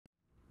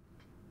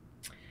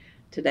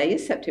Today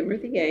is September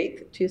the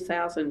 8th,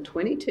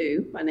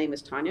 2022. My name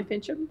is Tanya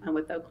Finchum. I'm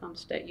with Oklahoma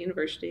State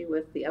University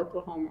with the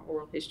Oklahoma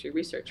Oral History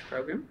Research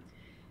Program,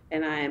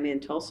 and I am in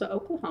Tulsa,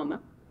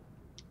 Oklahoma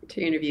to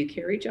interview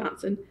Carrie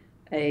Johnson,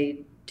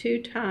 a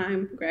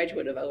two-time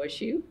graduate of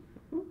OSU,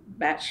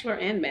 bachelor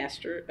and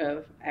master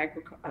of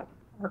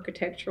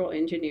architectural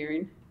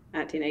engineering,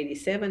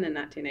 1987 and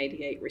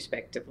 1988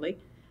 respectively,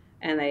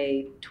 and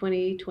a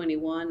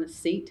 2021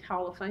 SEAT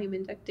Hall of Fame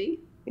inductee.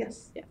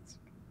 Yes. Yes.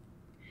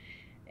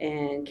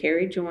 And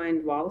Carrie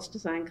joined Wallace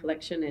Design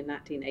Collective in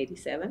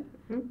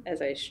 1987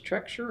 as a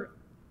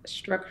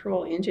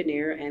structural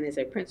engineer and is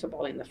a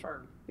principal in the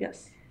firm.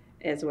 Yes.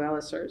 As well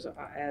as serves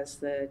as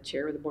the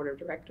chair of the board of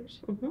directors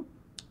of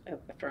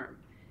the firm.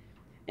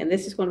 And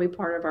this is going to be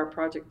part of our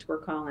project we're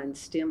calling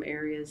STEM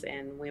Areas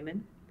and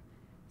Women.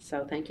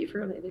 So thank you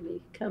for letting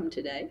me come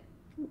today.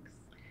 Thanks.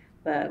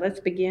 But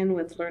let's begin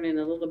with learning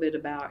a little bit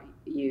about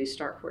you.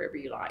 Start wherever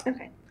you like.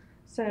 Okay.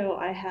 So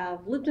I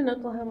have lived in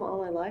Oklahoma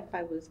all my life.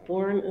 I was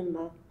born in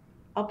the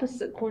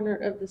opposite corner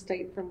of the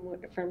state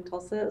from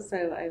Tulsa.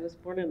 So I was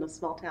born in a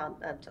small town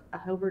of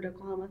Hobart,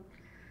 Oklahoma,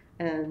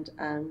 and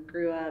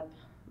grew up.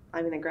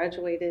 I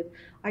graduated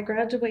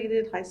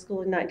high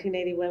school in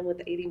 1981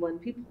 with 81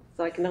 people.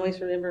 So I can always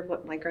remember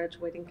what my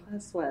graduating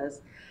class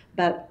was.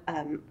 But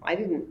I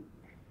didn't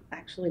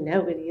actually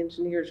know any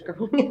engineers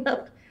growing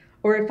up.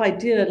 Or if I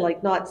did,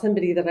 like not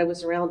somebody that I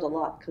was around a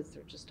lot, because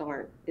there just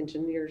aren't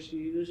engineers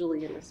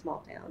usually in a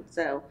small town.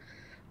 So,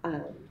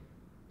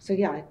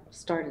 yeah, I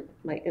started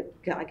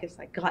I guess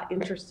I got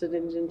interested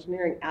in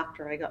engineering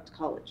after I got to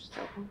college. So,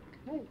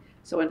 okay.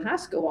 So in high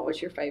school, what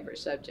was your favorite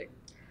subject?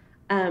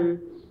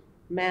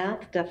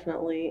 Math,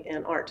 definitely,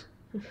 and art.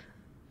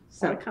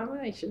 So, what a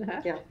combination,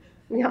 huh? Yeah.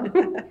 Yeah,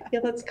 yeah,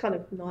 that's kind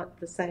of not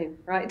the same,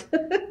 right?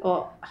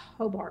 Well,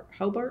 Hobart.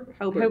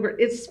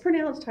 It's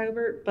pronounced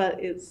Hobart,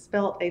 but it's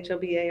spelled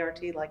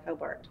Hobart like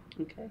Hobart.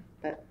 Okay.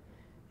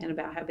 And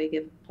about how big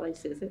a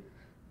place is it?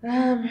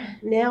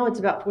 Now it's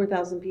about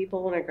 4,000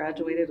 people. When I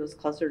graduated, it was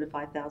closer to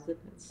 5,000.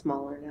 It's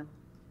smaller now.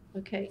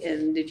 Okay.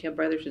 And did you have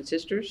brothers and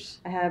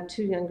sisters? I have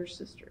two younger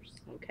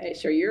sisters. Okay.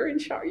 So you're in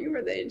charge. You were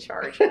in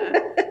charge, huh?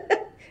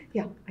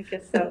 Yeah, I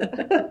guess so.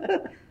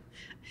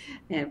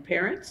 And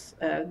parents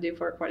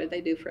what did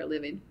they do for a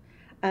living?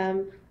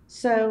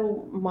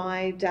 So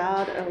my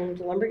dad owned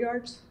lumber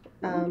yards,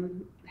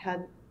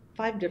 had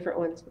 5 different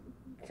ones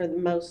for the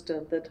most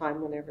of the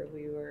time whenever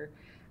we were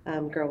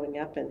growing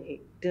up, and he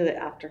did it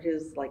after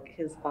his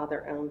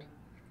father owned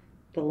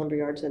the lumber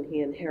yards, and he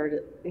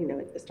inherited,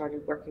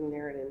 started working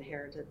there and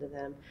inherited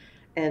them.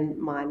 And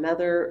my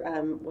mother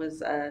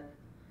was a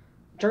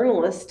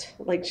journalist.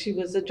 Like, she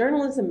was a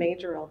journalism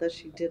major, although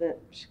she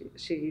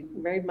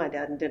married my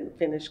dad and didn't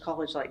finish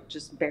college, like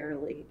just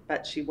barely,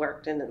 but she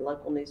worked in a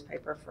local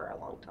newspaper for a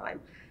long time,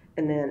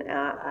 and then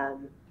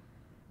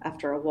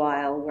after a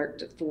while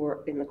worked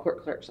in the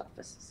court clerk's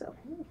office.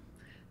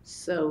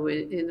 So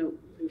in the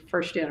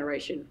first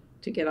generation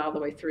to get all the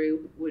way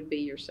through would be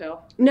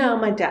yourself? No,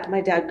 my dad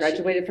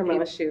graduated from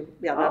OSU.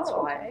 Yeah, that's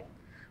why.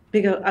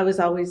 I was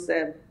always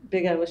a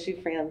big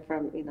OSU fan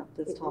from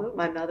this time.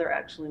 My mother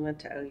actually went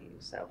to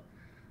OU,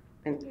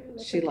 and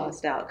she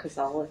lost out because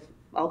all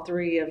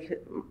 3 of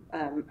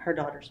her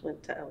daughters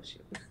went to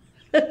OSU.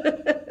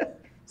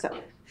 So,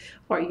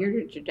 what year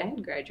did your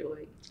dad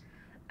graduate?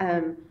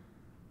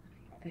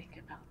 Think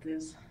about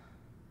this.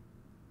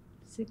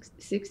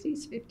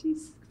 60s,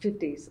 50s?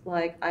 50s.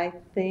 Like, I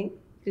think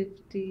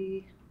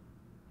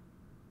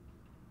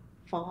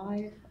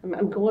 55.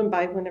 I'm going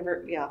by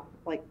whenever,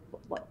 like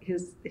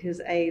his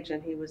age,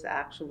 and he was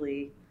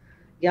actually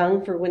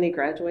young for when he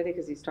graduated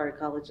because he started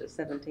college at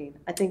 17.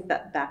 I think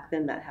that back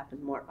then that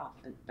happened more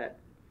often, but.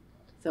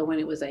 So when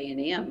it was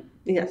A&M?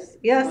 Yes,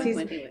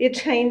 it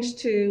changed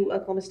to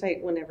Oklahoma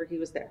State whenever he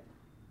was there.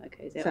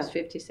 Okay, that was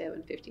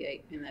 57,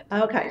 58 in that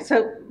time. Okay,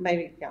 so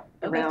maybe,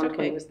 around okay.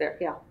 when he was there,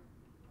 yeah.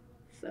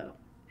 So.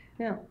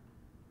 Yeah.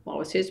 What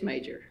was his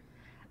major?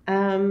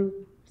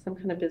 Some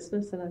kind of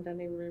business, and I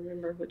don't even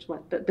remember which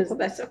one, but business. Well,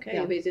 that's okay.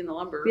 Yeah. If he's in the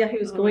lumber. Yeah, he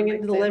was going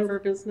into the lumber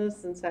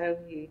business, and so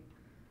he,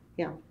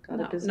 got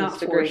a business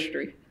degree.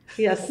 Forestry.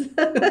 Yes.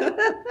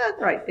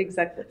 Right,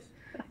 exactly.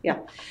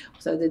 Yeah.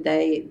 So did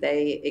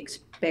they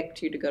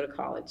expect you to go to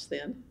college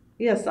then?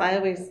 Yes, I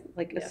always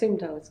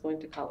assumed I was going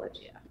to college.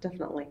 Yeah.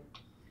 Definitely.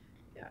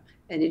 Yeah.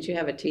 And did you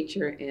have a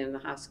teacher in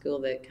high school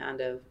that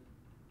kind of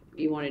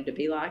you wanted to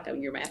be like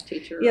your math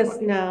teacher? Yes,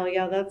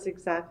 that's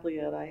exactly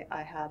it.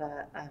 I had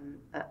a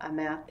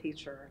math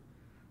teacher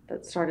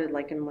that started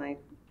I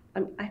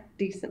had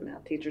decent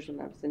math teachers when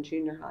I was in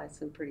junior high,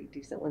 some pretty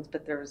decent ones,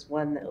 but there was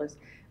one that was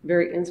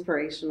very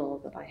inspirational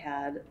that I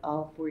had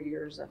all 4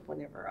 years of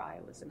whenever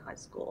I was in high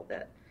school.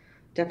 That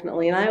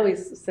definitely, and I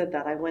always said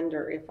that I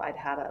wonder if I'd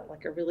had a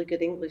really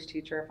good English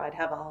teacher, if I'd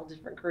have a whole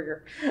different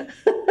career.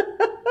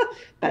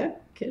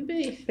 But could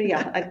be. But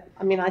yeah, I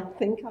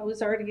think I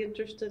was already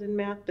interested in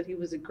math, but he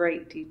was a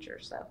great teacher.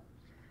 So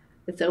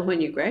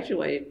when you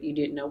graduated, you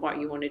didn't know what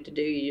you wanted to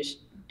do. You just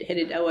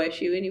headed to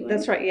OSU anyway?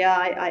 That's right. Yeah,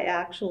 I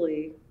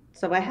actually,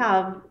 so I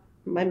have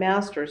my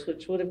master's,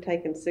 which would have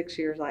taken 6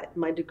 years,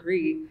 my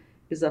degree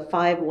is a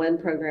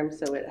 5-1 program,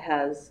 so it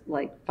has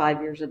like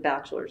 5 years of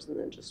bachelor's and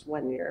then just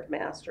 1 year of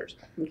master's.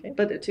 Okay.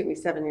 But it took me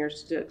 7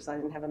 years to do it because I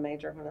didn't have a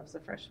major when I was a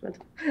freshman.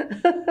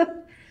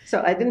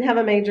 So I didn't have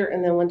a major,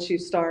 and then once you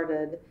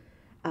started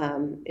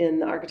in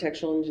the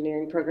architectural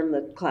engineering program,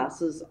 the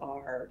classes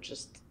are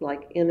just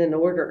like in an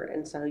order,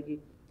 and so you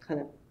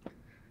kind of,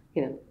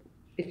 you know,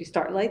 if you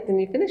start late, then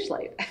you finish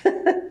late,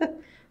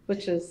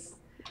 which is.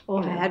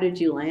 Well, how did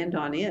you land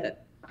on it,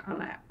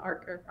 on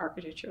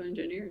architectural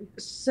engineering?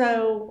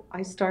 So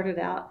I started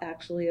out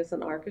actually as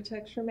an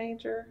architecture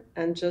major,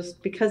 and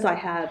just because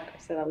I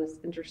said I was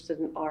interested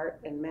in art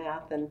and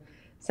math, and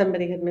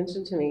somebody had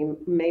mentioned to me,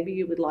 maybe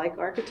you would like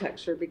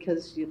architecture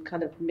because it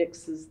kind of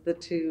mixes the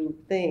two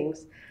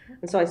things.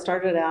 And so I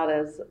started out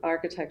as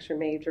architecture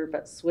major,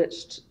 but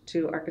switched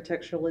to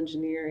architectural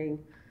engineering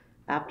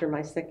after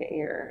my second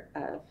year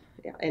of,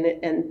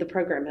 and the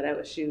program at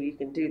OSU, you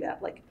can do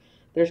that. Like,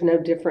 there's no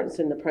difference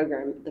in the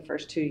program the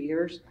first 2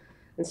 years.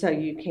 And so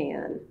you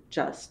can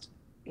just,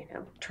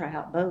 try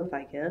out both,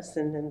 I guess,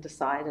 and then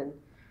decide.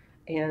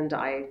 And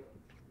I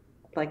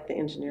like the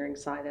engineering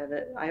side of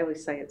it. I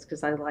always say it's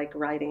because I like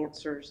right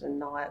answers and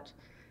not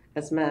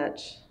as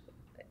much.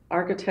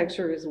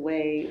 Architecture is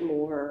way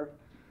more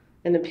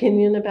an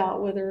opinion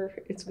about whether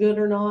it's good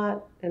or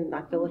not. And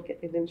I feel like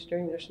in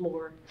engineering there's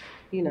more,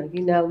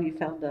 you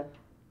found a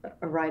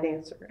right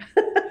answer.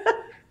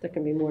 There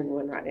can be more than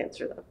one right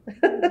answer,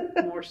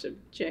 though. More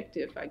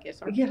subjective, I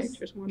guess.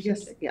 Architecture is more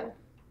subjective. Yes, yeah.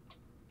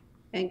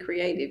 And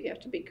creative. You have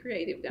to be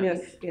creative, don't you?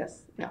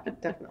 Yes, yeah,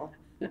 definitely.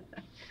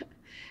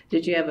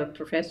 Did you have a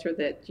professor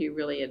that you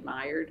really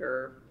admired,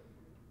 or?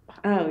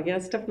 Oh,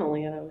 yes,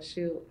 definitely at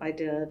OSU I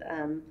did.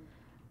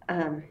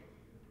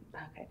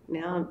 Okay,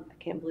 now I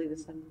can't believe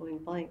this. I'm going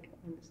blank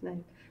on his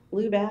name.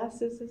 Lou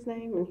Bass is his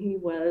name, and he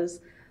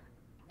was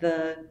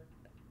the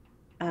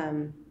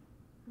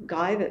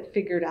guy that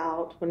figured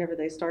out whenever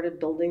they started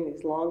building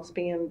these long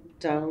span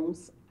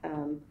domes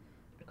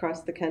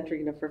across the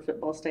country, for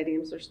football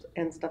stadiums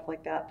and stuff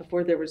like that,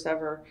 before there was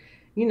ever,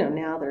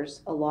 now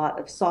there's a lot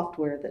of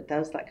software that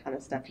does that kind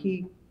of stuff.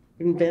 He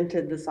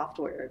invented the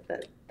software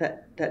that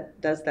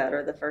does that,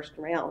 or the first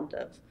round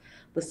of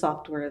the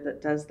software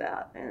that does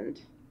that. And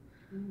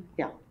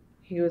yeah,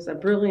 he was a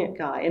brilliant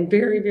guy and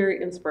very,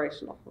 very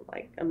inspirational,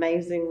 like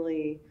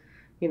amazingly,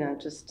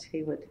 just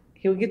he would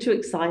get you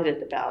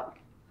excited about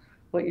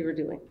what you were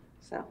doing.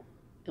 So.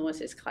 And was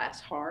his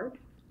class hard?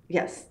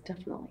 Yes,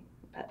 definitely.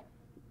 But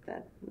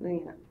that,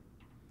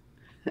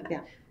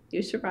 yeah.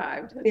 You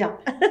survived. Yeah.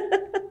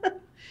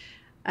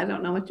 I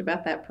don't know much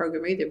about that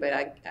program either,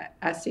 but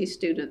I see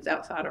students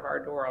outside of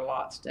our door a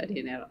lot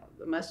studying it.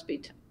 It must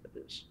be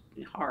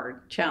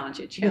hard,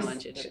 challenging.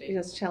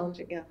 Yes,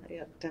 challenging.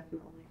 Yeah,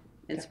 definitely.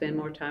 And spend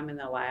more time in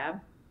the lab,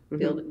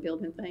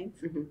 building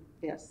things. Mm-hmm.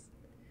 Yes.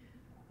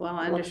 Well,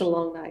 I lots of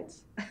long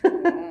nights.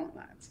 Long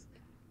nights.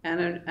 And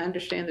I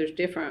understand there's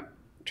different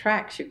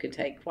tracks you could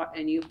take.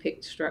 And you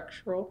picked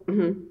structural.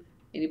 Mm-hmm.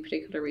 Any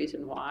particular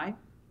reason why?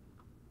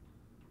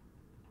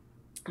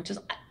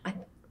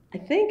 I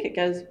think it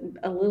goes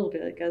a little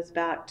bit. It goes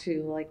back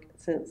to, like,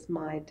 since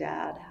my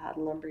dad had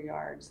lumber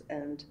yards,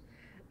 and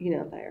he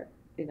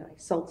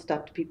sold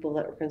stuff to people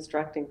that were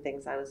constructing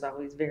things. I was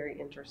always very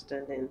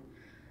interested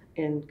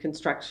in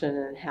construction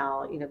and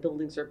how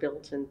buildings are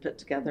built and put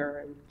together,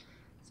 and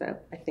so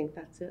I think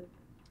that's it.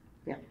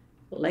 Yeah.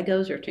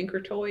 Legos or Tinker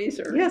Toys,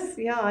 or? Yes,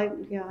 yeah, I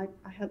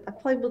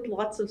played with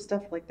lots of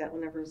stuff like that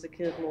whenever I was a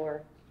kid,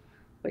 more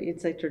what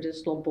you'd say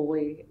traditional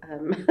boy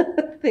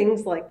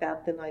things like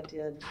that than I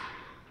did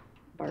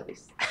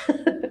Barbies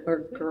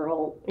or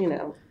girl,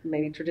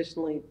 maybe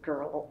traditionally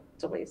girl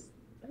toys.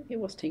 It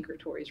was Tinker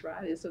Toys,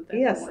 right? Isn't that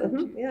yes, the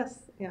one?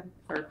 Yes, yeah.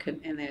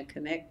 And then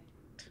Connect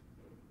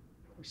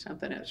or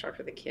something that starts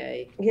with a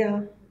K. Yeah, I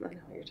know what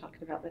you're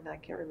talking about, but I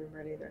can't remember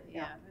it either.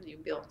 Yeah, and you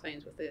built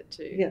things with it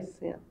too. Yes,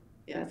 yeah.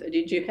 Yeah. So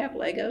did you have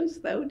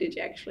Legos though? Did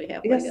you actually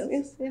have Legos?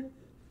 Yes,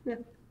 yeah.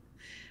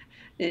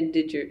 And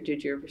did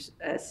your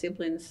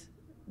siblings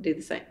do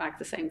the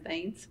same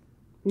things?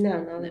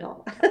 No, not at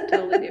all.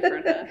 Totally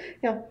different, huh?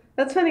 Yeah,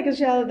 that's funny because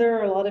there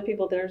are a lot of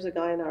people. There's a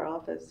guy in our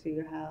office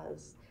who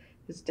has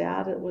his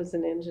dad was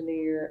an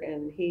engineer,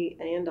 and he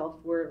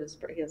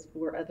has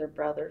 4 other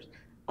brothers,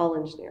 all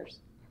engineers,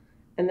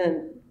 and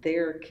then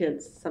their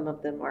kids. Some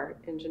of them are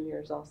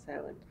engineers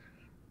also, and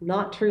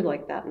not true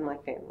like that in my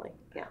family.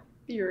 Yeah.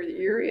 You're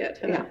it.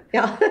 Huh?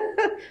 Yeah.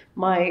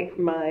 My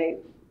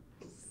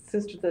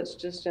sister that's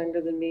just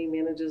younger than me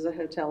manages a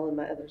hotel, and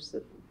my other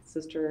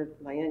sister,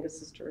 my youngest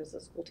sister, is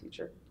a school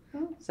teacher.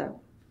 Oh. So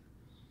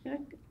yeah,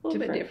 a little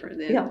bit different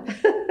then. Yeah.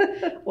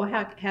 Well,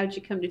 how did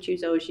you come to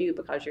choose OSU?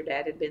 Because your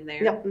dad had been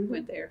there. Yeah. Mm-hmm.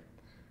 Went there.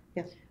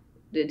 Yeah.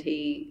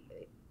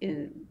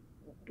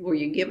 Were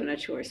you given a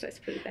choice? Let's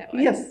put it that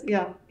way. Yes.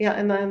 Yeah.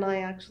 And then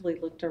I actually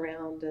looked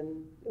around,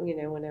 and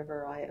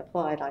whenever I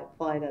applied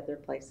other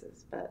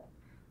places, but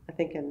I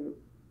think in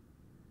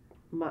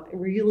my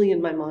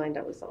mind,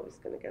 I was always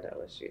going to go to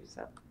OSU.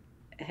 So.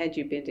 Had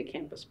you been to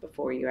campus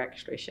before you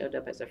actually showed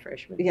up as a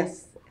freshman?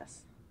 Yes.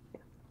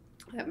 Yeah.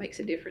 That makes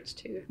a difference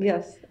too.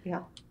 Yes,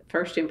 yeah.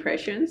 First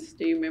impressions,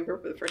 do you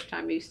remember the first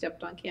time you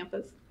stepped on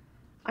campus?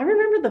 I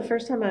remember the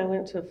first time I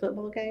went to a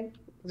football game,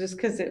 just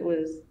because it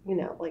was,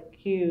 like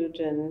huge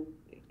and,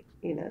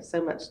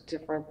 so much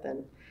different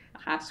than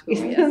High school,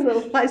 in yes.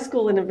 the high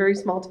school in a very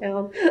small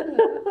town.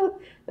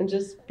 And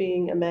just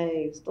being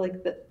amazed.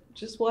 Like,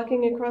 just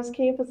walking across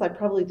campus, I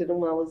probably did it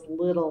when I was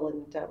little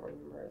and don't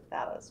remember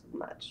that as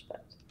much,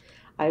 but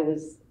I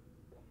was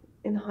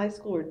in high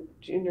school or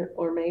junior,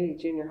 or maybe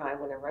junior high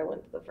whenever I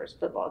went to the first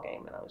football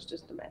game, and I was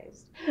just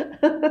amazed.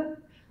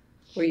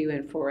 Were you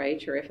in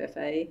 4-H or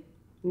FFA?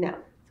 No.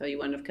 So you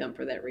wouldn't have come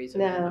for that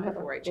reason? No.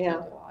 4-H Yeah.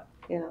 comes a lot.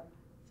 Yeah.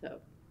 So,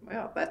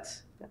 well,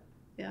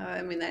 yeah,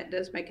 I mean, that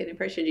does make an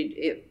impression.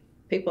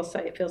 People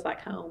say it feels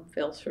like home,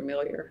 feels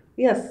familiar.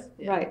 Yes,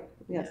 Yeah. right,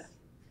 yes. Yeah.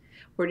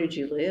 Where did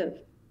you live?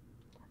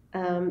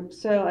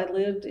 So I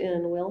lived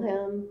in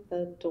Wilhelm,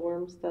 the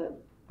dorms that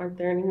aren't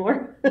there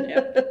anymore.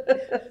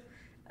 Yep.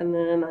 And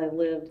then I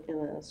lived in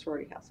a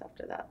sorority house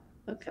after that.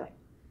 Okay.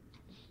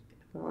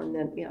 Well, and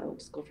then, I went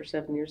to school for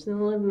 7 years, and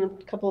then I lived in a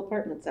couple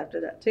apartments after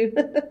that, too.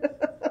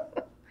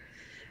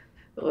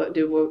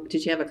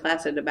 Did you have a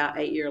class at about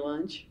 8-year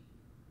lunch?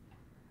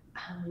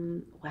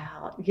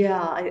 Wow.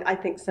 Yeah, I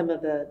think some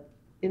of the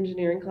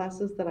engineering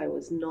classes that I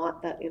was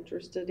not that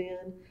interested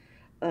in,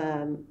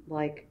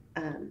 like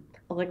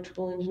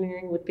electrical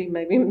engineering would be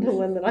maybe the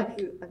one that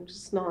I'm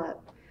just not,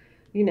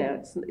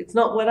 it's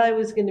not what I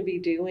was going to be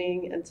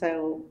doing. And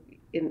so,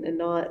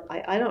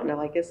 I don't know,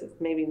 I guess it's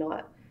maybe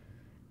not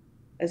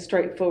as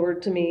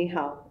straightforward to me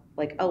how,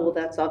 like, oh, well,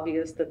 that's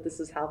obvious that this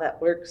is how that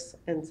works.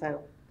 And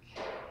so,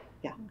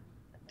 yeah,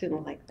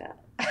 didn't like that.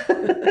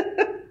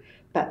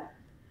 But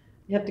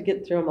you have to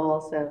get through them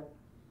all, so.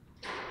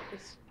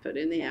 Just put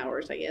in the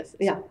hours, I guess.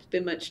 Yeah.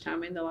 Spend much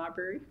time in the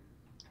library?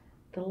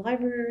 The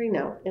library,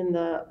 no. In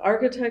the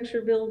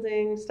architecture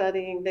building,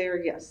 studying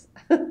there, yes.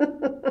 I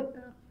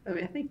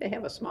mean, I think they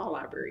have a small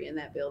library in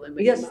that building.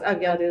 But Yes,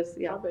 yeah, it is,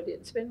 yeah. Probably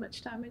didn't spend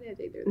much time in it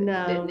either.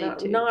 No, Didn't need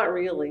to. not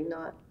really,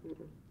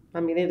 I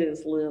mean,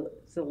 it's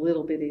a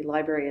little bitty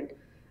library, and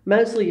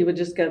mostly you would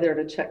just go there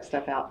to check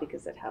stuff out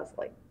because it has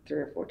like 3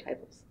 or 4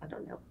 tables. I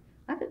don't know.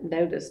 I haven't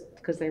noticed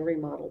because they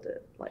remodeled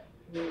it like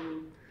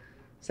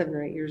 7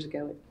 or 8 years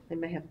ago. They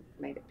may have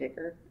made it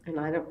bigger, and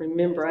I don't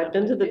remember. I've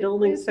been to the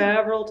building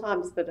several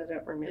times, but I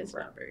don't remember. It's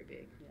not very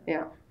big.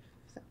 Yeah.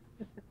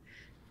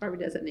 Probably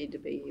doesn't need to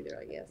be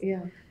either, I guess.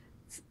 Yeah.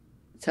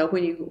 So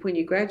when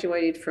you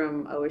graduated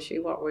from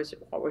OSU, what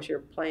was your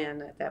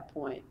plan at that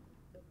point?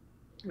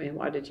 I mean,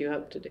 what did you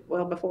hope to do?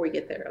 Well, before we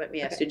get there, let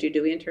me ask, Did you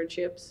do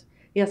internships?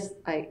 Yes,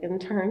 I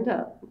interned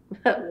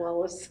at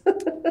Wallace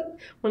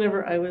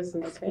whenever I was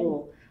in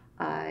school.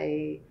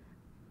 I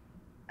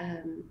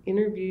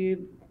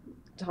interviewed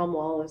Tom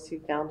Wallace, who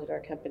founded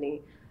our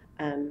company,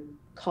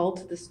 called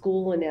to the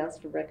school and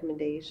asked for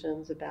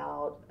recommendations if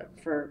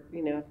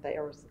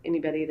there was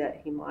anybody that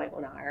he might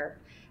want to hire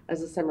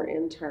as a summer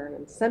intern.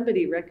 And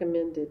somebody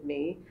recommended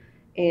me,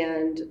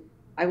 and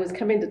I was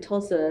coming to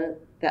Tulsa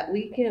that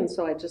weekend,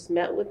 so I just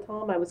met with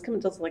Tom. I was coming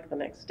to Tulsa like the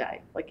next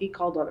day. Like, he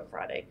called on a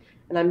Friday,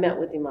 and I met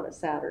with him on a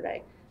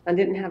Saturday. I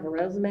didn't have a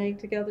resume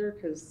together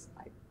because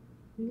I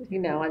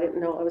didn't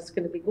know I was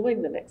going to be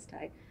going the next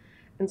day.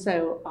 And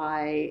so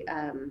I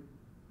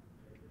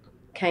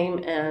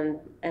came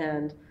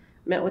and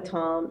met with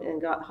Tom and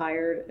got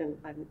hired, and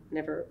I've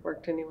never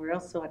worked anywhere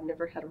else, so I've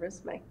never had a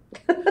resume.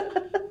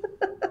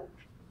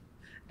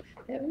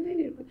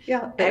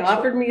 Yeah, they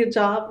offered me a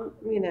job.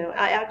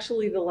 I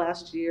actually, the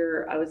last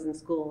year I was in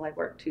school, I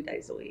worked 2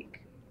 days a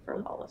week for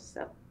Wallace.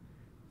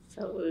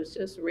 So it was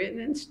just written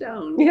in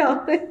stone.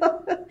 Yeah,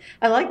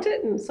 I liked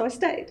it, and so I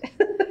stayed.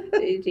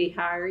 Did he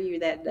hire you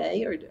that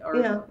day or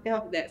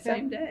yeah, that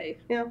same day?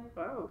 Yeah.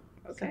 Wow.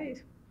 Okay.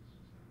 So,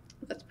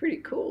 that's pretty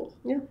cool.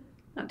 Yeah.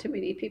 Not too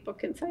many people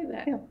can say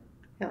that. Yeah.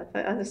 Yeah,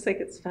 I just think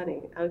it's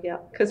funny. Oh, yeah,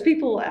 because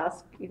people will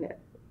ask,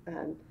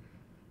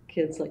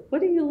 kids, like,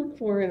 what do you look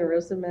for in a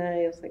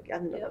resume? I was like,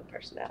 I'm not the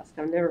person to ask.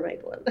 I've never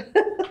made one.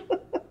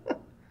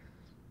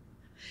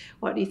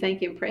 What do you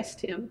think impressed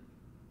him?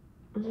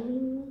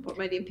 What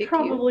made him pick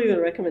Probably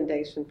the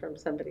recommendation from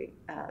somebody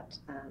at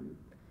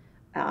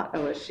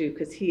OSU,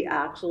 because he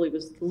actually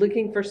was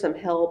looking for some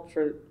help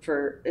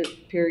for a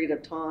period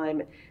of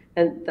time.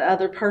 And the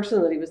other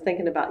person that he was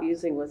thinking about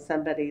using was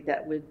somebody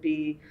that would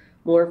be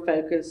more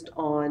focused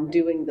on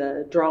doing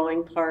the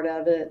drawing part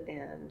of it.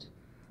 And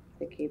I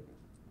think he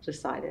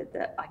decided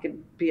that I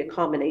could be a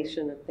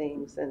combination of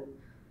things, and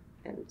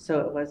so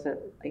it wasn't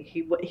like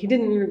he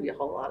didn't interview a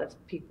whole lot of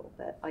people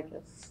that I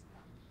guess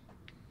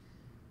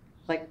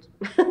like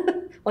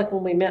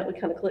when we met we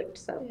kind of clicked.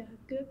 So yeah,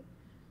 good.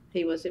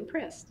 He was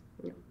impressed.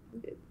 Yeah.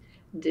 Good.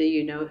 Do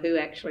you know who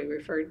actually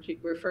referred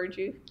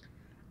you?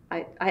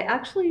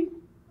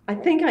 I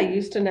think I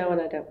used to know,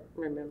 and I don't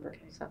remember.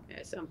 Okay. So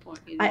At some point,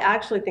 I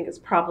actually think it's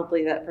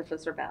probably that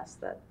Professor Bass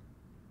that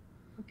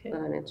okay.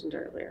 I mentioned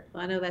earlier.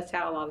 Well, I know that's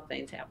how a lot of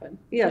things happen.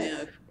 Yes.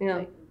 Yeah.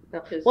 No.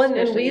 Well,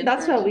 and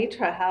that's why we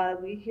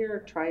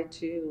try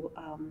to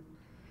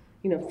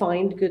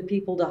find good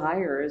people to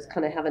hire is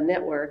kind of have a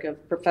network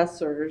of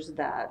professors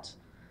that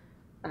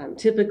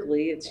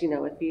typically it's,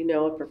 if you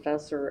know a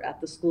professor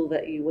at the school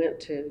that you went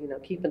to,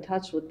 keep in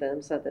touch with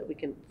them so that we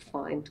can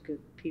find good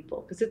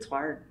people. Because it's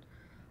hard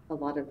a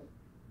lot of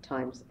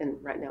times, and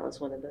right now is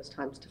one of those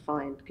times to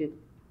find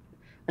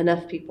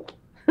enough people.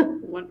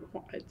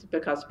 It's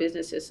because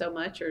business is so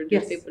much, or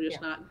Yes, just people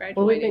just not graduating?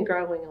 Well, we've been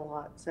growing a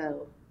lot,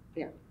 so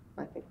yeah,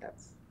 I think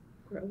that's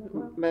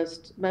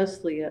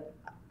mostly it.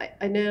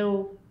 I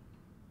know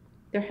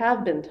there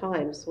have been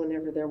times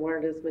whenever there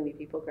weren't as many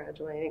people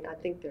graduating. I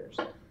think there's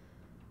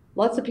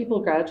lots of people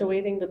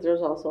graduating, but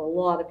there's also a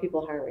lot of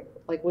people hiring.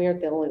 Like, we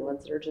aren't the only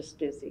ones that are just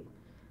busy.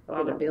 A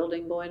lot of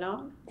building going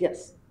on?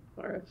 Yes.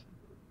 Or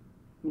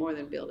more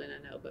than building, I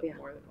know, but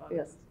more than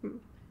yes.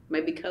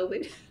 Maybe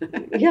COVID.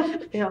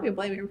 Yeah. We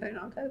blame everything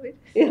on COVID.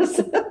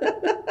 Yes.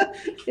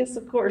 Yes,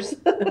 of course.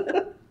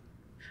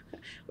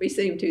 We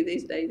seem to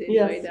these days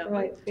anyway, don't we?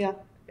 Right. Yeah.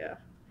 Yeah.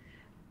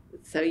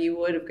 So you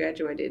would have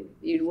graduated.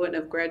 You wouldn't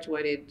have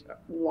graduated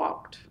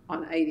walked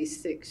on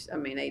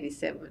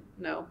 87.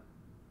 No.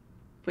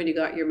 When you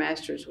got your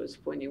master's was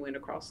when you went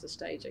across the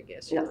stage, I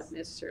guess. You wouldn't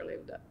necessarily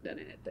have done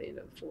it at the end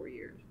of the 4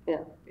 years.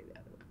 Yeah.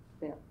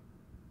 Yeah.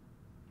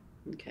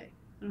 Okay.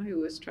 I don't know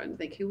who was trying to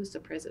think. Who was the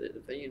president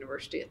of the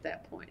university at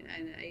that point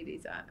in the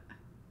 80s?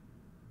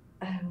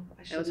 I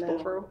should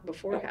know.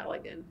 Before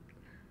Halligan.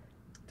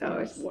 So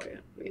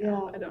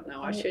I don't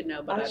know. I should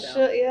know, but I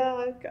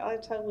don't. I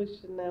totally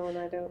should know, and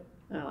I don't.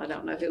 Well, I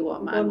don't know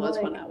what mine was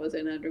when I was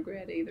in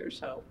undergrad either,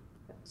 so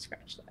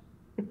scratch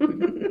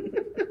that.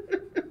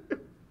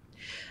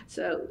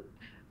 So,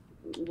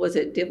 was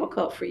it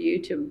difficult for you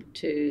to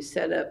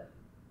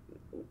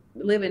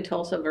live in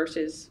Tulsa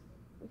versus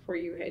where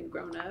you had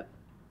grown up?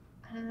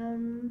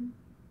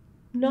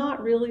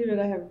 Not really, but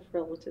I have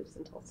relatives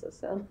in Tulsa,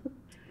 so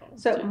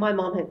my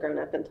mom had grown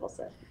up in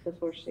Tulsa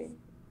before she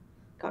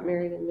got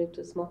married and moved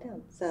to a small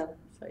town. So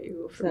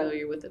you were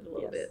familiar with it a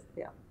little bit.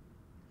 Yeah.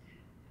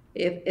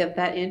 If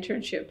that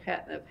internship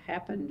hadn't have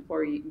happened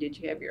for you, did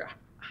you have your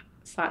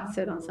sights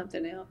set on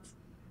something else?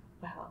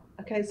 Wow.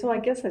 Okay, so I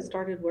guess I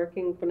started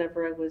working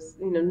whenever I was,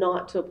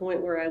 not to a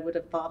point where I would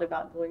have thought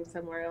about going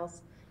somewhere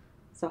else.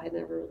 So I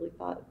never really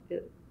thought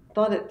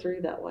it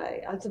through that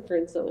way. I had some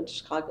friends that went to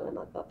Chicago, and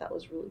I thought that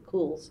was really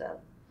cool. So,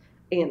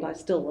 and I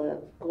still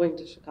love going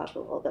to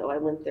Chicago, although I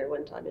went there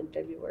one time in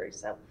February.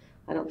 So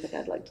I don't think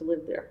I'd like to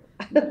live there.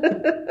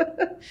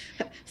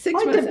 6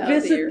 months out of the year.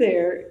 Visit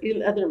there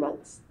in other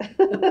months.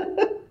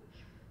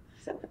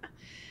 So,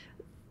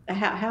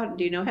 how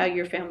do you know how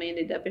your family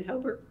ended up in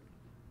Hobart?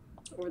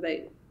 Or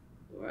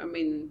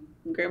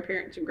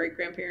grandparents and great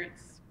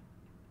grandparents?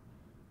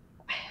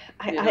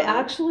 I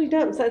actually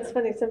don't. So it's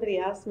funny. Somebody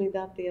asked me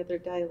that the other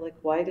day. Like,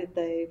 why did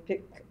they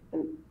pick?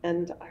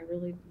 And I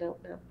really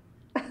don't know.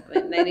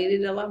 They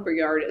needed a lumber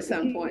yard at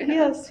some point.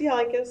 Yes, yeah.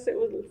 I guess it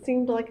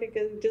seemed like I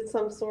did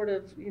some sort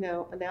of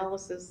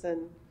analysis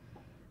and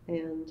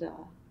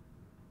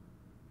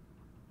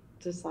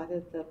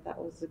decided that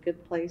was a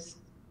good place,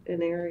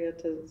 an area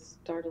to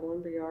start a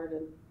lumber yard.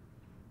 And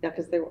yeah,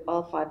 because they were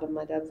all 5 of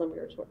my dad's lumber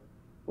yards were.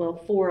 Well,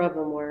 4 of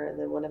them were, and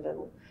then one of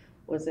them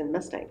was in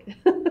Mustang.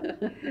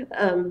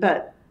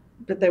 But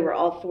they were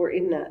all 4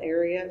 in that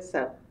area.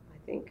 So I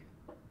think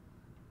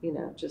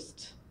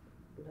just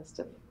must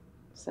have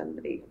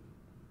somebody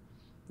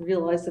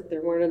realized that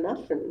there weren't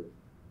enough, and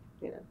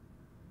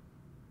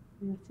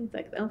It seems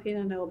like the only thing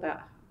I know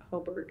about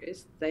Hobart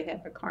is they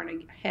had a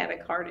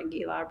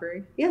Carnegie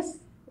Library. Yes.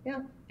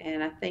 Yeah.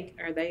 And I think,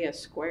 are they a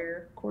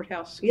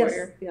courthouse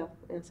square? Yes.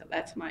 Yeah. So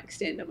that's my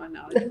extent of my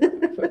knowledge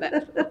for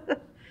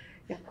that.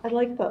 Yeah. I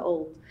like the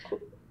old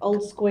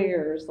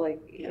squares,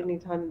 like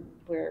anytime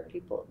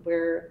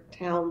where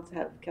towns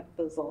have kept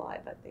those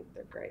alive. I think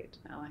they're great.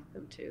 I like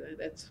them too.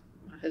 That's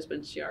my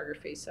husband's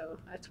geography, so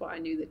that's why I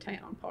knew the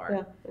town part.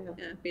 Yeah.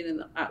 And being in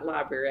the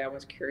library, I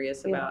was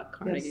curious about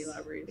Carnegie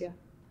Libraries. Yeah.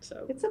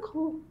 So it's a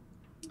cool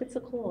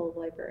old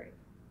library.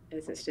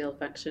 Is it still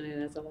functioning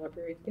as a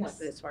library?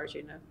 Yes. As far as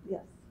you know?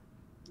 Yes.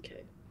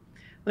 Okay.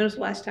 When was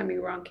the last time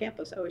you were on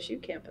campus, OSU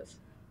campus?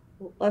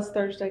 Last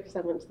Thursday, because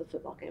I went to the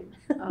football game.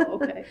 Oh,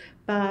 okay.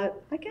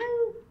 But I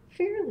go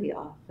fairly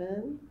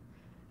often.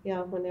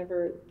 Yeah,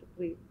 whenever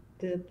we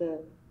did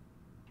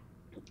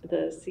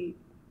the seat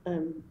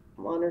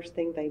honors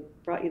thing, they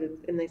brought you to,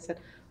 and they said,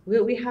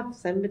 we have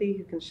somebody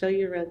who can show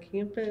you around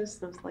campus.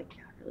 And I was like,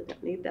 yeah, I really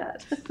don't need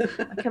that.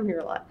 I come here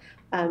a lot.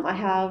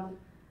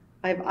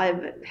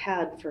 I've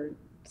had for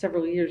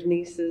several years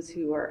nieces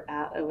who are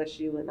at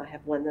OSU, and I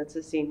have one that's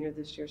a senior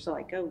this year, so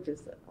I go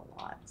visit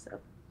a lot. So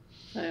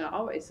I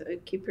always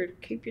keep your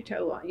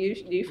toe on. You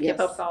keep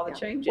up with all the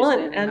changes. Well,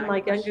 and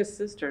my youngest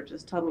sister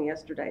just told me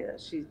yesterday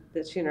that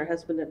she and her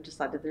husband have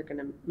decided they're going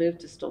to move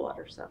to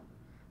Stillwater. So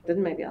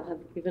then maybe I'll have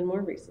even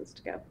more reasons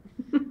to go.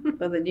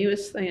 Well, the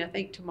newest thing, I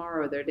think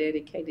tomorrow they're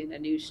dedicating a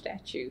new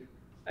statue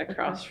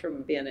across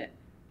from Bennett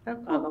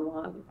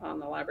on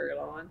the library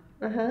lawn.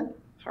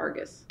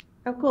 Hargis.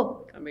 Oh,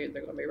 cool. I mean,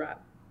 they're going to be right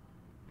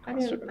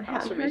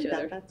across from each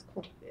other. That's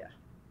cool. Yeah,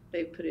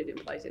 they've put it in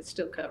place. It's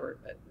still covered,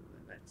 but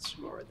That's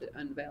more of the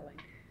unveiling.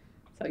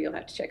 So you'll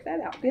have to check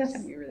that out Yes.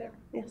 next time you're there.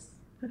 Yes.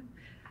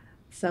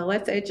 So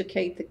let's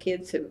educate the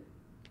kids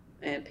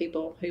and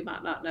people who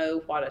might not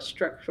know what a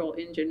structural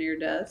engineer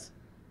does.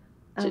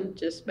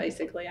 Just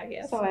basically, I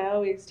guess. So I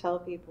always tell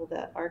people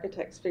that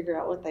architects figure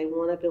out what they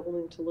want a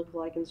building to look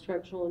like, and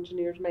structural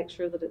engineers make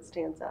sure that it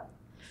stands up.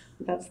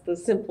 That's the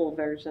simple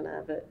version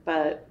of it.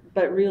 But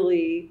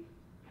really,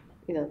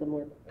 you know, the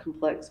more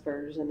complex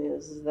version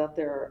is that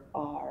there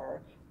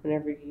are,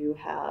 whenever you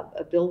have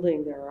a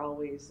building, there are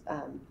always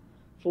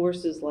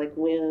forces like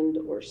wind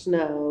or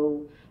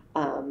snow,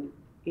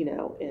 you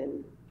know,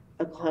 in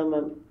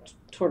Oklahoma,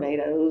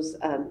 tornadoes,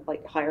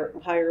 like higher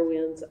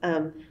winds,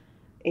 and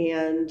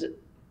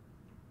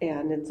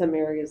in some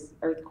areas,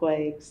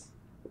 earthquakes.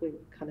 We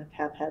kind of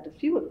have had a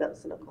few of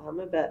those in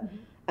Oklahoma, but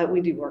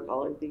we do work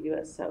all over the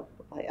U.S., so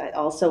I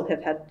also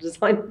have had to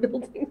design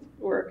buildings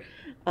for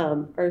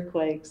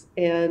earthquakes.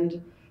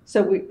 And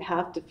so we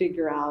have to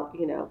figure out,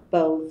 you know,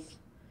 both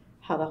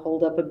how to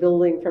hold up a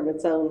building from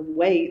its own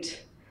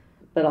weight,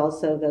 but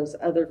also those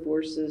other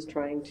forces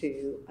trying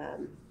to,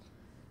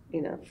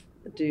 you know,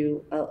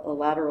 do a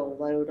lateral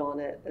load on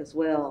it as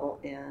well,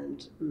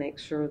 and make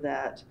sure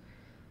that,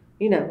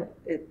 you know,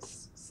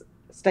 it's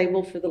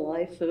stable for the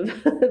life of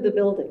the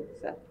building.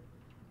 So,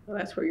 well,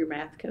 that's where your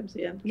math comes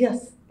in.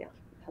 Yes, yeah,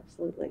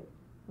 absolutely.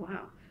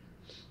 Wow.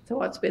 So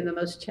what's been the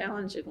most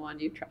challenging one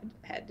you've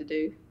had to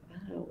do?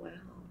 Oh, wow.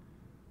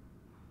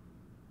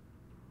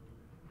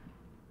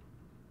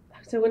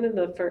 So one of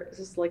the first, this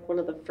is like one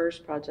of the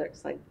first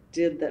projects I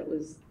did that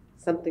was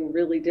something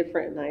really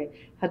different, and I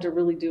had to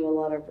really do a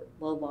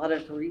lot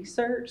of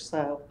research.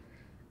 So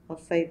I'll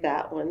say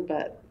that one,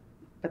 but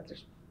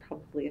there's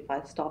probably, if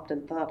I stopped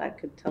and thought, I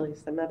could tell you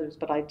some others.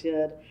 But I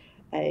did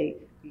a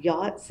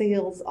yacht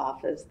sales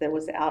office that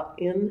was out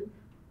in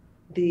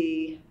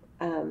the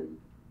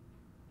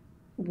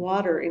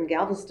water in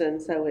Galveston.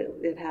 So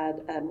it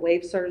had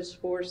wave surge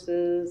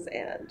forces,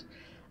 and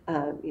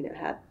you know,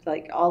 had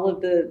like all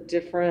of the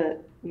different,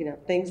 you know,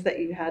 things that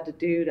you had to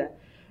do to,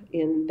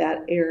 in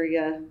that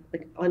area,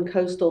 like on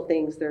coastal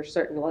things, there are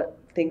certain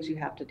things you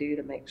have to do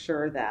to make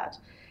sure that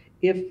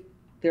if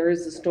there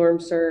is a storm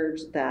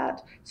surge,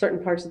 that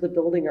certain parts of the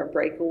building are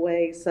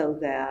breakaway, so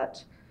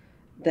that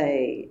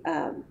they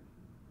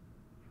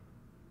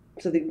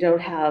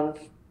don't have,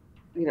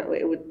 you know,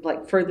 it would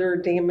like further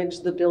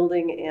damage the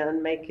building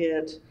and make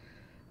it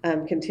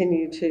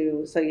continue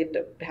to. So you have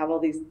to have all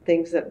these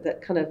things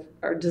that kind of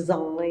are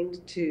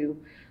designed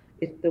to,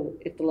 if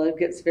the load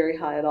gets very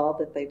high at all,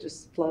 that they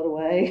just float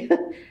away.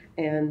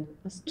 And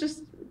it's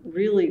just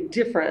really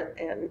different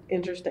and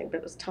interesting. But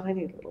it was a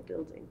tiny little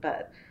building,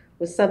 but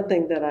was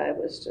something that I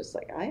was just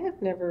like, I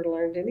have never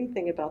learned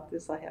anything about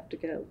this. I have to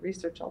go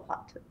research a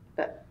lot.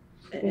 But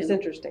it was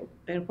interesting.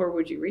 And where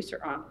would you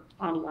research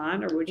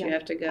online, or would you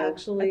have to go?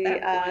 Actually,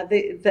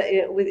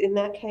 in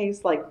that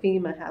case, like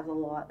FEMA has a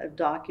lot of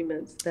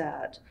documents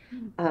that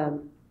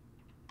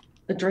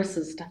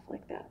addresses stuff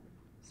like that.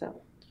 So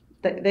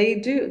they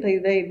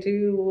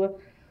do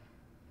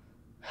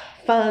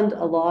fund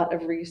a lot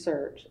of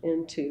research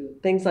into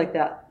things like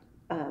that,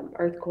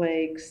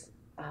 earthquakes,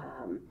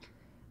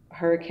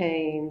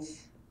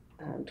 hurricanes,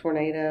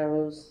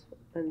 tornadoes,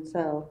 and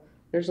so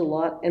there's a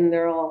lot, and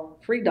they're all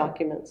free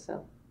documents.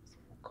 So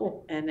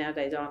cool. And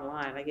nowadays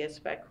online, I guess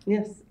back.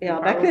 Yes, yeah.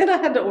 Back then, I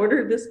had to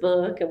order this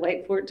book and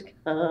wait for it to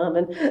come,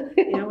 and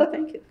you know, I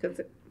think because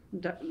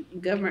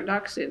government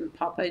docs didn't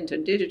pop into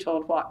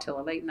digital till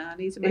the late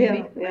 90s,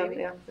 maybe.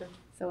 Yeah.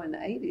 So in the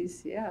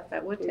 80s, yeah,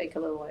 that would take a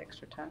little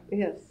extra time.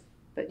 Yes.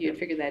 But you'd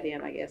figure that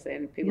in, I guess,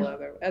 and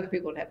other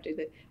people would have to do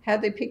that.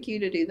 How'd they pick you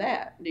to do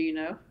that? Do you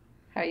know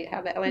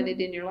how that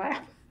landed in your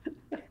lap?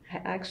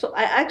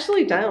 I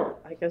actually don't.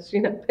 I guess,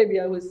 you know, maybe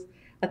I was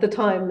at the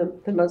time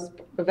the most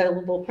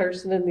available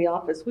person in the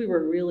office. We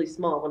were really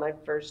small when I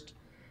first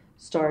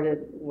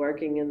started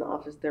working in the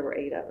office. There were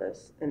 8 of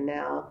us, and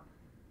now,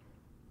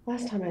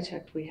 last time I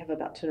checked, we have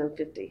about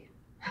 250.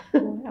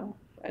 Wow.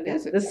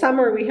 This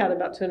summer we had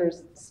about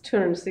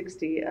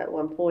 260 at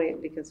one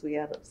point, because we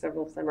had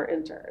several summer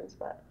interns.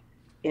 But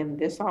in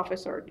this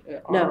office, or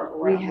no,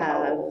 we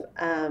have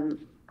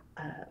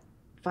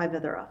 5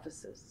 other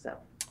offices. So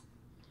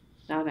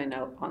not all in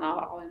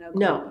Oklahoma.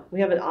 No,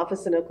 we have an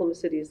office in Oklahoma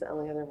City. Is the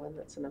only other one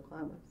that's in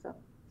Oklahoma.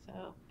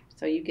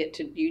 So you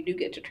do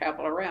get to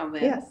travel around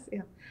then. Yes,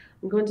 yeah.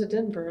 I'm going to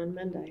Denver on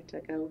Monday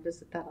to go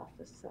visit that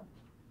office. So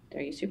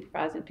are you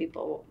supervising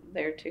people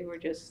there too, or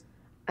just?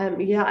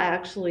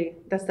 Yeah,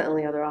 that's the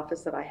only other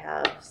office that I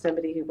have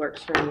somebody who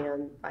works for me,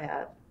 and I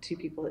have 2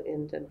 people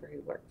in Denver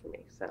who work for me.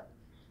 So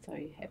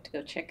you have to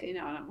go check in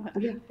on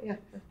them. Yeah.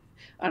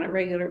 On a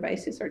regular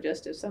basis, or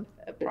just if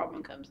a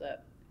problem comes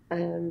up.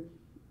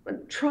 I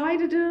try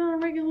to do it on a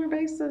regular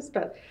basis,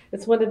 but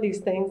it's one of these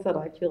things that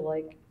I feel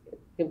like you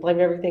can blame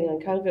everything on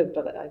COVID,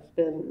 but I've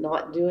been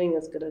not doing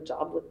as good a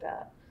job with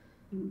that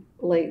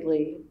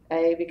lately.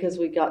 A, because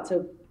we got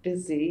so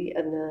busy,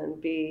 and then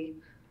B,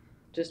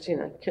 just, you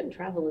know, couldn't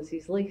travel as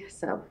easily.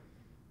 So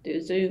do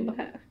Zoom.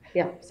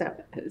 Yeah, so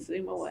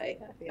Zoom away.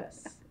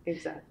 Yes,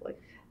 exactly.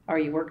 Are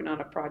you working on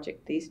a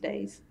project these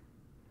days?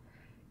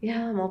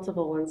 Yeah,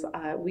 multiple ones.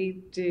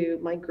 We do,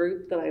 my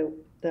group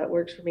that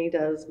works for me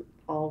does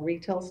all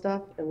retail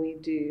stuff, and we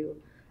do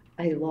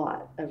a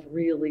lot of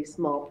really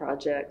small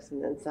projects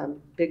and then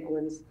some big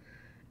ones,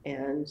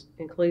 and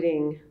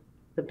including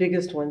the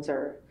biggest ones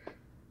are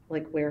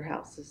like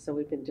warehouses. So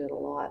we've been doing a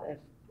lot of,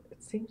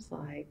 it seems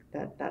like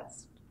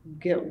that's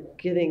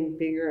getting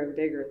bigger and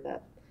bigger,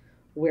 that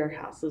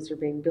warehouses are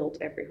being built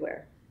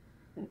everywhere.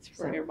 That's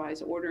where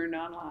everybody's ordering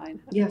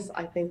online. Yes,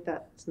 I think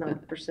that's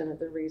 90% of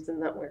the reason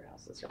that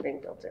warehouses are being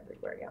built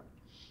everywhere.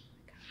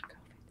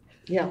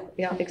 Yeah.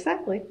 Yeah,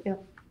 exactly. Yeah,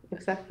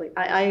 exactly.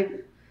 I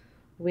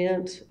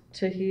went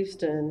to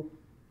Houston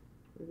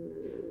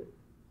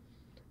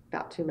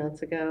about 2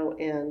 months ago,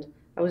 and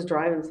I was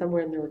driving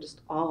somewhere, and there were just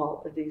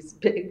all of these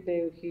big,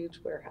 new, huge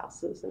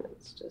warehouses, and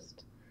it's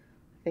just,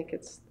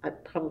 I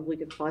probably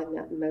could find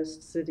that in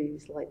most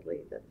cities lately,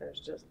 that there's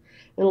just,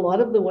 and a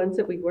lot of the ones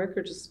that we work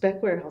are just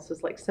spec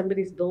warehouses, like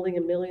somebody's building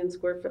a 1,000,000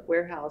 square foot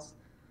warehouse,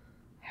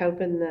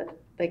 hoping that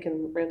they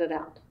can rent it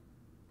out.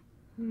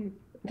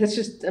 That's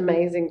just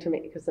amazing to me,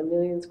 because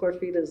 1,000,000 square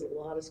feet is a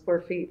lot of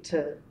square feet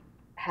to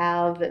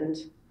have, and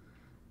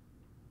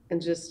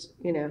just,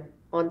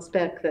 on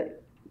spec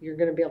that you're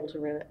going to be able to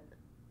rent it.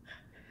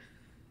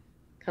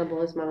 Kind of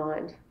blows my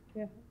mind.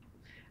 Yeah.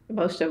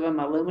 Most of them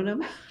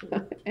aluminum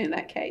in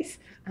that case.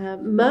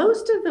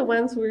 Most of the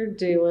ones we're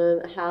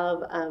doing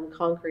have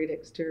concrete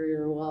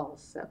exterior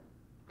walls, so.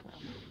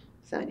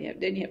 Then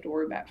you have to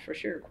worry about for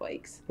sure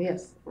quakes.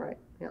 Yes, right,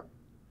 yeah.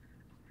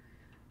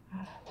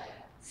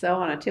 So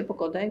on a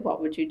typical day,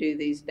 what would you do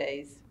these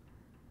days?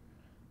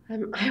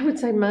 I would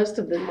say most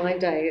of my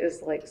day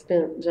is like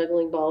spent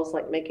juggling balls,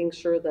 like making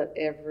sure that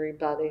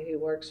everybody who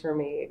works for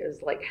me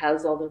is like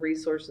has all the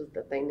resources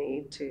that they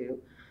need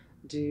to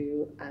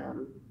do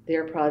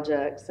their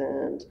projects.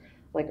 And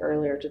like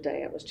earlier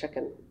today, I was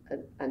checking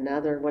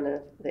another one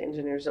of the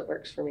engineers that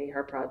works for me,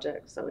 her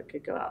project, so it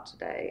could go out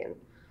today. And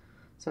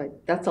so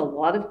that's a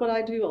lot of what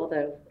I do,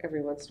 although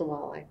every once in a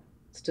while I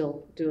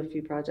still do a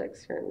few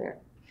projects here and there.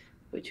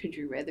 Which would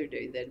you rather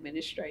do, the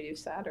administrative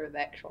side or the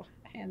actual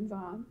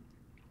hands-on?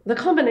 The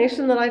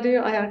combination that I do,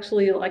 I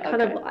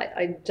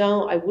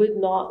would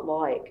not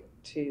like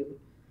to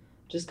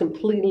just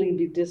completely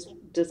be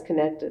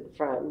disconnected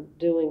from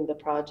doing the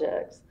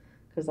projects,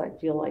 because I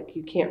feel like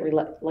you can't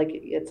relate, like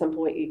at some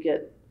point you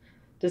get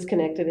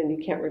disconnected and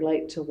you can't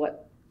relate to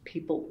what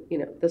people,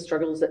 the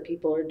struggles that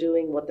people are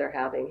doing, what they're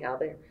having, how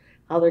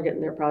they're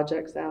getting their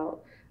projects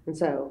out. And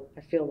so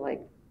I feel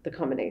like the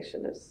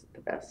combination is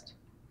the best.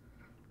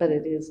 But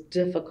it is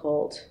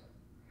difficult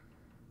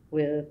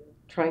with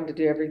trying to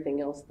do everything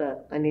else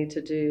that I need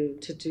to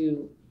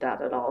do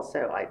that at all.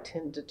 So I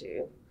tend to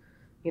do,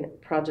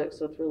 projects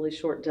with really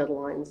short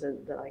deadlines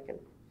and that I can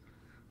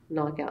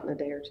knock out in a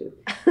day or two.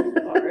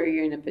 Or are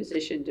you in a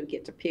position to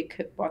get to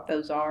pick what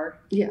those are?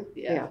 Yeah.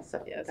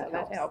 So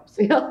that helps.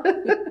 Yeah.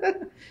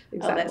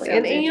 Exactly.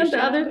 And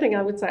the other thing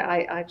I would say,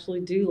 I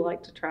actually do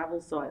like to travel,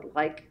 so I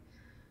like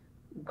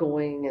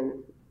going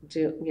and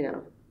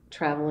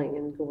traveling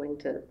and going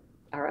to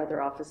our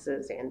other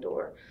offices, and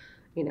or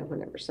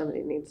whenever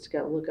somebody needs to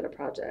go look at a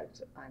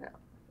project.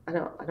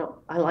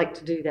 I like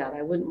to do that.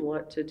 I wouldn't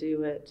want to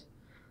do it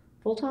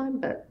full time,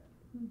 but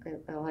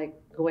I like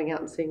going out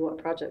and seeing what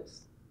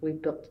projects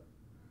we've built.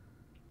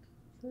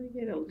 So you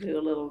get to do a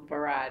little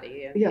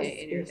variety in your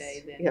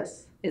day then.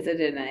 Yes. Is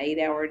it an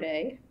 8-hour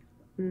day?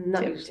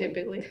 Not usually.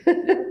 Typically?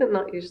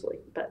 Not usually,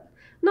 but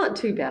not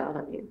too bad.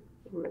 I mean,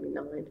 maybe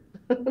 9.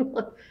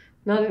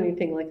 Not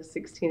anything like a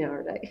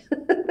 16-hour day.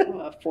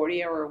 A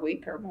 40-hour a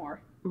week or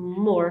more?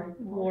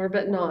 More,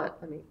 but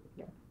not,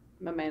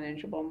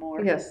 Manageable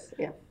more? Yes,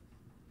 yeah.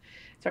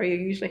 So are you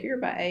usually here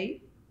by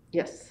 8?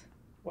 Yes.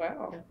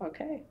 Wow,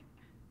 okay.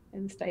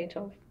 And stay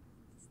till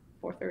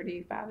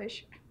 4:30,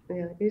 5-ish?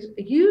 Yeah,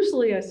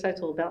 usually I stay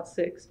till about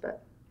 6,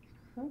 but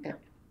okay.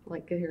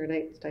 Like get here at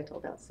 8, stay till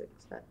about 6,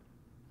 but.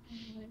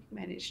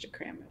 Manage to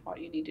cram what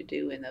you need to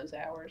do in those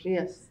hours.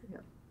 Yes, yeah.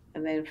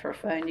 And then for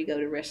fun, you go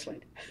to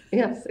wrestling.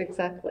 Yes,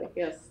 exactly,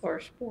 yes. Or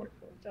sport,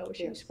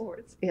 OSU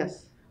sports.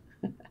 Yes.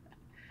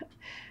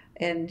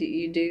 And do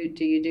you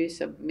do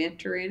some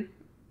mentoring?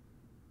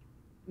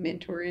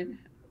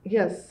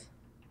 Yes.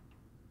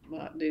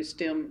 Do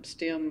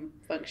STEM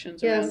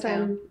functions around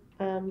town?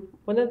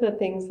 One of the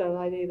things that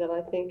I do that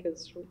I think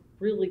is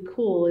really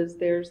cool is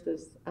there's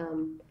this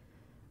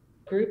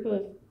group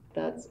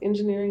that's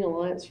Engineering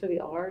Alliance for the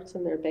Arts,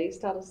 and they're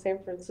based out of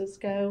San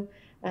Francisco,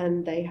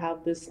 and they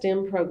have this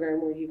STEM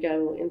program where you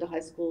go into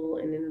high school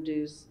and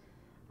introduce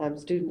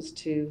students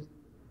to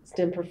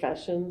STEM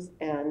professions,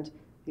 and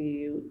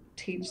you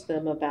teach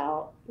them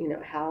about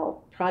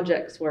how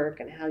projects work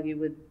and how you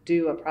would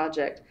do a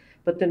project.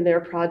 But then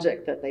their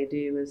project that they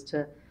do is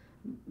to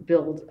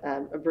build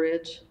a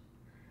bridge,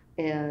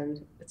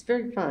 and it's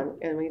very fun.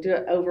 And we do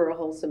it over a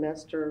whole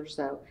semester or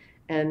so.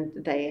 And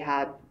they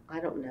had, I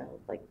don't know,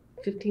 like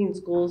 15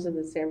 schools in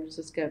the San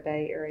Francisco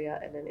Bay Area,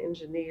 and an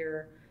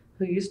engineer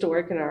who used to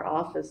work in our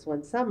office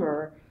one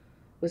summer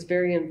was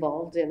very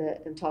involved in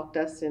it and talked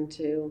us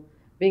into,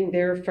 being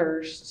their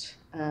first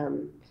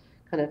kind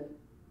of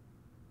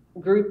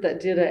group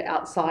that did it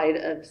outside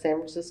of San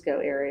Francisco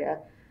area,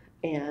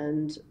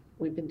 and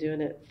we've been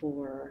doing it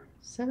for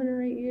 7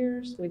 or 8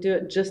 years. We do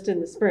it just in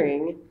the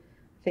spring.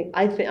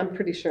 I'm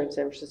pretty sure in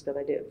San Francisco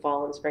they do it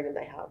fall and spring, and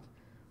they have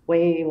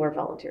way more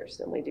volunteers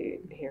than we do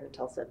here in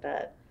Tulsa.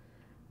 But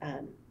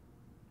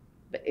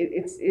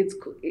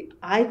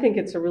I think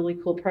it's a really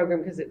cool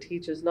program because it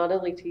not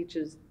only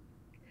teaches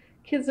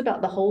kids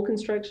about the whole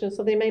construction,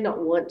 so they may not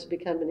want to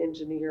become an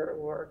engineer,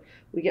 or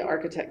we get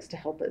architects to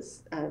help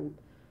us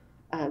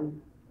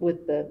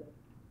with the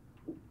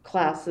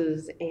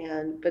classes,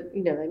 but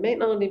they may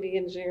not want to be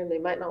an engineer, and they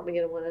might not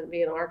want to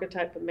be an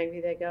architect, but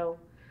maybe they go,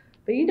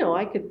 but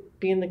I could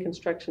be in the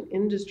construction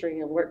industry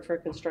and work for a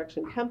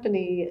construction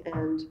company,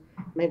 and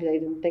maybe they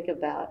didn't think of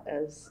that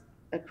as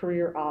a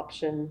career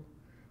option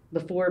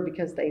before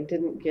because they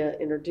didn't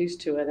get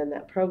introduced to it. And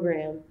that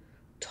program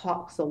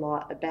talks a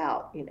lot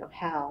about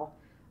how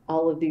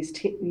all of these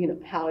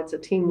how it's a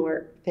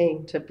teamwork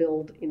thing to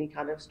build any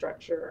kind of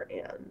structure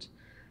and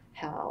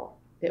how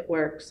it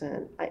works.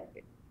 And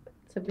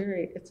it's a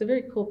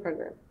very cool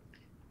program.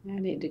 I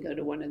need to go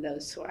to one of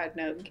those so I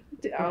know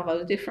all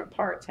those different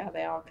parts, how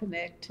they all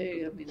connect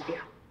too. I mean,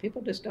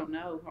 people just don't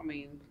know. I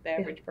mean, the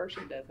average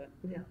person doesn't.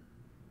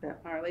 Yeah.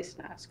 Or at least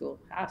in high school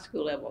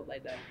level, they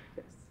don't.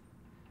 Yes.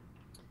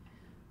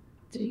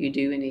 Do you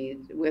do any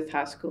with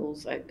high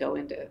schools, like go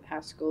into high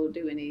school,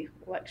 do any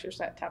lectures,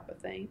 that type of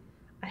thing?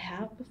 I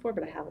have before,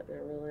 but I haven't in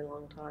a really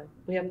long time.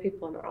 We have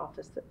people in our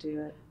office that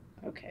do it.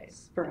 Okay.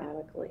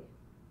 Sporadically.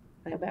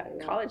 How about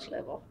college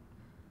level?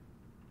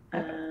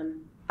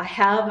 I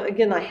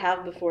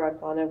have before. I've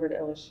gone over to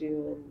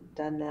OSU and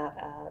done that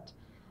at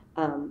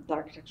the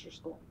architecture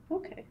school.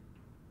 Okay.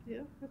 Yeah,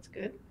 that's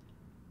good.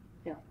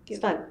 Yeah, it's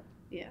fun.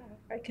 Yeah,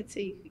 I could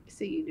see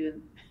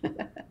you doing,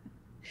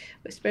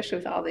 especially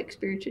with all the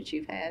experience that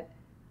you've had.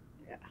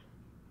 Yeah.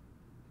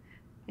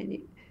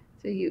 And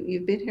so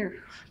you've been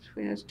here,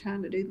 when I was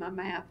trying to do my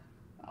math,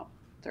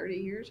 30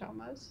 years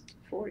almost,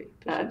 40.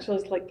 Actually,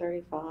 it's like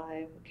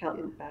 35,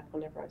 counting back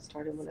whenever I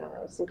started when I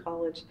was in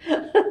college.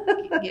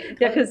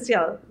 Because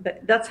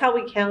that's how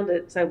we count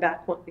it. So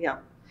back when,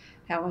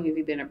 How long have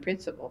you been a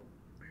principal?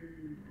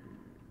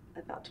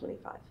 About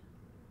 25.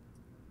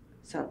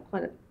 So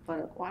quite a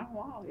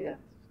while, yeah.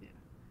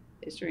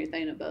 Is there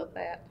anything above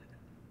that?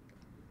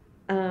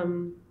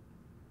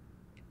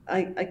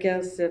 I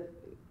guess if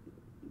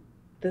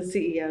the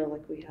CEO,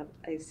 like we have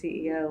a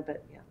CEO,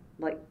 but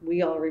like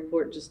we all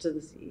report just to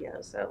the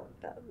CEO, so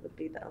that would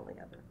be the only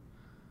other.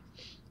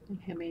 And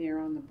how many are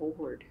on the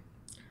board?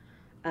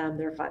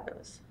 There are 5 of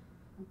us.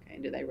 Okay,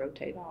 do they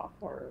rotate off,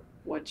 or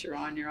once you're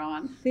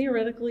on?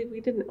 Theoretically,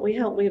 we've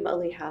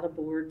only had a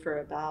board for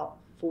about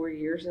 4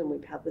 years, and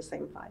we've had the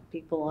same 5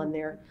 people on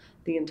there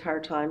the entire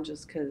time,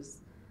 just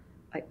because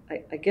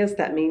I guess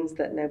that means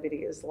that nobody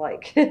is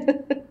like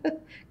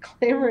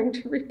clamoring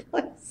to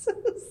replace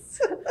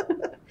us.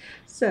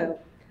 So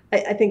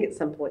I think at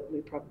some point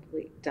we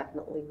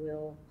definitely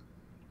will,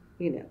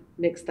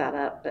 mix that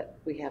up, but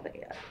we haven't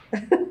yet.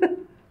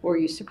 Were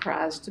you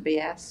surprised to be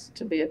asked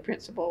to be a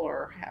principal,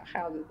 or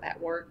how that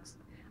works?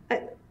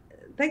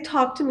 They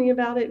talked to me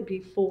about it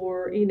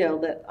before,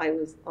 that I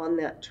was on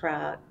that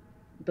track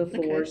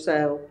before, okay.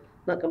 So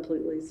not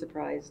completely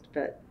surprised,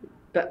 but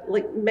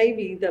like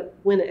maybe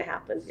when it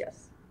happened,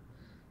 yes.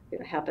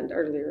 It happened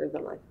earlier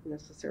than I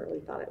necessarily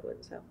thought it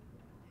would. So,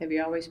 have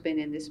you always been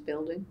in this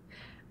building?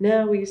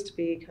 No, we used to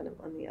be kind of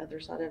on the other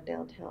side of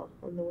downtown,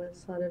 on the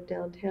west side of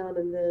downtown.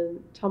 And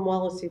then Tom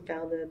Wallace, who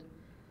founded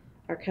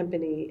our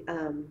company,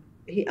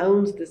 he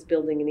owns this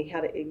building, and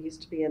it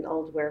used to be an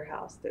old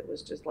warehouse that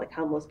was just like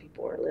homeless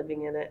people were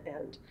living in it.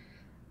 And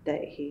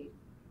they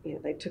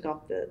took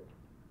off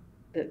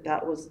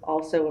that was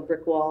also a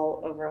brick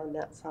wall over on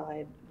that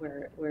side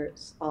where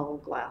it's all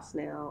glass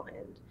now,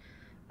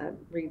 and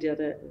redid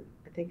it. And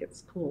I think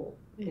it's cool.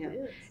 It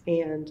is.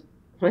 And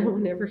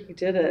whenever he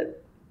did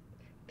it,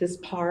 this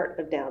part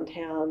of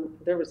downtown,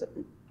 there was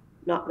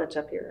not much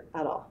up here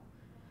at all.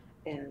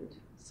 And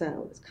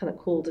so it's kind of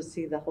cool to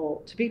see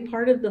to be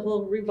part of the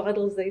whole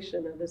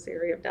revitalization of this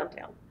area of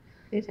downtown.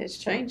 It has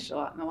changed a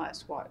lot in the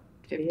last,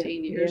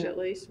 15 years at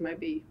least,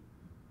 maybe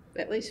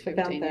at least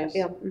 15 years.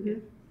 Yeah. Mm-hmm.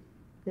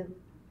 Yeah.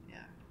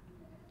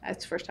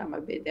 That's the first time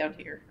I've been down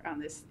here in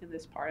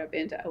this part. I've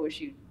been to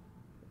OSU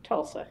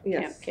Tulsa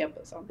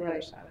campus on the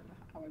other side of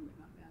the highway, but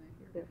not down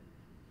in here.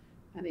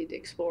 Yeah. I need to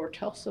explore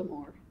Tulsa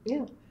more.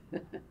 Yeah.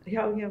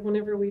 Yeah.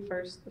 Whenever we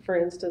first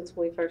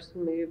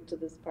moved to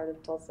this part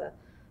of Tulsa,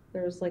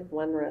 there was like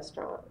 1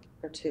 restaurant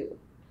or 2,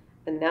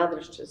 and now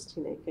there's just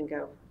you can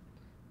go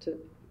to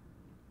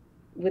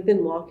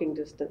within walking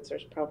distance.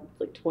 There's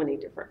probably 20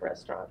 different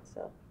restaurants.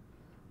 So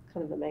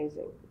kind of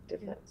amazing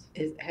difference.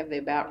 Have they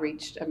about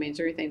reached? I mean, is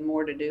there anything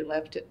more to do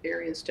left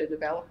areas to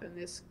develop in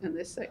this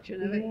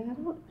section of it?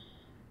 Yeah,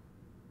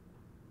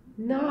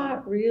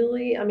 not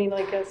really. I mean,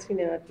 I guess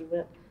if you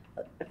went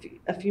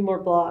a few more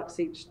blocks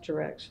each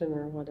direction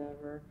or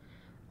whatever,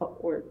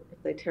 or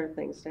if they tear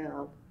things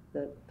down,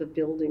 the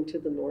building to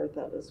the north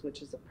of us,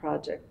 which is a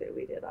project that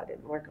we did. I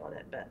didn't work on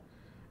it, but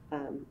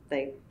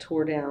they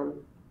tore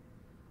down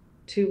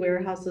 2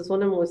 warehouses.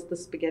 One of them was the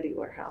spaghetti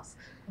warehouse.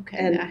 Okay,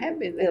 And I have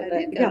been there. I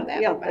didn't go to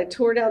that one. They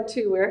tore down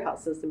 2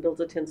 warehouses and built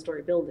a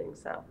 10-story building.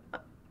 So I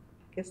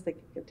guess they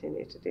can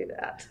continue to do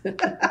that.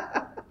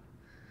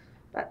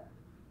 but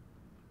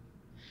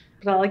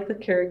I like the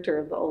character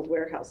of the old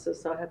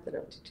warehouses, so I hope they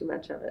don't do too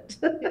much of it.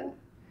 Yeah.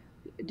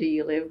 Do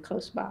you live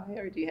close by,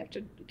 or do you have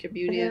to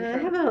commute in? I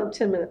have a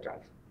 10-minute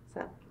drive.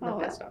 So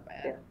that's not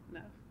bad. Yeah.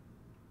 No.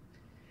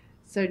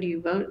 So do you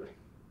vote?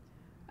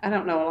 I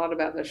don't know a lot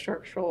about the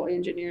structural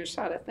engineer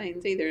side of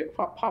things either.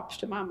 What pops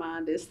to my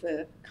mind is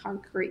the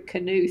concrete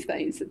canoe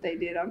things that they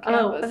did on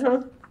campus.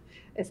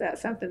 Is that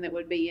something that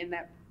would be in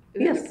that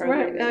yes, the program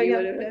right. that you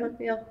would have done?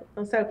 Yeah.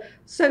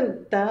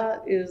 So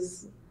that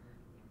is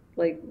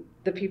like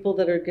the people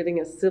that are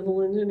getting a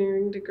civil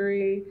engineering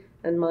degree,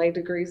 and my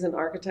degree's in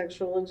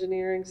architectural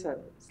engineering, so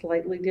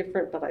slightly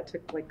different, but I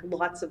took like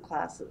lots of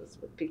classes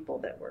with people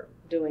that were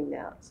doing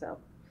that. So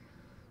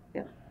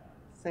yeah,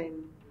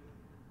 same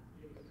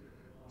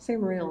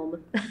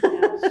realm.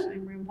 Yeah,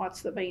 same room.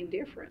 What's the main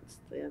difference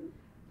then?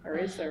 Or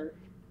is there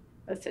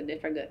a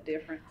significant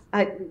difference?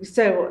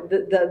 So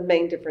the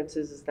main difference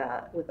is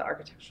that with the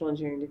architectural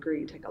engineering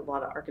degree, you take a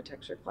lot of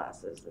architecture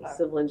classes, and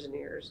civil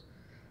engineers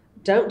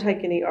don't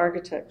take any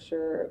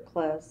architecture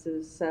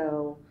classes.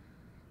 So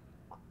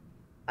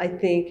I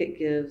think it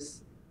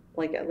gives,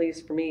 like, at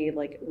least for me,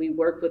 like, we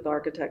work with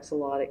architects a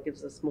lot. It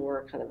gives us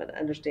more kind of an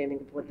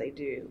understanding of what they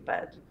do.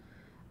 But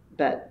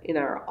in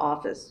our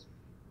office,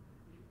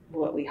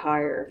 what we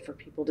hire for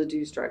people to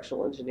do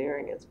structural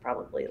engineering is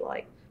probably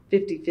like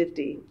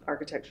 50-50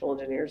 architectural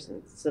engineers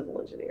and civil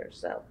engineers.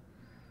 So,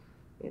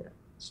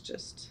 it's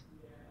just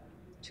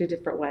 2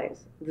 different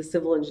ways. The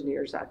civil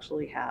engineers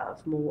actually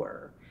have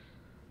more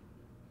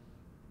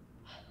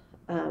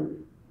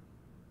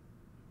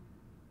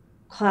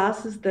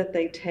classes that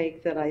they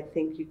take that I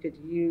think you could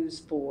use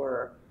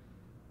for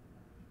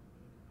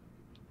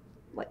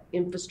like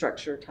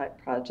infrastructure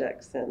type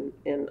projects, and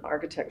in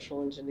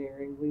architectural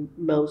engineering we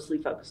mostly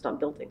focused on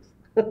buildings.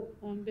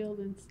 On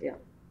buildings. Yeah.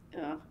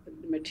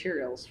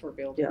 Materials for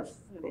buildings. Yes.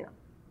 Yeah.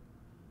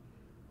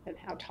 And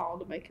how tall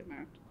to make them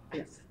out.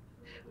 Yes.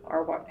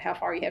 Or how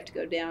far you have to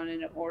go down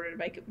in order to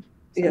make them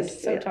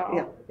so tall.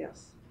 Yeah.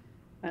 Yes.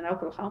 In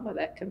Oklahoma,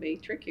 that can be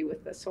tricky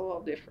with the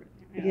soil different.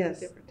 Yes.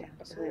 Different type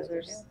of Yeah,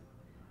 soils.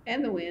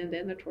 And the wind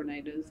and the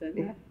tornadoes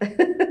and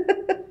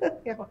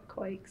the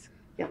quakes.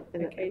 Yeah,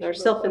 and our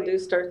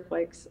self-induced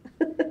earthquakes.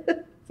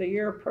 So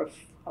you're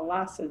a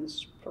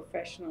licensed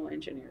professional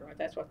engineer, right?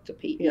 That's what the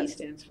PE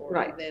stands for.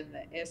 Right. And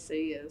then the SC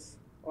is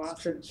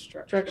licensed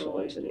structural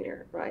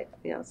engineer. Right.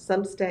 Yeah.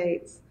 Some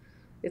states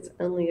it's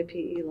only a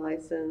PE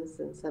license,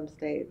 and some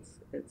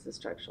states it's a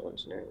structural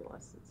engineering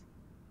license.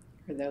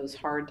 Are those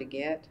hard to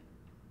get?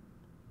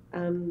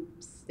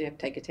 You have to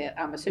take a test.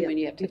 I'm assuming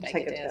you have to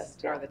take a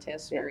test. Yeah. Are the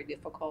tests very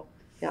difficult?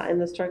 Yeah,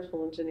 and the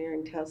structural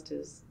engineering test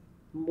is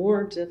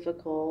more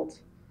difficult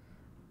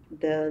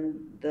than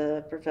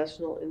the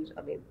professional.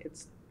 I mean,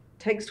 it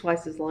takes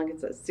twice as long.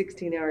 It's a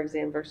 16-hour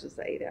exam versus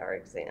the 8-hour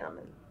exam,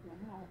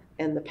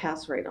 and the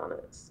pass rate on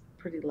it is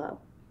pretty low.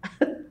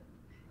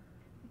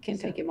 Can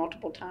take it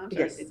multiple times.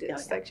 Yes. Or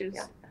sections.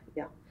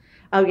 Yeah.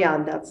 Oh yeah,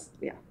 and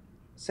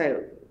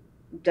so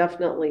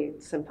definitely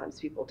sometimes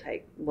people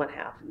take one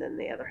half and then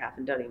the other half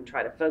and don't even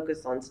try to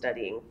focus on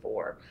studying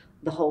for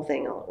the whole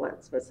thing all at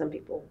once. But some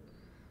people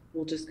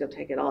will just go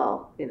take it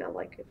all.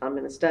 Like if I'm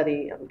going to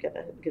study, I'm going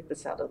to get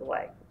this out of the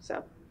way.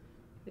 So.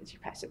 Did you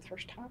pass it the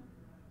first time?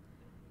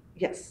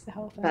 Yes. The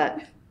whole thing?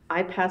 But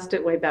I passed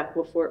it way back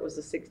before it was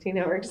a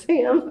 16-hour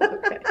exam.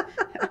 Okay.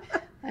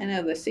 I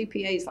know the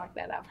CPA's like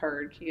that. I've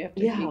heard you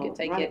can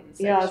take it in sections.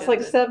 Yeah, it's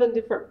like 7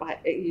 different.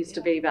 It used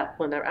to be back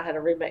when I had a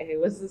roommate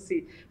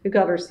who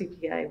got her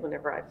CPA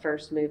whenever I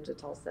first moved to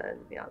Tulsa,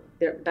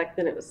 and back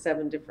then it was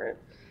 7 different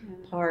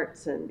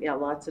parts, and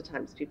lots of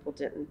times people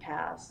didn't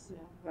pass.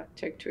 Yeah, it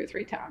took 2 or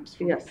 3 times.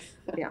 Yes,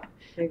 yeah,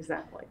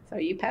 exactly. So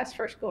you passed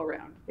first go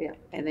around. Yeah,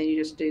 and then you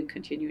just do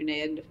continuing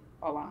ed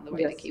along the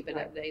way to keep it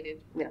updated.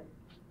 Yeah.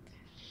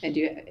 And do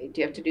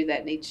you have to do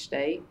that in each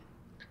state?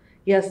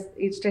 Yes,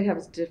 each state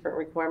has different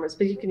requirements,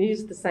 but you can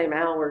use the same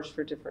hours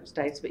for different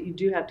states, but you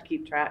do have to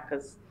keep track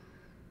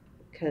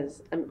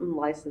because I'm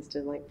licensed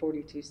in like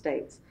 42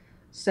 states.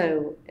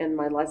 So, and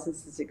my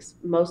licenses,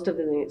 most of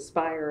them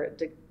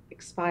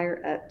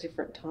expire at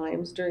different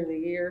times during the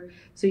year.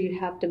 So you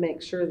have to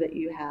make sure that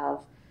you have,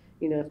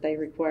 if they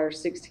require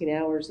 16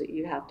 hours, that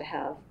you have to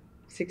have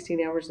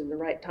 16 hours in the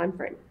right time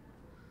frame.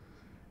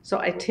 So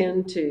I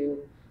tend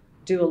to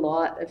do a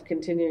lot of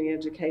continuing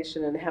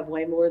education and have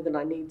way more than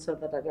I need so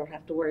that I don't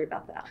have to worry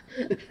about that.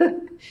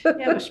 You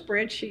have a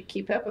spreadsheet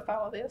keep up with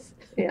all of this?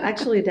 Yeah,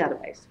 actually a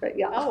database, but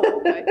yeah. Oh,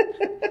 okay.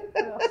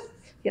 Well,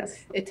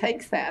 yes. It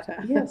takes that,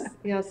 huh? Yes,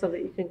 yeah, so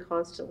that you can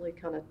constantly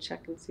kind of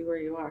check and see where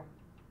you are.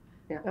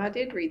 Yeah. Well, I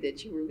did read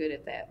that you were good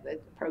at that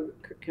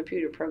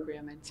computer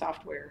program and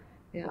software.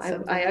 Yeah,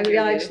 Something I that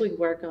you're actually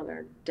work on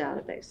our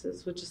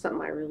databases, which is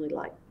something I really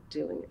like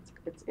doing.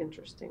 It's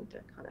interesting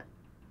to kind of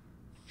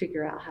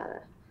figure out how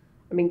to,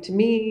 I mean, to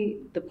me,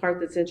 the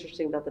part that's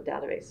interesting about the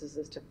databases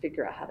is to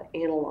figure out how to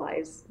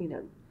analyze,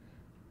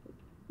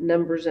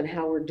 numbers and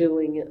how we're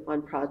doing it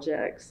on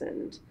projects,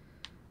 and,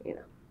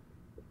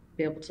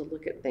 be able to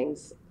look at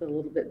things a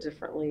little bit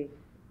differently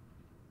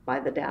by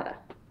the data.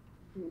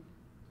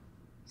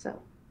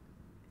 So,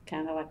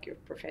 kind of like your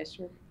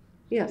professor.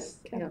 yes,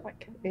 Kind yeah, of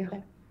like yeah.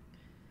 that.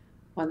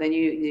 Well, then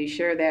you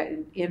share that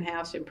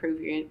in-house, to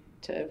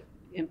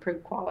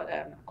improve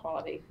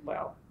quality.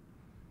 Well,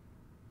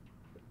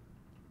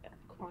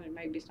 quality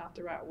maybe is not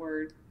the right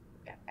word.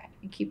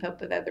 You keep up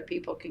with other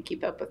people, can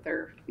keep up with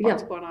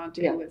what's going on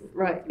too. Yeah, with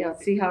right, yeah,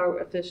 see how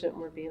efficient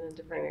we're being in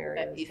different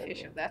areas.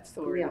 efficient. That's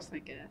the word I was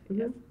thinking of.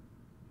 Mhm.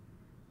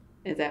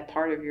 Is that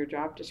part of your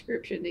job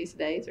description these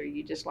days, or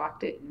you just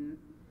locked it and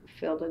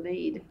filled a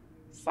need,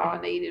 saw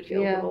a need and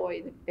filled the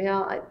void?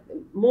 Yeah,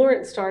 more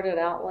it started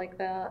out like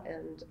that,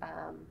 and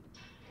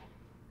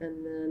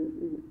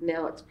then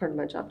now it's part of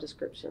my job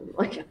description.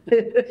 Like,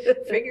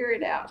 figure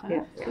it out,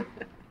 huh? Yeah.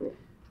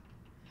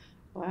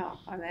 Wow,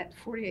 on that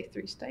 48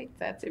 3 states,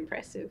 that's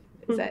impressive.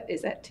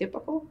 Is that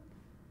typical?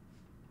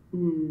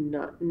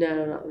 No,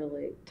 not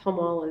really. Tom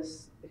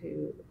Wallace,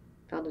 who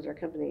founded our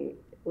company,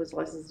 was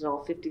licensed in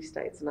all 50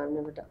 states, and I've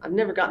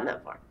never gotten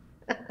that far.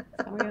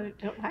 We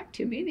don't like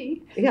too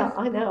many. Yeah,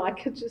 I know. I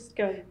could just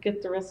go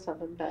get the rest of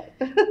them, but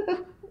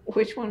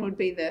which one's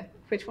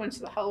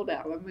the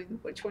holdout? I mean,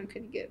 which one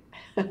can you get?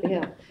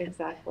 Yeah,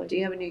 exactly. Do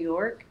you have a New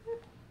York?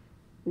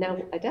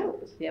 No, I don't.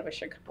 Do you have a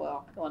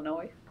Chicago,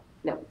 Illinois?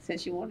 No.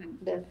 Since you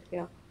wanted.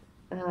 Yeah.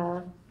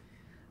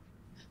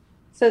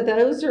 So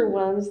those are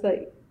ones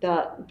but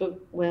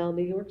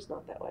New York's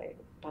not that way.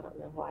 I don't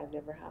know why I've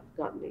never have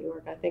gotten New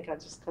York. I think I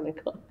just kind of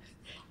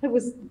I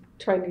was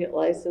trying to get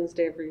licensed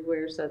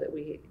everywhere so that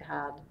we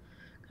had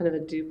kind of a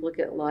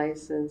duplicate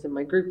license, and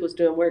my group was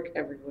doing work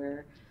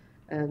everywhere.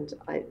 And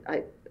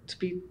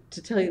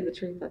to tell you the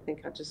truth, I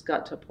think I just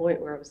got to a point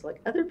where I was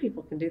like, other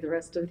people can do the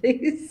rest of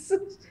these,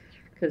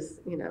 because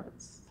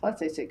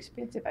Plus it's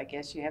expensive. I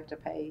guess you have to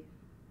pay.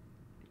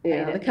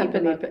 Yeah,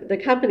 the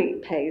company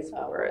pays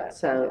for it,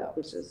 so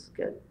which is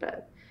good.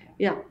 But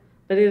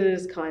but it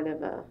is kind of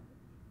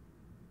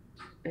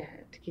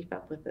to keep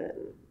up with it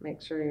and make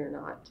sure you're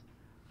not.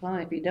 Well,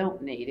 if you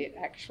don't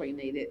actually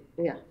need it.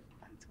 Yeah,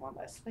 that's one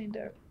less thing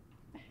to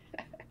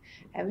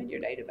have in your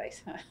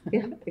database. Huh?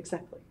 Yeah,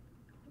 exactly.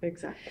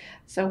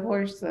 So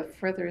where's the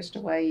furthest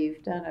away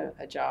you've done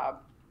a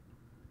job?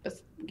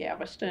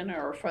 Galveston,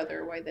 or further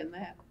away than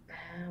that?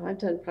 I've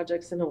done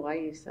projects in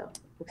Hawaii,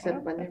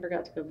 except I never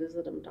got to go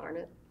visit them, darn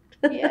it.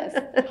 Yes.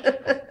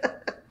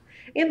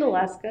 In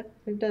Alaska.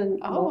 We've done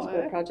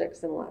multiple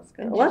projects in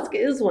Alaska. Alaska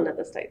is one of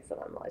the states that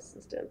I'm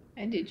licensed in.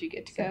 And did you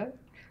get to go?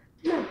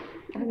 No,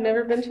 I've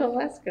never been to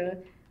Alaska.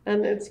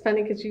 And it's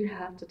funny because you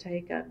have to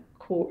take a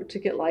course, to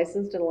get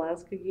licensed in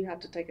Alaska, you have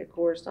to take a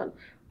course on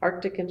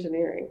Arctic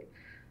engineering.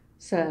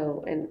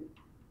 So, and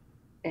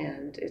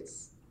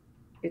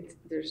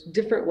there's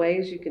different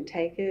ways you can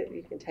take it.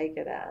 You can take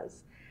it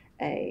as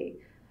a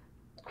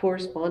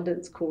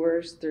correspondence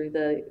course through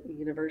the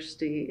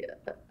University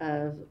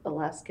of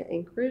Alaska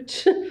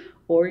Anchorage,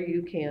 or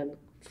you can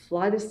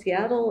fly to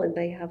Seattle and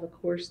they have a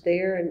course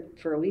there and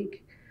for a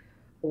week,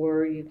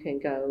 or you can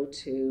go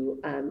to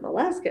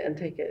Alaska and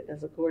take it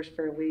as a course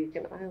for a week.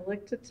 And I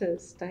elected to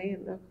stay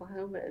in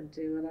Oklahoma and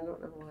do it. I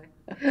don't know why.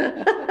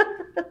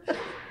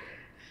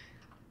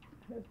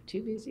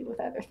 Too busy with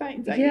other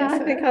things, I guess. I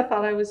think I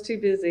thought I was too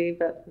busy,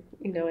 but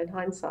in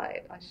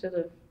hindsight, I should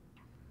have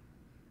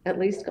at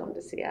least gone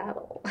to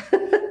Seattle.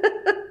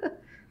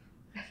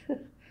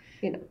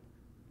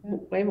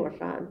 Way more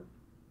fun.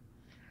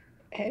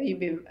 Have you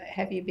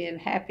been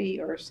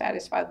happy or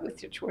satisfied with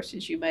the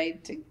choices you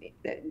made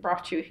that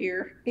brought you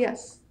here?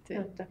 Yes,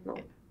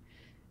 definitely.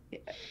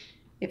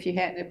 If you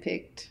hadn't have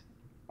picked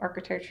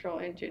architectural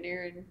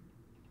engineering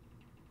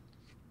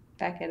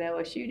back at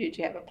OSU, did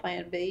you have a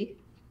plan B?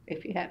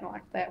 If you hadn't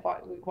liked that,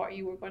 what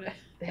you were going to?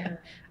 Yeah.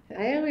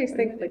 I always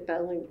think like the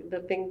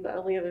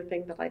only other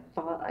thing that I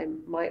thought I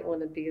might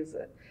want to be is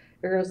an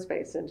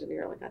aerospace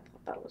engineer. Like I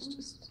thought that was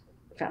just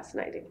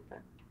fascinating.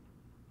 But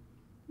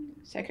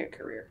second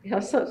career. Yeah,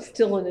 so I'm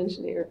still an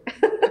engineer.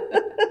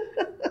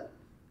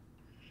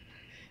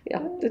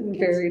 Yeah, didn't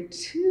vary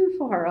too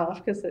far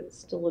off because it's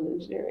still an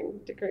engineering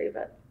degree,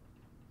 but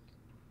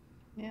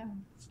yeah,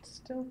 it's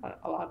still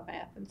a lot of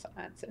math and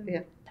science,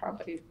 and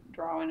probably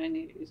drawing,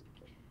 and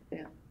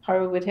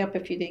probably would help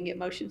if you didn't get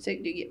motion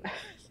sick. Do you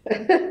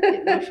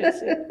get motion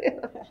sick?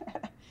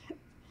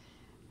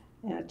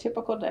 And a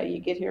typical day, you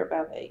get here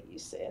about 8, you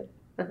said.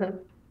 Uh-huh.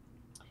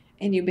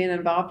 And you've been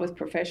involved with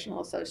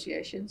professional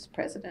associations,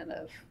 president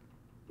of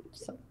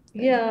something.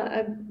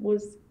 Yeah,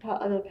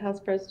 I'm a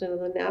past president of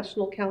the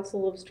National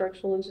Council of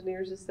Structural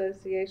Engineers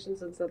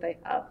Associations, and so they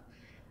have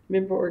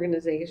member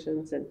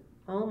organizations in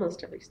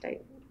almost every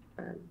state.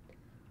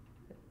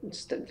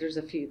 There's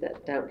a few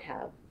that don't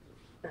have,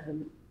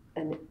 and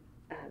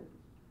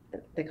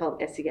they call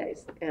them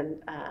SEAs,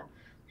 and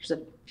There's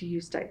a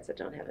few states that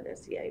don't have an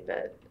SEA,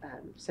 but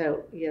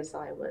so yes,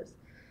 I was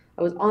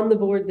on the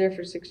board there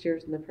for 6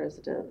 years, and the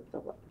president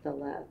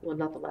well,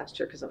 not the last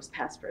year because I was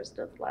past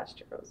president the last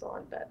year I was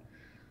on, but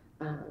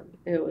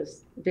it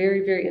was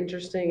very, very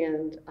interesting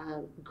and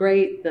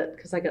great that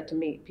because I got to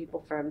meet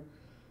people from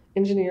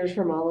engineers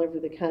from all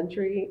over the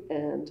country,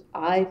 and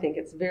I think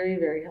it's very,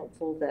 very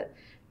helpful that,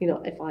 you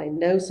know, if I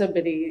know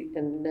somebody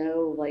and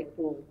know like,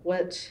 well,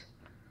 what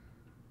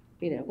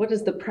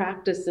is the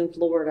practice in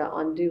Florida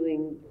on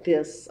doing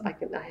this? I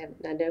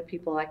know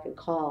people I can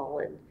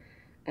call,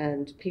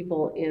 and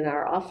people in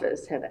our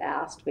office have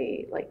asked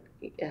me, like,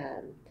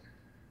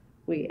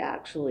 we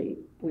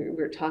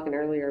were talking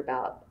earlier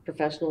about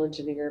professional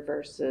engineer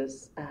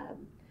versus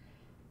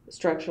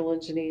structural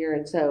engineer,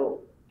 and so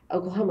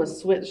Oklahoma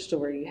switched to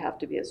where you have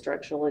to be a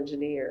structural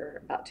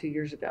engineer about 2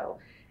 years ago,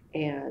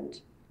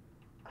 and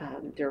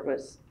there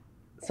was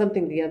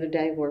something the other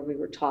day where we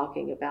were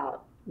talking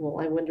about, well,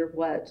 I wonder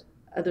what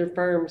other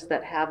firms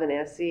that have an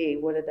SE,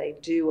 what do they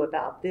do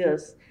about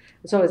this?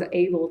 And so I was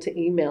able to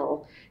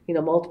email, you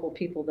know, multiple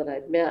people that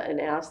I'd met and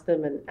ask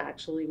them, and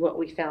actually what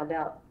we found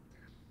out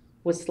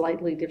was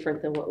slightly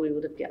different than what we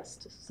would have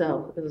guessed.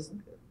 So it was,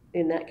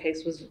 in that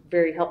case, was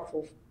very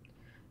helpful,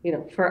 you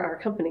know, for our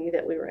company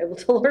that we were able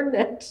to learn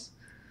that.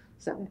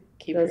 So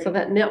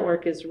that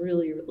network is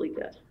really, really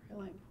good.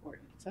 Really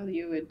important. So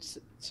you would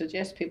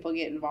suggest people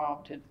get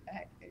involved in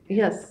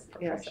Yes,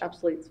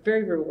 absolutely. It's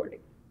very rewarding.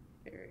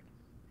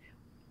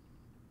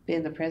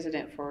 Being the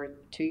president for a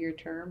 2-year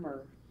term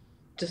or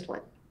just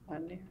one?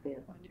 1 year? Yeah.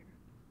 1 year.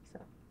 So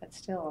that's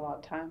still a lot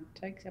of time.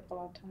 It takes up a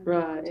lot of time.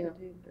 Right.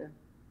 Yeah.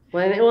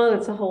 Well,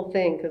 it's a whole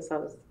thing because I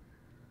was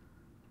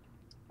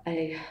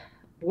a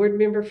board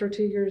member for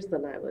 2 years.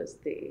 Then I was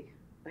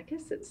I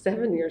guess it's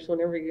 7 years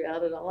whenever you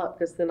add it all up,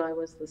 because then I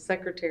was the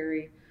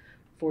secretary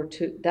for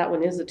that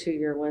one is a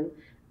 2-year one.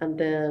 And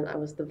then I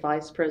was the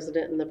vice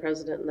president and the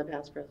president and the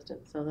past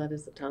president. So that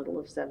is a total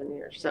of 7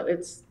 years. So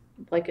it's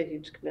like a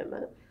huge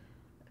commitment.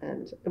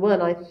 And I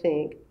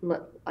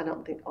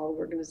don't think all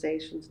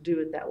organizations do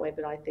it that way,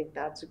 but I think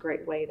that's a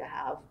great way to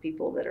have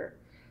people that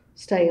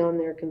stay on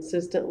there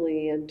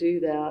consistently and do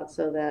that,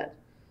 so that,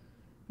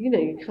 you know,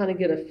 you kind of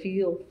get a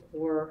feel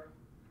for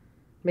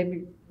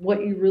maybe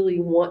what you really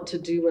want to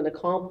do and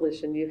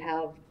accomplish, and you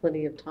have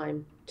plenty of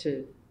time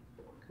to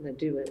kind of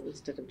do it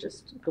instead of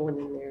just going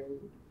in there and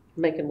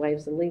making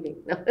waves and leaving.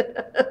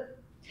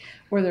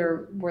 Were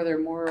there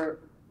more,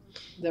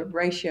 the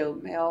ratio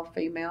male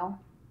female?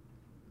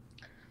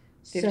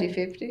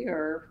 50-50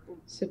 or?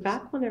 So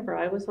back whenever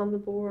I was on the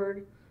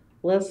board,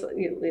 less than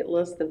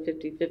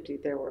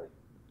 50-50, there were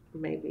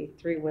maybe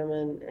 3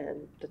 women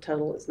and the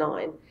total is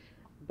 9,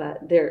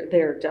 but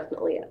they're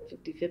definitely at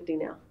 50-50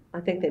 now. I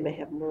think they may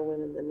have more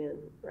women than men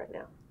right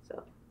now.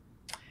 So,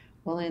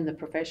 well, in the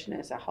profession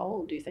as a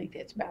whole, do you think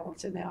that's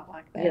balancing out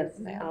like that? Yes,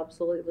 now?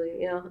 Absolutely.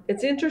 Yeah,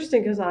 it's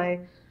interesting because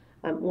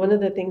one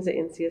of the things that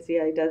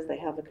NCSEA does, they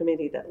have a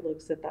committee that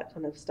looks at that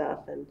kind of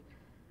stuff,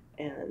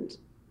 and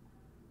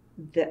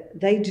that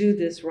they do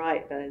this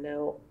right, but I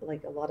know,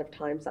 like, a lot of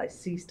times I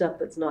see stuff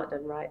that's not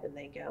done right, and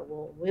they go,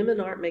 well, women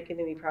aren't making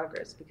any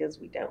progress because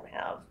we don't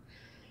have,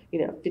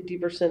 you know,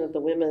 50% of the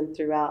women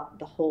throughout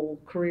the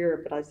whole career.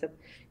 But I said,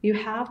 you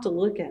have to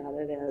look at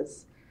it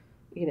as,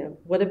 you know,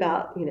 what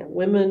about, you know,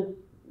 women,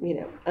 you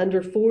know,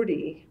 under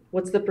 40,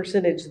 what's the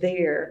percentage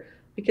there?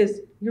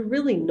 Because you're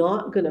really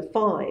not going to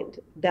find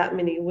that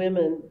many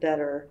women that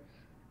are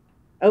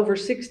over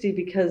 60,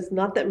 because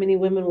not that many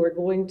women were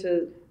going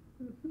to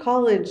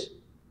college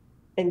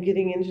and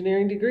getting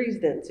engineering degrees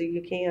then, so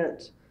you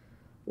can't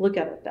look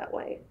at it that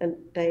way. And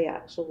they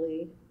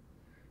actually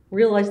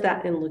realize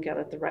that and look at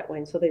it the right way,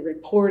 and so they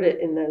report it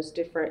in those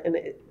different, and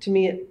to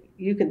me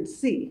you can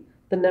see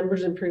the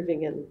numbers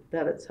improving, and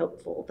that it's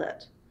hopeful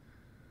that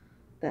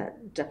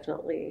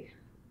definitely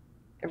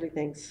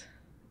everything's,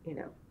 you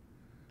know,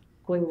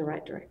 going in the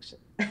right direction.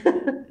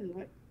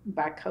 Like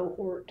by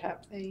cohort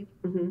type thing.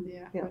 Mm-hmm.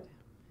 Yeah. I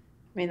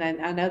mean,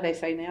 I know they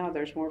say now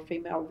there's more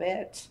female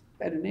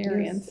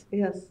veterinarians.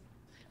 Yes.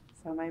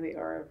 So maybe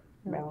are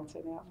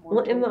balancing out more.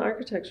 Well, in the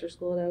architecture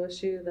school at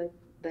OSU,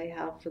 they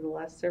have for the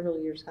last several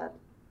years had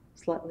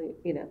slightly,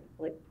 you know,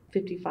 like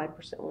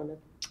 55% women.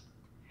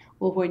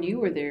 Well, when you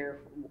were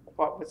there,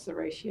 what was the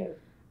ratio?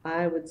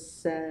 I would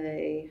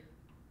say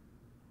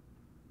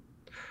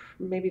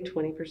maybe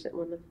 20%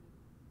 women.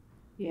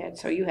 Yeah,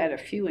 so you had a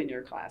few in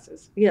your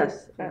classes.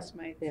 Yes.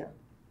 Classmates. Yeah.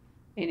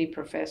 Any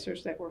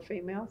professors that were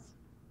females?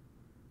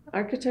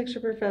 Architecture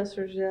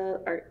professors,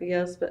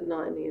 yes, but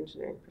not any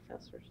engineering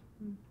professors.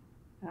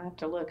 I have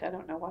to look. I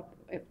don't know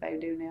if they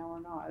do now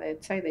or not.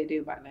 They'd say they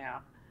do by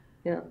now.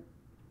 Yeah.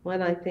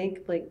 Well, I think,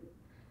 like,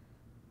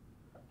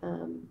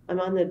 I'm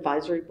on the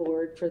advisory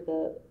board for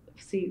the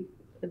seat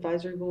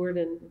advisory board,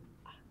 and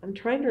I'm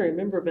trying to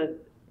remember,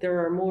 but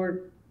there are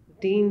more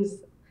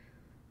deans,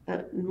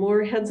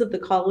 more heads of the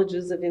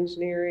colleges of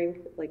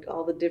engineering, like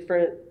all the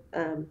different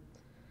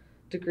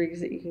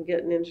degrees that you can get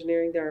in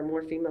engineering. There are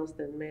more females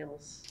than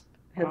males,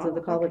 heads of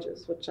the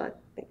colleges, which I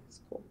think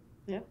is cool.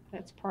 Yeah,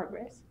 that's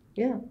progress.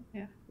 Yeah.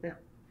 Yeah. Yeah.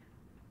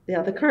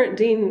 yeah, the current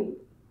dean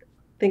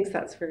thinks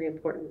that's very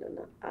important, and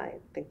I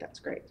think that's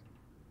great.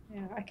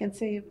 Yeah, I can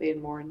see it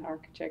being more in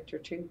architecture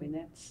too. I mean,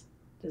 that's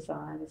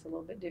design is a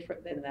little bit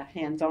different than the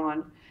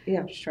hands-on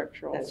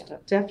structural stuff.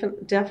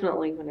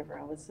 Definitely whenever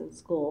I was in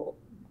school,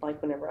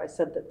 like whenever I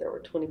said that there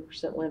were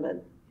 20%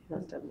 women,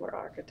 most of them were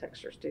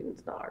architecture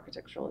students, not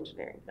architectural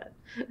engineering, but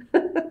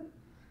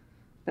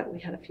we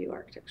had a few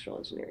architectural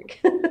engineering.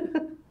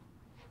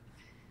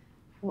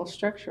 Well,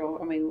 structural,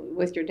 I mean,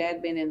 with your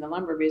dad being in the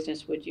lumber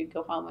business, would you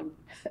go home and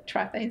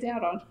try things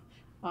out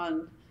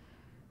on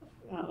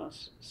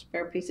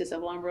spare pieces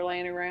of lumber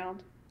laying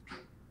around?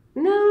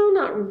 No,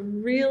 not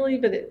really,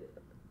 but it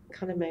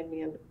kind of made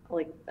me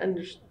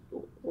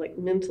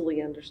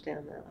mentally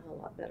understand that a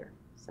lot better.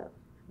 So I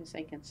was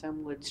thinking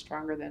some wood's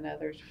stronger than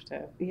others.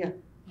 So yeah,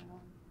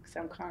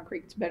 some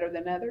concrete's better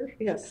than others.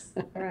 Yes,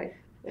 right.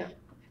 Yeah,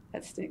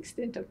 that's the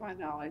extent of my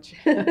knowledge.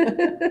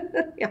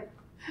 Yeah,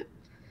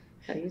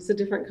 I use a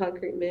different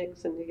concrete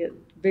mix, and you get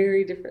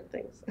very different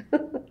things.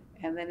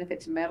 And then if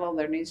it's metal,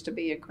 there needs to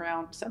be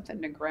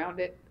something to ground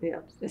it.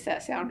 Yeah. Does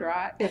that sound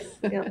right? Yes.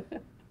 Yeah.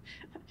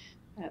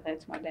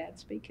 That's my dad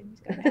speaking. He's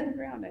got to have it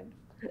grounded.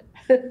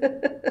 Okay,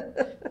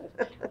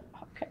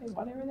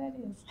 whatever that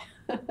is.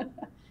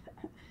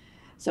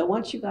 So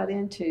once you got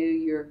into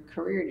your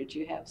career, did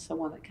you have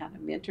someone that kind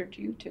of mentored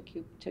you,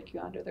 took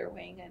you under their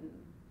wing, and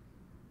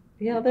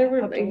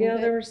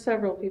there were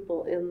several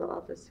people in the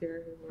office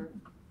here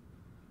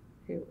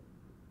who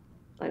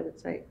I would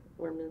say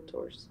were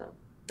mentors,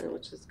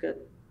 which is good.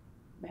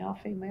 Male,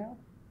 female?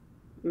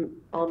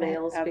 All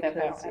males,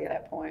 because at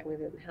that point we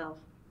didn't have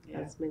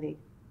as many.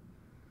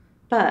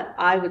 But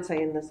I would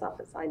say in this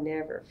office, I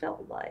never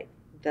felt like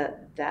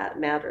that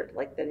mattered,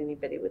 like that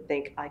anybody would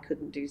think I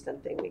couldn't do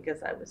something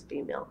because I was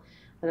female.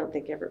 I don't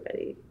think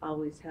everybody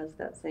always has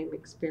that same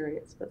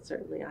experience, but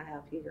certainly I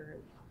have here.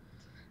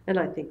 And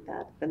I think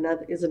that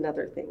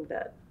another thing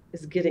that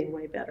is getting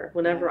way better.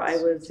 Whenever I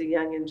was a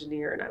young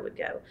engineer and I would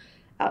go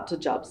out to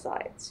job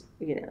sites,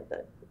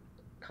 the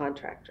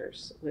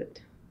contractors would,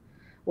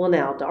 well,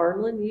 now,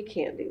 darling, you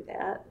can't do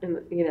that. And,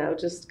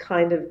 just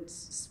kind of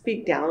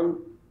speak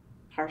down,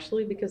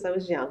 partially because I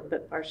was young,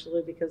 but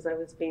partially because I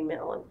was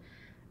female. And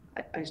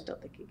I just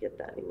don't think you get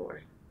that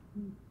anymore.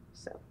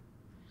 So.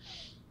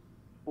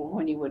 Well,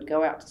 when you would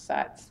go out to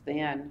sites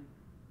then,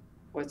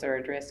 was there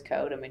a dress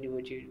code? I mean,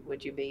 would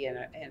you be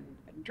in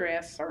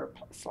dress or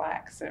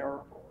slacks,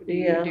 or do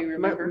you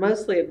remember?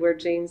 Mostly I'd wear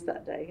jeans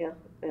that day. Yeah.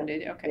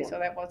 Okay, so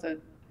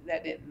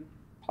that didn't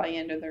play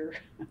into their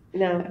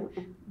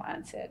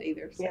mindset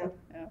either. So,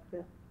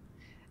 yeah.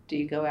 Do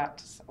you go out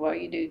to?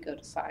 You do go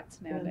to sites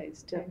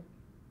nowadays too.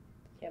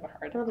 You have a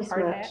hard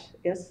hat.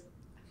 Yes.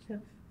 Yeah.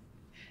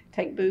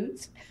 Take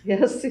boots.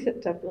 Yes,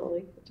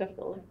 definitely.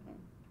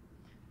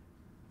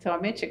 So I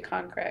mentioned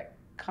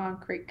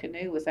concrete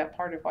canoe. Was that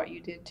part of what you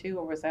did too,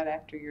 or was that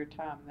after your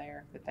time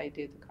there that they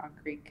did the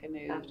concrete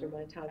canoe? After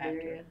my time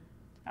there, yeah.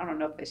 I don't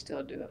know if they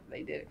still do it.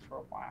 They did it for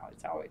a while.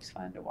 It's always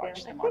fun to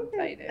watch them on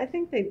faded. I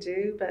think they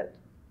do, but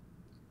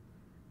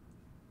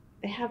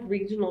they have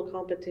regional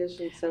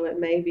competitions, so it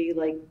may be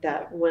like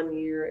that one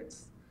year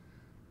it's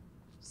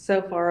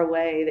so far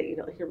away that you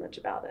don't hear much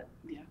about it.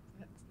 Yeah,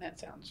 that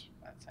sounds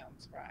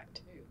right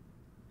too.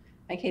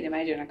 I can't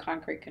imagine a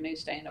concrete canoe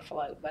staying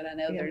afloat, but I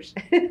know there's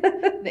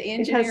the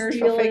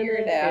engineers will figure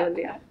it out.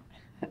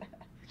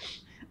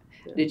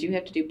 Did you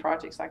have to do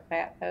projects like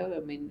that though?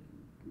 I mean,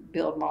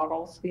 build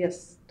models?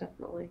 Yes,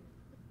 definitely.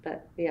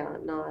 But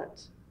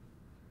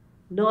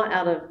not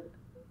out of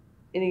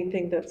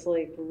anything that's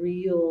like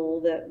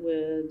real that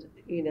would,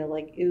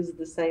 like is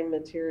the same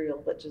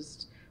material, but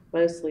just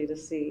mostly to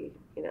see,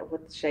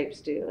 what the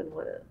shapes do and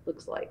what it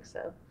looks like.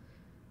 So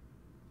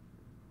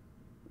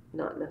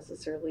not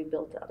necessarily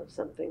built out of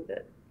something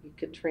that you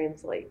could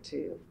translate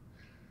to,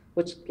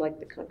 which like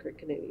the concrete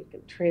canoe, you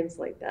can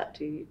translate that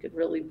to, you could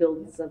really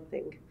build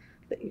something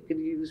that you could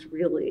use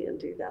really and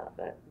do that.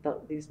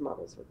 But these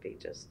models would be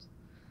just,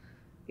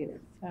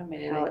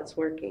 how it's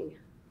working.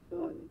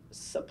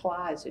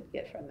 Supplies you'd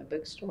get from the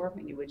bookstore. I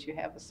mean, would you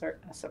have a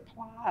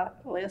supply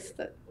list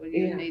that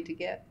you need to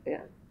get?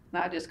 Yeah.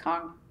 Not just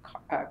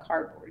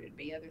cardboard, it'd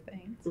be other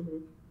things.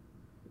 Mm-hmm.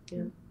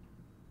 Yeah.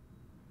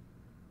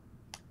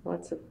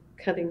 Lots of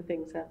cutting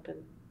things up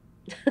and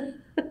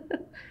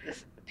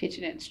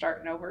pitching it and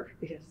starting over.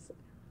 Yes.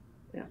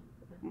 Yeah.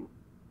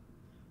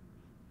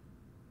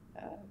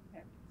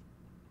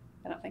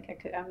 I don't think I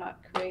could. I'm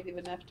not creative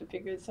enough to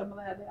figure some of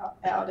that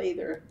out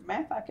either.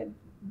 Math I could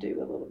do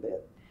a little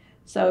bit.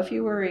 So if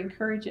you were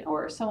encouraging,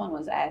 or if someone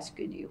was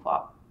asking you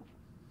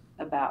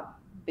about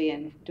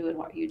doing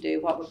what you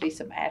do, what would be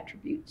some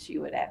attributes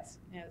you would ask?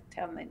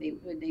 Tell them they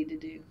would need to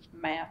do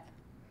math.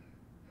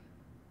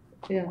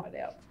 Yeah. What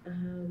else?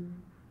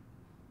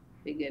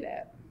 Be good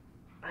at.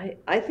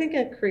 I think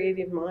a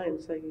creative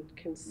mind, so you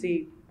can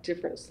see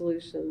different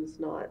solutions,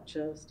 not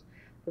just.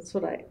 That's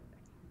what I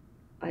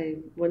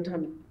one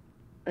time,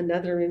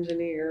 another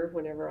engineer,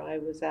 whenever I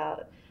was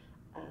at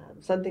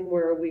something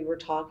where we were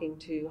talking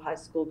to high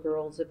school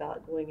girls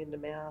about going into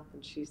math,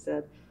 and she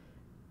said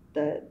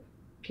that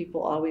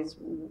people always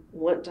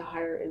want to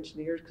hire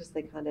engineers because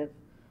they kind of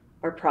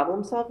are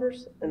problem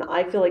solvers. And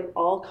I feel like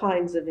all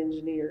kinds of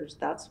engineers,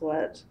 that's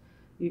what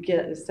you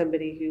get, is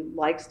somebody who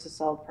likes to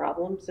solve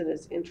problems and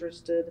is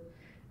interested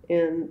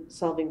in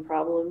solving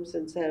problems.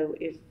 And so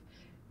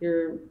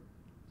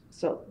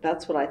so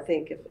that's what I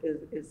think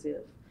is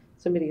if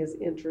somebody is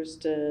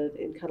interested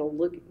in kind of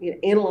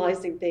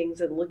analyzing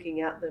things and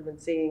looking at them and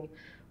seeing,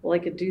 well, I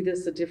could do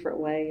this a different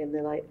way, and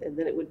then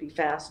it would be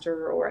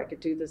faster, or I could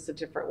do this a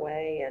different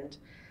way, and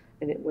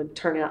it would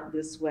turn out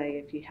this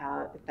way. If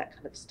that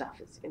kind of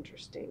stuff is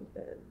interesting,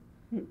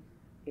 then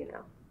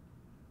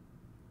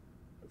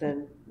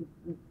then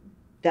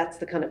that's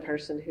the kind of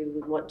person who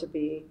would want to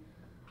be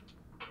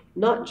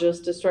not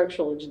just a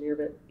structural engineer,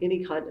 but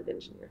any kind of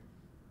engineer.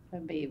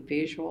 And be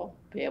able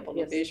to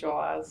Yes.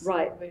 visualize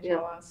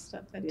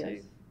something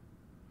Yes. too.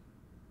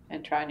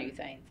 And try new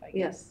things, I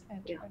guess.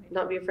 Yes,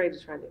 not be afraid to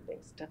try new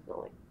things,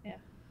 definitely.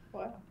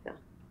 Wow. Yeah.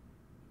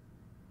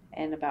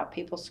 And about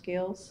people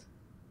skills?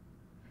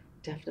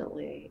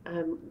 Definitely.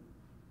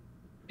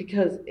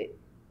 Because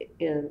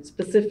in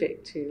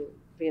specific to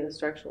being a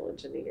structural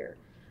engineer,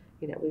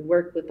 we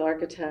work with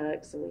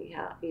architects, and we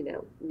have, you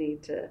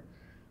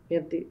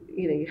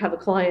have a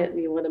client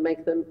and you want to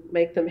make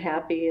them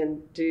happy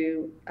and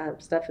do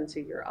stuff, and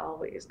so you're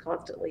always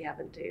constantly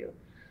having to,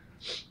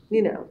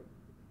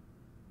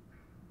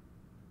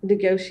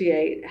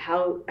 negotiate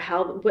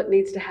what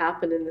needs to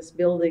happen in this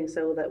building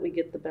so that we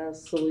get the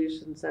best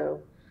solution.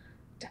 So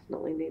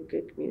definitely need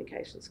good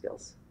communication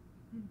skills.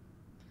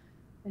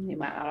 And you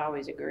might not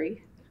always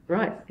agree.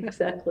 Right,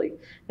 exactly.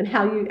 And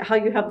how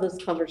you have those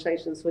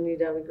conversations when you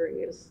don't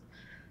agree is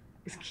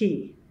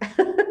key.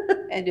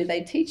 And do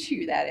they teach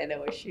you that at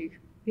OSU?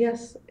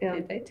 Yes. Yeah.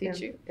 Did they teach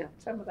you Yeah.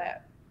 some of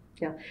that?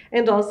 Yeah.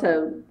 And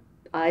also,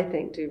 I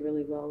think do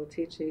really well with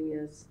teaching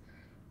is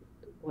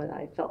what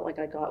I felt like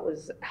I got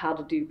was how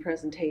to do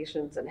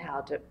presentations and how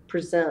to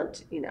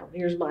present,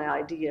 here's my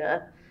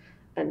idea,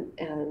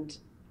 and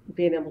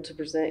being able to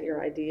present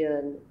your idea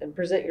and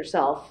present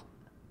yourself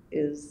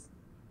is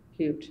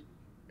huge.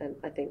 And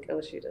I think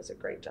OSU does a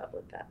great job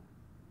with that.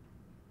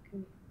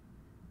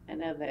 I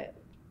know that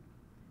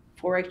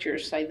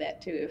 4-Hers say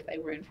that too, if they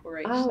were in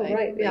 4-H. Oh,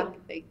 right, yeah.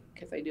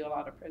 Because they do a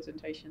lot of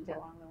presentations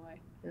along the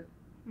way. Yeah.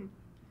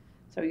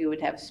 So you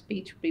would have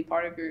speech be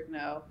part of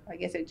I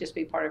guess it'd just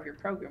be part of your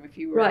program if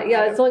you were. Right,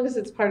 yeah, as long as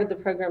it's part of the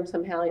program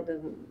somehow, it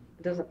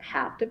doesn't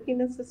have to be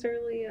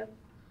necessarily a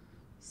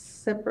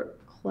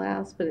separate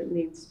class, but it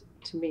needs,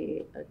 to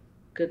me, a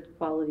good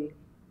quality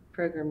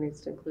program needs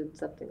to include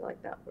something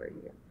like that where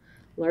you're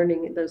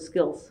learning those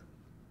skills.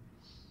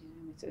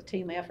 It's a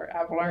team effort.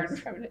 I've learned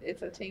from it.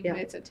 It's a team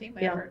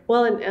effort.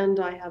 Well, and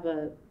I have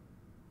a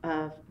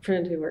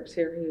friend who works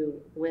here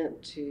who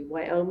went to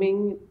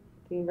Wyoming,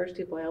 the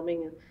University of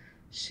Wyoming, and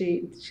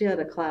she had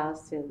a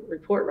class in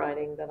report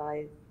writing that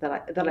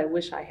I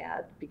wish I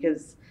had,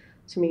 because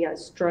to me I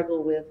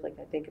struggle with,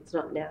 I think it's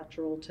not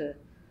natural to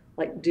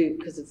do,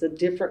 because it's a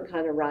different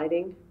kind of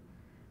writing,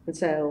 and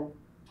so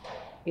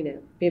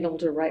being able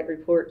to write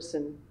reports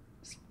and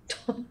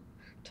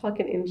talk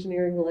in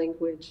engineering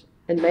language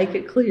and make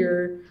it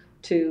clear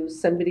to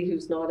somebody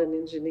who's not an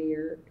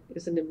engineer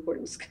is an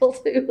important skill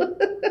too.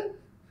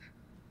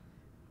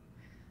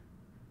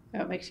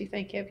 It makes you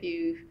think, have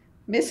you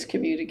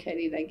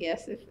miscommunicated, I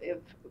guess, if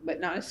but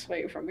not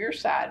necessarily from your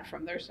side,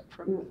 from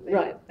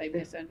right. They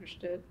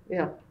misunderstood.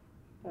 Yeah.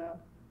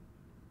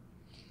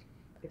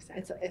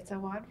 Exactly. It's a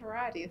wide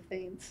variety of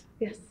things.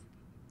 Yes.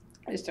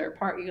 Is there a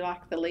part you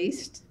like the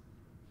least?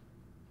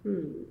 I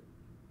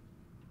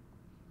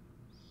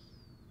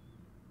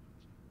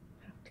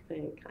have to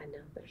think. I know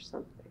there's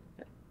something.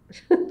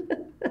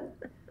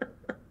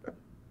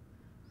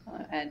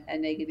 A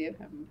negative.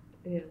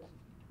 Yeah.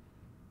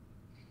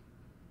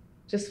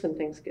 Just when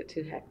things get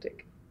too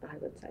hectic, I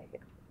would say,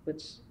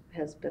 which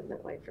has been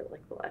that way for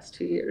the last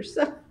 2 years.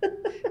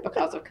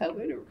 Because of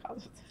COVID, or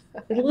because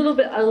of a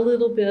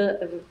little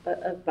bit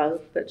of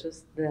both, but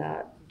just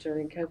that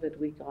during COVID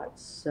we got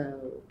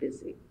so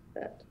busy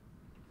that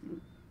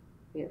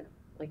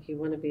you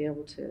want to be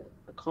able to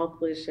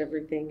accomplish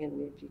everything,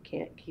 and if you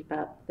can't keep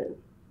up, then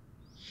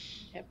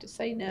you have to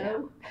say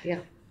no.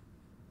 Yeah.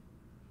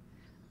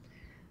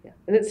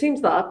 And it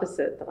seems the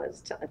opposite that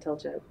I tell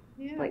Joe.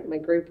 Yeah. My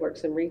group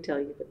works in retail.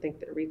 You would think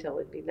that retail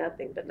would be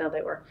nothing, but now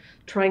they were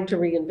trying to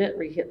reinvent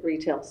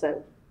retail.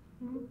 So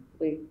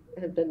we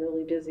have been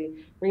really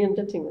busy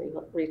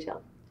reinventing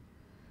retail,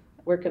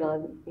 working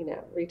on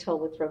retail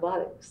with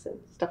robotics and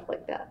stuff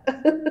like that.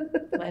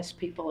 Less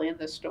people in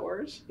the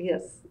stores.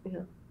 Yes.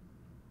 Yeah.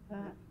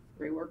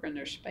 Reworking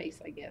their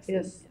space, I guess.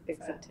 Yes,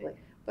 exactly.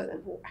 But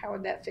how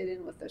would that fit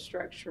in with the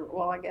structure?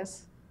 Well, I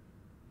guess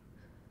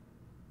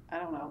I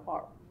don't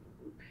know.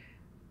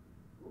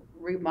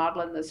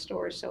 Remodeling the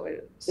store so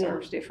it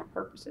serves different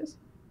purposes.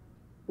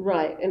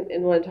 Right,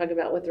 and what I'm talking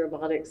about with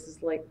robotics is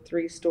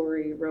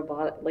 3-story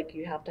robotic,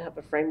 you have to have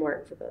a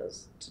framework for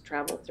those to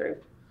travel through.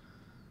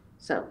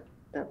 So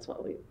that's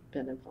what we've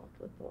been involved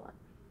with a lot.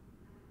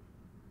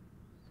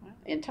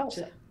 In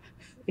Tulsa.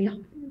 Yeah.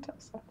 In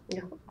Tulsa.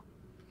 Yeah.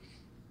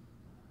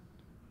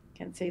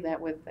 can see that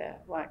with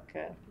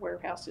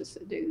warehouses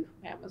that do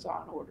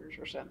Amazon orders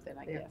or something,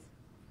 I guess.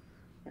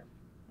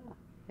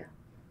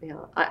 Yeah,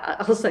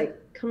 I'll say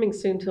coming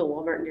soon to a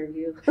Walmart near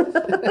you.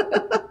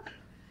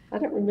 I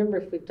don't remember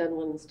if we've done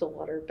one in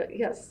Stillwater, but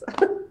yes.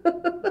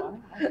 Wow,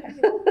 okay.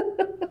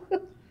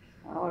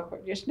 Oh, we're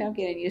just now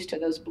getting used to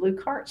those blue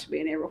carts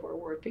being everywhere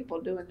where people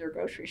are doing their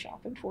grocery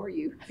shopping for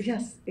you.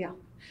 Yes, yeah.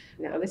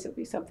 No, this will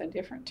be something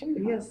different too.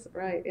 Huh? Yes,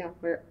 right, yeah.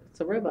 Where it's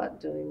a robot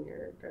doing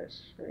your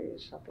grocery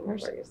shopping.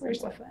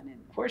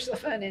 Where's the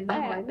fun in that?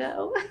 Oh, I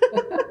know.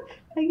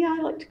 Yeah,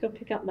 I like to go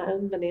pick out my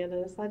own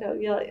bananas. I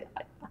don't,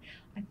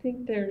 I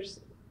think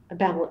there's a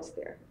balance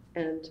there.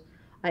 And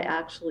I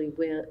actually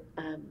went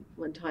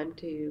one time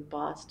to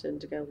Boston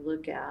to go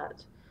look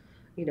at,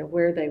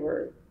 where they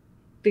were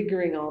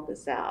figuring all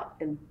this out.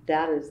 And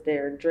that is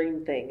their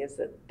dream thing, is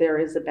that there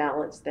is a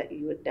balance that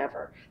you would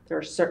never. There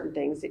are certain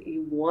things that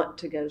you want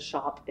to go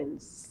shop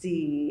and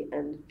see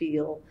and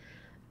feel.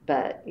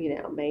 But,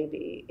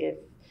 maybe I'm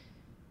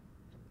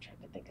trying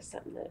to think of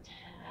something that,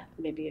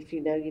 maybe if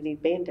you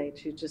need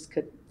Band-Aids, you just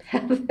could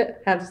have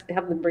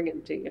them bring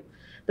it to you.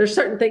 There's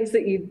certain things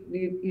that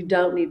you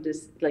don't need to,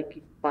 like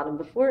you bought them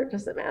before, it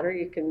doesn't matter.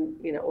 You can,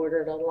 order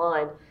it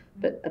online,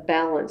 but a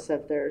balance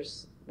of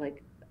there's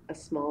like a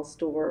small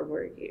store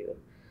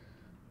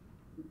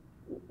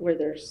where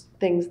there's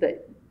things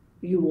that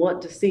you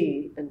want to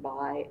see and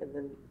buy, and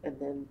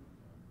then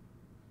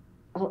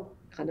a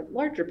kind of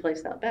larger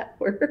place out back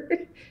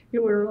where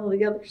you order all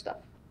the other stuff.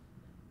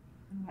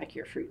 Like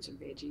your fruits and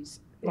veggies.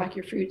 Like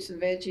your fruits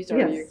and veggies, or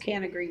Yes. your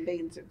can of green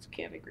beans, it's a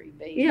can of green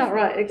beans. Yeah,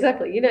 right,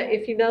 exactly.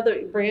 If you know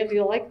the brand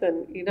you like,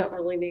 then you don't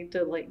really need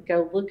to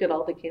go look at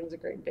all the cans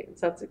of green beans.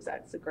 That's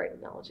a great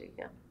analogy,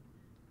 yeah.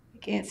 You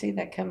can't see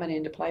that coming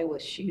into play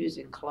with shoes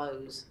and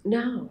clothes.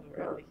 No,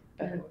 Really.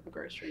 But No.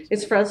 groceries.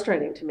 It's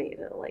frustrating to me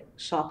to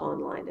shop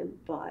online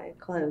and buy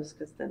clothes,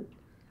 because then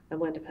I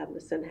wind up having to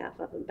send half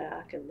of them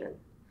back, and then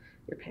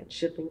you're paying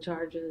shipping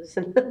charges.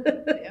 And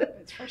Yep,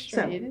 it's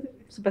frustrating, isn't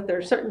it? But there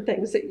are certain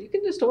things that you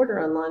can just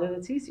order online and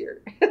it's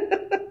easier.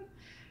 I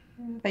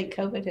think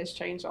COVID has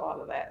changed a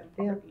lot of that.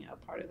 And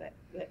part of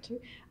that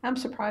too. I'm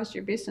surprised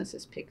your business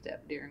has picked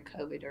up during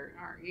COVID, or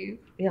aren't you?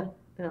 Yeah.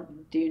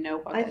 Do you know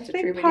what that's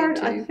attributed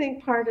to? I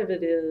think part of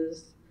it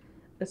is,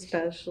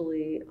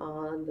 especially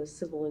on the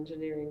civil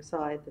engineering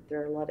side, that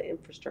there are a lot of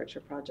infrastructure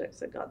projects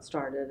that got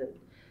started and,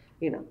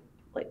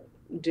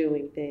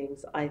 doing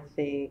things. I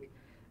think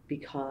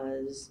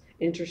because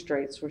interest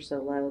rates were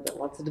so low that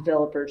lots of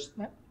developers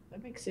That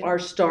makes sense. are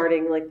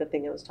starting, like the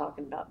thing I was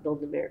talking about,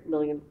 building a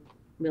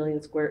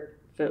million square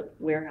foot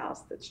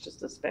warehouse that's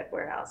just a spec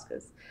warehouse,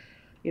 because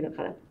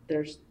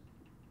there's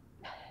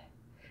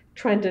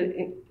trying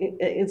to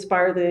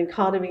inspire the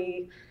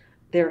economy.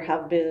 There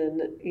have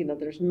been,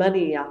 there's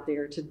money out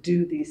there to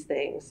do these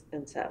things,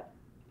 and so.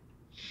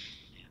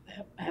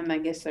 And I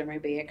guess there may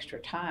be extra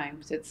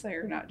time since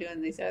they're not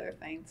doing these other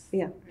things.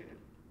 Yeah.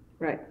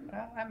 Right.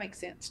 Well, that makes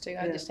sense too.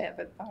 I Yeah. just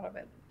haven't thought of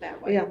it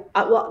that way. Yeah.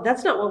 Well,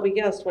 that's not what we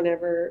guessed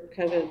whenever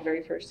COVID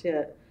very first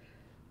hit.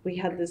 We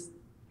had this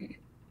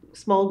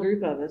small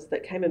group of us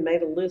that came and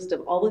made a list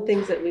of all the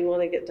things that we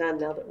want to get done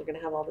now that we're going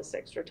to have all this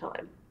extra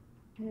time.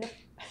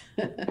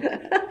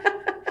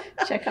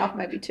 Check off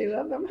maybe 2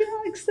 of them.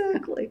 Yeah,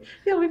 exactly.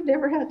 Yeah, we've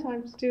never had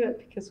time to do it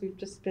because we've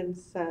just been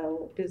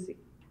so busy.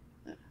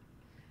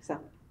 So.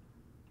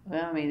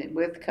 Well, I mean,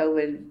 with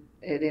COVID,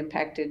 it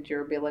impacted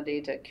your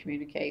ability to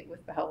communicate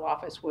with the whole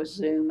office with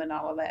Zoom and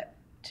all of that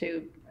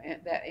too.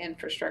 And that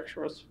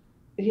infrastructure was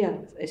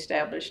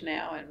established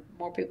now, and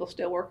more people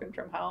still working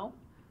from home.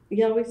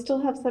 Yeah, we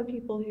still have some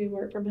people who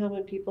work from home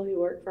and people who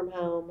work from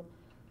home,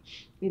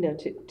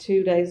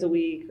 2 days a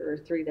week or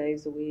 3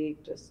 days a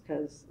week, just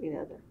because,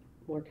 they're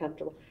more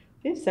comfortable.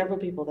 We have several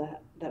people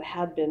that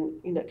had been,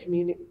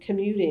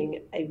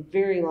 commuting a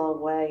very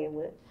long way and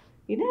went,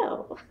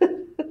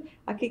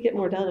 I could get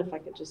more done if I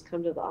could just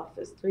come to the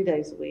office 3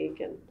 days a week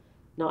and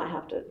not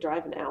have to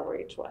drive an hour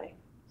each way.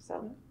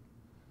 So,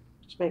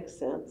 which makes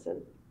sense.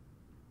 And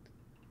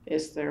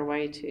is there a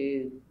way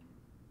to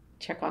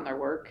check on their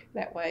work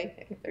that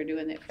way if they're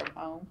doing it from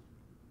home?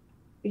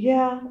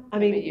 Yeah, I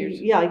mean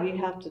you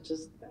have to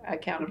just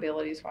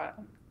accountability is why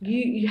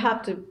you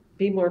have to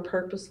be more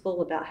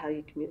purposeful about how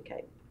you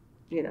communicate,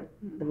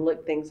 and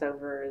look things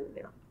over, and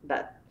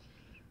but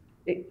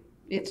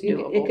it's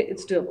doable.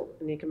 It's doable,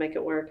 and you can make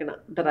it work.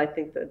 But I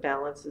think the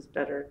balance is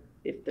better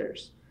if they're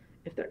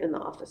in the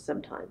office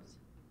sometimes.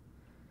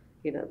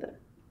 The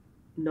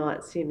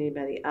not seeing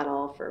anybody at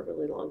all for a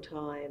really long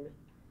time.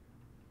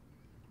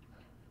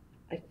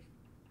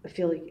 I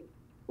feel like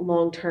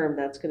long term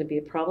that's going to be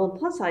a problem.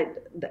 Plus,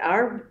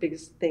 our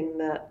biggest thing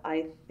that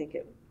I think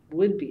it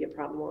would be a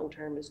problem long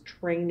term is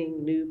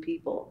training new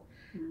people.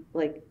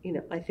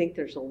 I think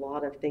there's a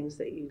lot of things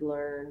that you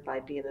learn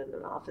by being in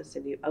an office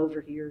and you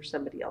overhear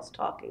somebody else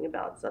talking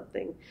about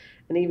something.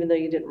 And even though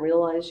you didn't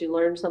realize you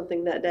learned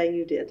something that day,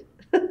 you did.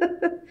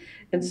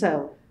 And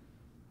so,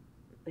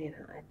 I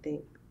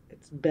think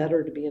it's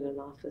better to be in an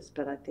office,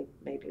 but I think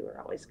maybe we're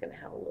always going to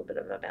have a little bit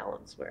of a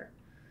balance where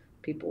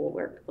people will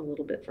work a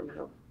little bit from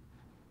home.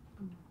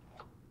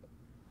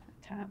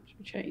 Times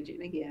are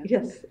changing again.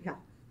 Yes, yeah.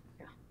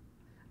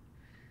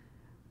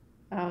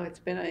 Oh, it's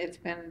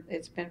been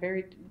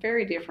very,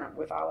 very different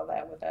with all of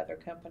that with other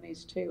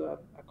companies too,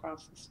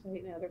 across the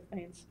state and other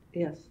things.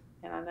 Yes.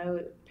 And I know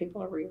that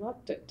people are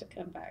reluctant to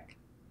come back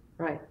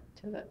Right.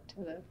 to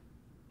the,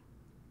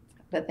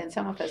 but then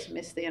some of us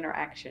miss the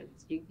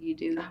interactions. You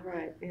do,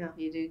 Right, yeah.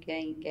 you do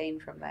gain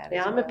from that.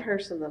 Yeah, as I'm well. a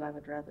person that I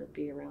would rather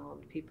be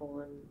around people,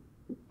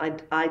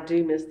 and I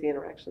do miss the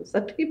interactions.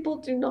 Some people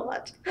do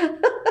not.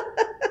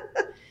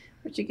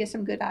 But you get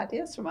some good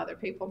ideas from other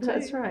people too.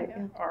 That's right.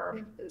 Yeah. Yeah.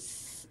 Or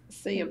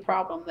see a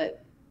problem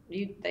that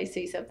they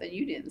see something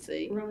you didn't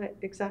see. Right,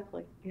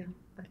 exactly. Yeah.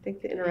 I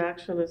think the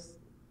interaction is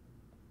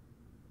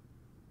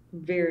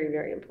very,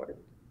 very important.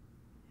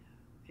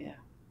 Yeah.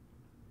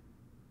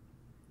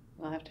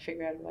 We'll have to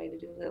figure out a way to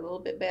do it a little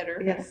bit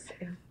better. Yes.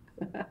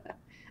 Yeah.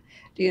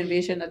 Do you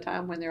envision a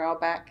time when they're all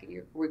back,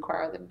 you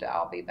require them to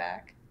all be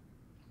back?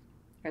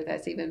 Or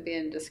that's even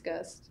been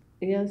discussed?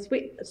 Yes,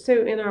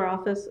 so in our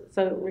office,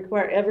 so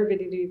require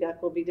everybody to be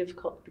back will be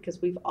difficult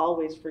because we've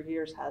always for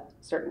years had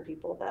certain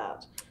people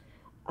that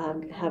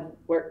have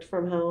worked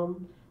from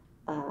home.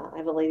 I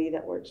have a lady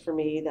that works for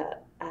me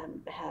that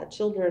had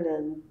children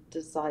and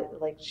decided,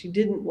 like, she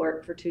didn't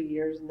work for 2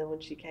 years, and then when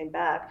she came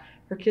back,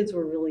 her kids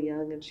were really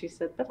young, and she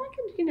said, but I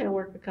can,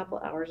 work a couple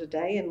of hours a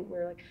day, and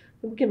we're like,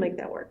 we can make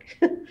that work.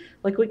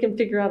 Like, we can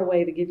figure out a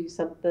way to give you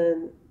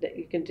something that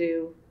you can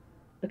do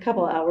a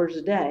couple of hours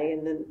a day,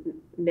 and then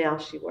now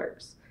she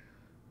works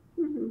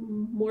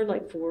more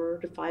like 4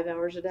 to 5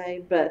 hours a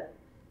day, but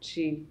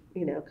she,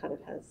 kind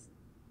of has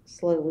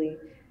slowly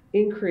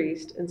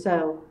increased, and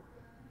so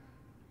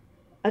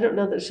I don't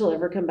know that she'll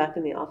ever come back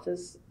in the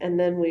office. And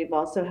then we've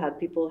also had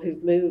people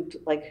who've moved,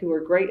 like who were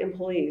great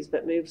employees,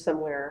 but moved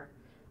somewhere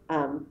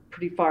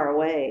pretty far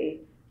away,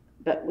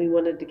 but we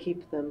wanted to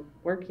keep them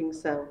working,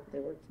 so they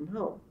work from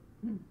home.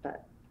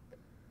 But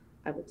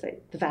I would say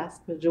the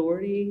vast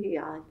majority,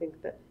 I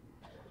think that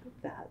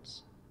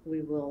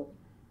we will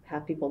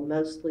have people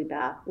mostly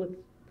back with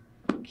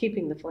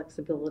keeping the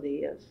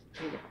flexibility of,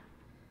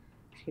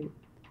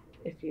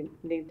 if you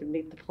need to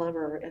meet the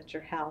plumber at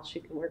your house, you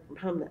can work from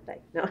home that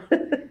day. No.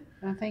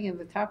 I'm thinking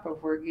the type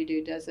of work you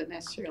do doesn't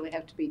necessarily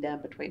have to be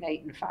done between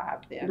 8 and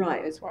 5 then.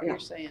 Right. Is what you're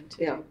saying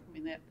too. Yeah. I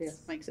mean, that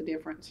Yes. makes a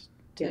difference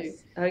too.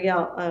 Yes. Oh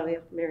yeah,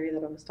 Mary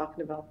that I was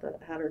talking about that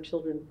had her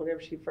children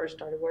whenever she first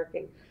started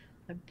working.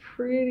 I'm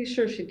pretty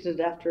sure she did it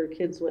after her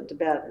kids went to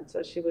bed, and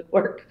so she would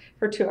work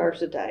for 2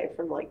 hours a day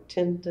from like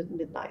 10 to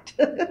midnight.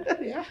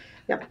 Yeah.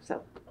 Yeah.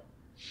 So.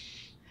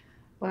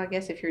 Well, I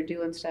guess if you're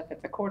doing stuff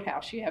at the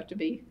courthouse, you have to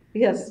be.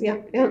 Yes. Yeah.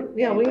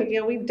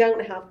 We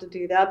don't have to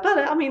do that, but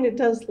I mean it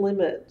does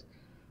limit,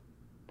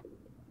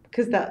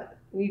 because that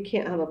you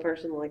can't have a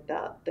person like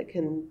that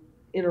can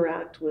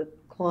interact with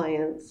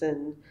clients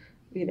and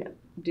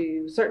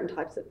do certain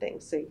types of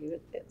things.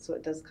 So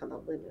it does kind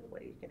of limit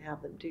what you can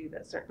have them do.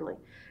 But certainly,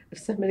 if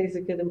somebody's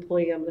a good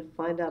employee, I'm going to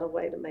find out a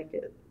way to make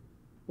it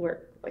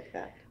work like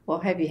that. Well,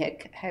 have you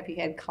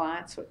had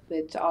clients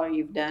that all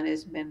you've done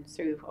has been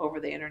through over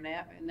the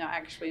internet and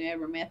actually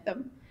never met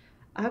them?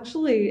 I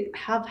actually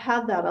have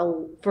had that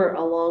for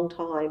a long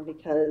time,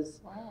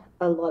 because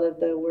a lot of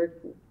the work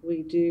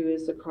we do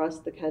is across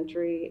the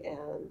country,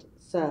 and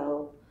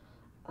so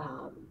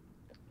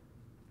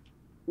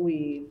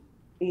we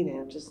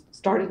just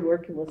started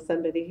working with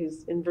somebody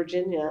who's in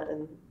Virginia,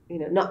 and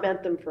not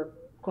met them for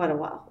quite a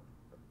while.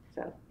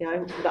 So I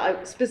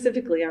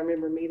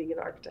remember meeting an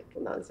architect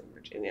when I was in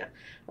Virginia,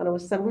 and I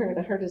was somewhere and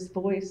I heard his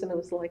voice, and I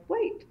was like,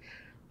 wait,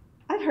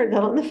 I've heard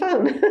that on the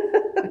phone.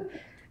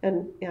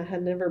 And I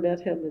had never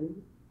met him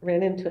and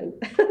ran into him.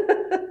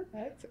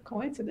 That's a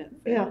coincidence.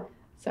 Yeah.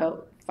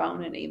 So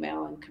phone and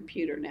email and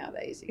computer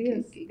nowadays,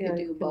 you can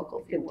do bulk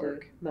of your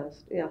work.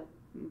 Most, yeah.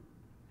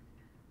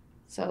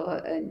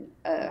 So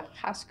a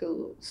high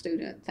school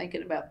student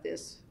thinking about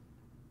this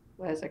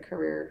as a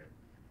career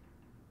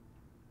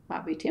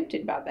might be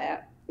tempted by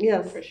that.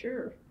 Yes. For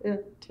sure. Yeah.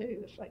 Too,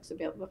 the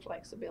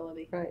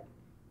flexibility. Right.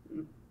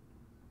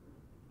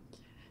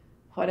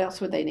 What else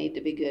would they need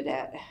to be good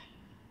at?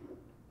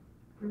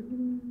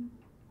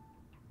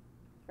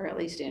 Or at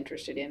least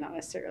interested in, not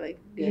necessarily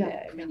good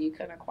at. I mean, you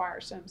can acquire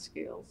some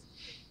skills.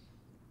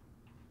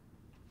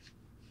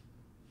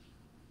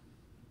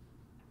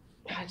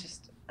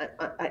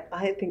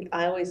 I think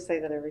I always say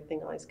that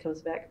everything always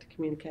comes back to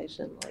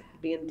communication, like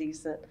being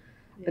decent,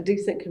 a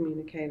decent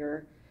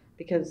communicator,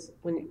 because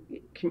when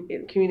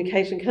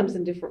communication comes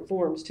in different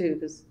forms too,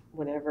 because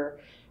whenever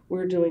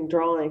we're doing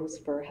drawings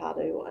for how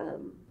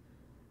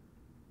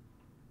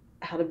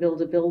to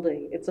build a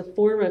building, it's a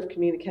form of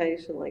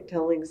communication, like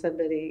telling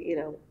somebody,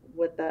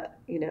 what that,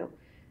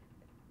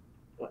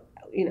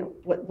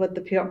 what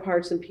the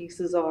parts and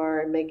pieces are,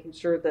 and making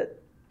sure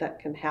that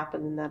can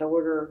happen in that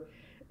order.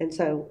 And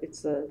so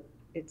it's a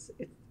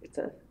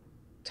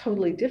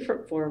totally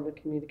different form of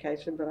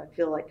communication, but I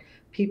feel like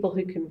people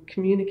who can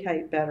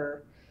communicate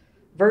better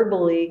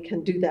verbally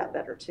can do that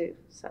better too.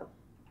 So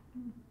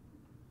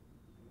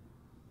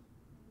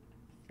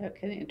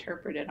can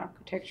interpret an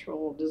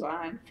architectural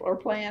design floor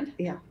plan.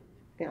 Yeah.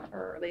 Yeah.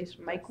 Or at least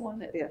make one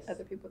that Yes.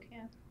 other people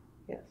can.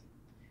 Yes.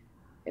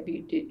 Have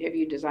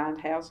you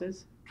designed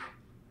houses?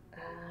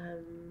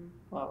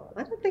 Well,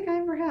 I don't think I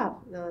ever have.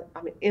 No,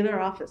 I mean, in our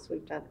office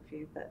we've done a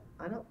few, but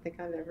I don't think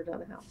I've ever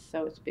done a house.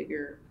 So it's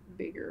bigger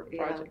Yeah.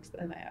 projects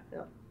than that.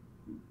 Yeah.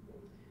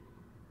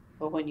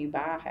 Well, when you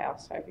buy a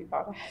house, have you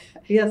bought a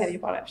Yes. have you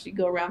bought a house? You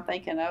go around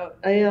thinking, oh,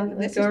 Yeah,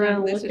 this is go around done,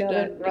 and this look is at done,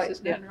 it. this Right. is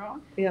done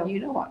wrong. Yeah. You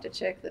know what to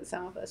check that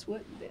some of us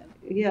wouldn't then.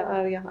 Yeah.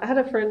 Oh, yeah. I had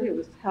a friend who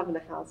was having a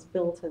house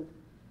built,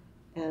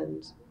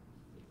 and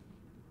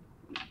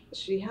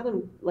she had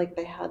them like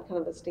they had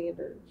kind of a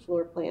standard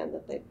floor plan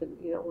that they've been,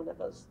 one of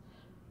those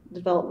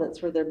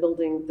developments where they're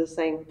building the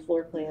same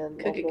floor plan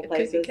multiple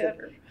places. Cookie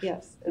cutter.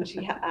 Yes, and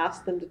she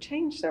asked them to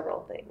change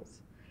several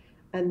things.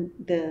 And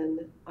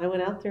then I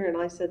went out there and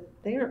I said,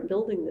 they aren't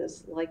building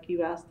this like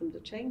you asked them to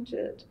change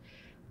it.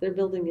 They're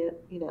building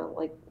it,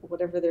 like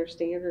whatever their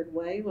standard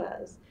way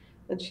was.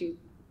 And she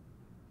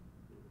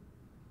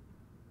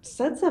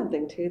said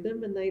something to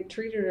them and they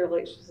treated her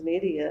like she was an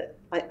idiot.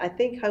 I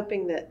think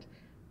hoping that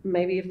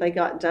maybe if they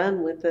got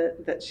done with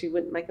it, that she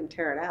wouldn't make them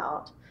tear it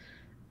out.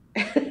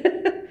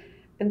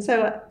 And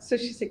so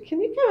she said,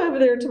 can you come over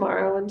there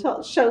tomorrow and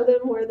show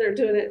them where they're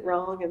doing it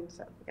wrong? And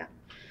so, yeah.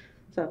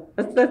 So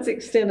that's the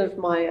extent of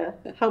my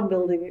home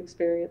building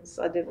experience.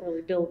 I didn't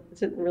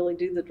really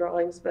do the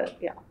drawings, but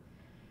yeah.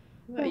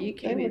 Well, you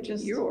came in,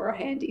 you were a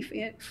handy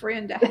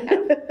friend to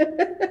have.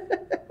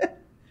 I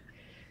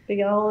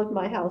think all of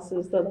my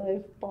houses that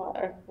I've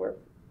bought were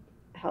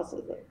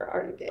houses that are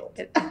already built.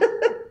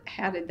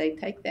 How did they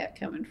take that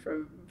coming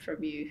from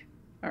you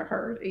or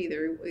her,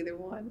 either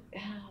one?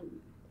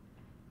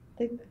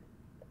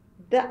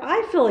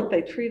 I feel like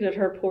they treated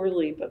her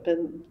poorly, but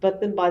then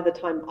by the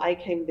time I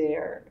came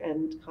there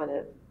and kind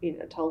of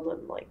told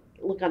them like,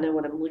 look, I know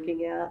what I'm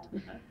looking at,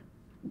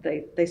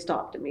 they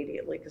stopped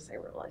immediately because they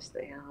realized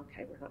that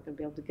okay, we're not going to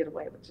be able to get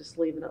away with just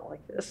leaving it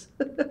like this.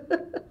 They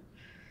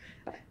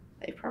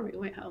probably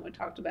went home and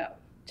talked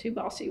about two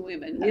bossy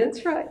women. Huh?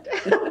 That's right.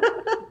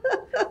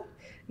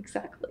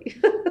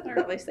 Exactly. Or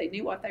at least they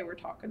knew what they were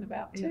talking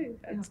about too.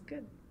 Yeah. That's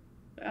good.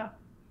 Yeah.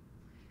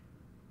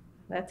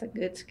 That's a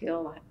good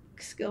skill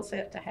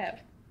set to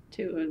have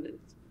too, and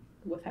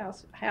with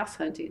house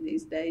hunting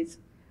these days.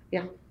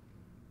 Yeah.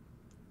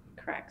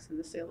 Cracks in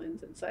the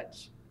ceilings and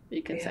such.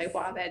 You can say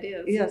why that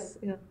is. Yes.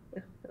 Yeah.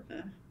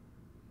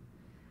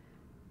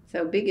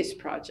 So biggest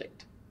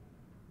project.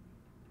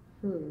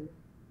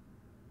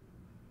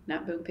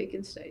 Not Boone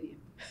Pickens Stadium.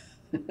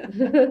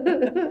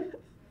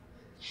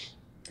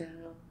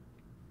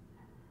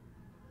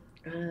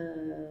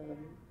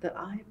 That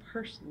I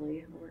personally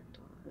have worked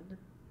on.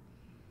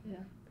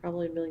 Yeah.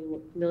 Probably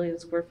a million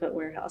square foot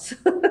warehouse.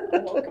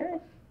 Oh, okay.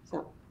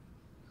 So,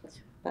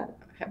 but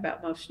how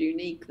about most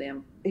unique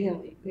then? Yeah,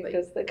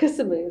 because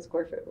the million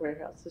square foot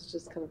warehouse is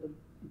just kind of a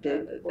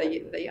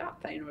big. The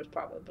yacht thing was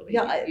probably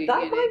that unique.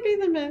 might be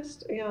the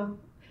most. Yeah,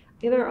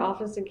 in our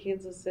office in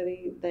Kansas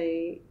City,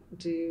 they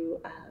do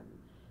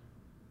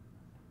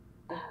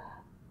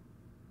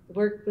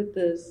work with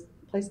this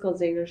place called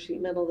Zaner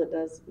Sheet Metal that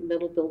does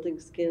metal building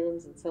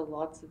skins, and so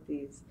lots of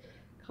these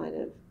kind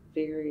of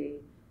very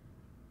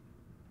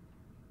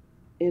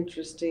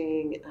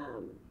interesting.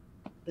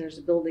 There's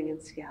a building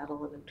in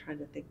Seattle, and I'm trying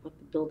to think what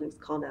the building's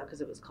called now because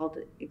it was called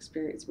the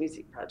Experience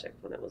Music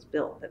Project when it was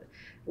built. And it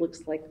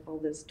looks like all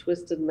this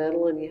twisted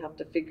metal, and you have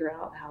to figure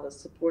out how to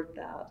support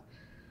that.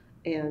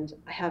 And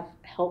I have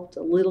helped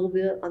a little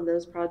bit on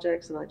those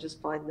projects, and I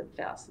just find them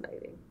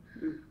fascinating.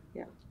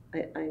 Yeah,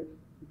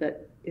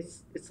 but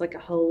it's like a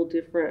whole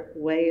different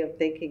way of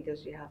thinking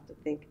because you have to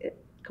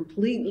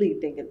completely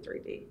think in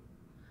 3D.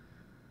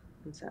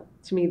 And so,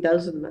 to me,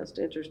 those are the most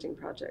interesting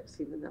projects,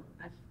 even though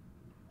I've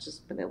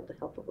just been able to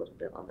help a little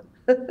bit on them.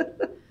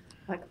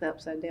 Like the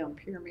upside down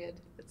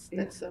pyramid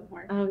that's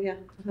somewhere. Oh yeah.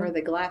 Or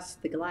the glass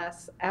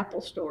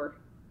Apple store.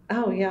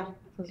 Oh yeah,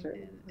 those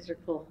are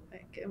cool.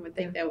 I would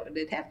think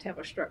they'd have to have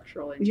a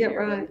structural engineer. Yeah,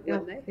 right.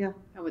 Wouldn't they? Yeah.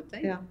 I would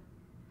think. Yeah.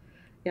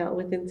 Yeah,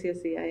 within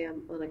CSEA,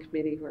 I'm on a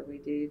committee where we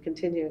do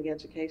continuing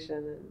education,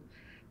 and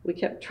we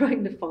kept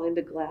trying to find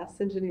a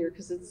glass engineer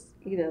because it's,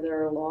 there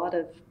are a lot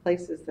of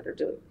places that are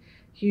doing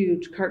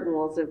huge curtain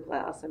walls of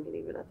glass. I mean,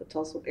 even at the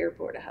Tulsa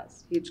airport, it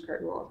has huge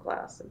curtain wall of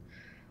glass, and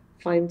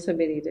find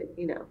somebody to,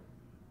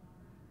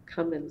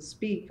 come and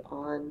speak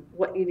on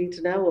what you need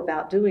to know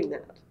about doing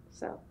that.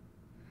 So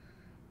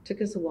it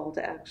took us a while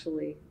to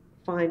actually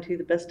find who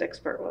the best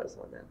expert was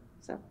on that.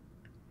 So.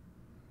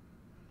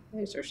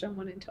 Is there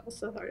someone in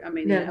Tulsa?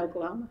 In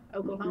Oklahoma?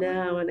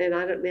 No, and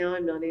I don't now.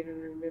 I'm not even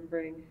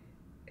remembering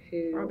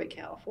who. Probably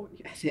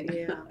California, I think.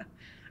 Yeah.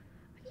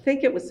 I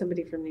think it was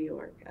somebody from New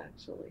York,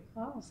 actually.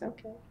 Oh,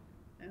 okay.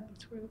 Yeah,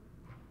 that's weird.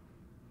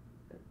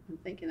 I'm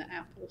thinking of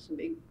Apple's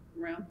big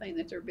round thing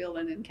that they're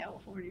building in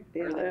California.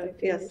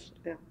 Yes.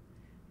 Yeah.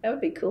 That would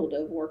be cool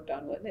to have worked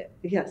on, wouldn't it?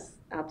 Yes,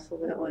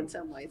 absolutely. Well, in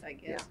some ways, I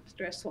guess. Yeah.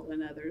 Stressful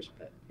in others,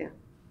 but. Yeah.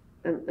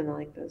 And I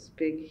like those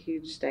big,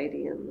 huge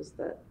stadiums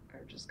that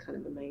are just kind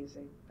of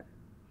amazing.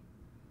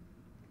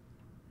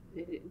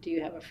 Do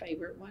you have a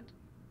favorite one?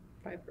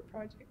 Favorite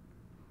project?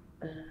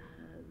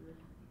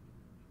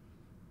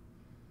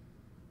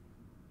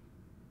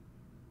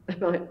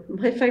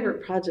 my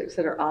favorite projects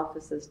that our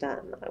office has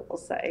done, I will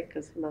say,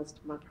 because most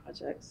of my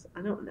projects,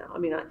 I don't know. I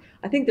mean,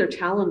 I think they're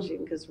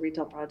challenging because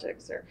retail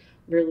projects are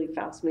really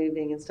fast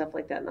moving and stuff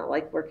like that. And I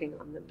like working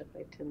on them, but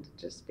they tend to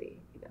just be,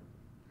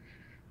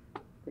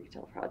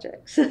 retail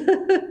projects.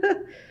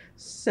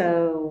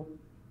 So.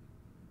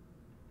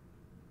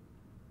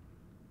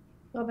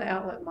 Well, the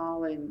outlet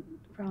mall in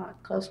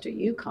close to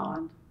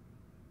Yukon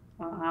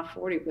on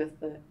I-40 with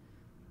the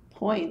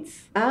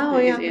points. Oh,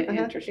 is yeah.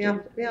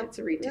 Interesting. Yeah. It's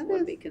a retail,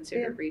 would be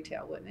considered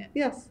retail, wouldn't it?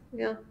 Yes,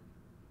 yeah.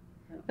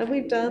 And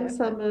we've done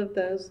some of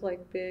those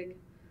like big,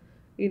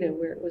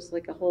 where it was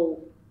like a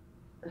whole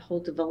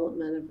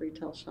development of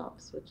retail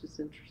shops, which is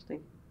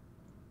interesting.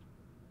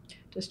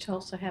 Does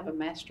Tulsa have a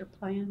master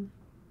plan?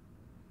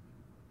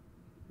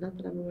 Not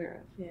that I'm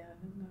aware of. Yeah,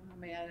 I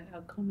mean,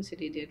 Oklahoma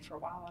City did for a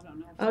while. I don't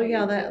know. Oh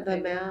yeah, the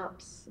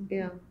maps.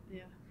 Yeah.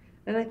 Yeah.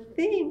 And I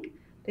think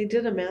they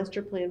did a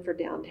master plan for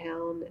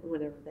downtown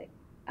whenever they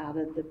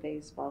added the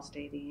baseball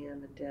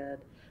stadium and did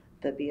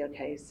the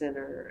BOK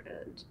Center,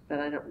 but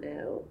I don't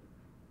know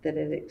that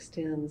it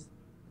extends.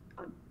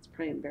 It's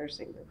probably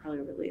embarrassing. There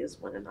probably really is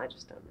one, and I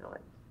just don't know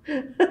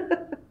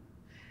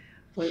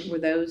it. Were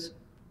those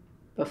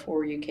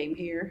before you came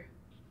here?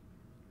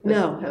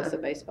 No. Was the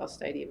baseball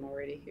stadium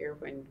already here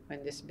when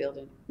this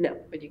building? No.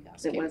 When you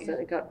guys it came wasn't.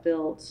 here? It got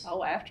built.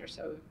 Oh, after,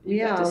 so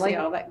you got to see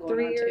all that going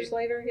 3 on years too.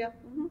 later. Yeah.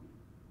 Mm-hmm.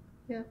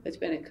 Yeah. It's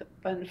been a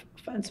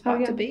fun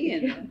spot to be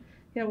in. Yeah.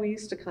 Yeah, we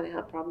used to kind of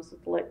have problems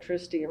with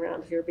electricity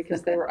around here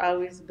because they were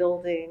always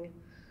building,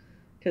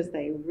 because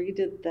they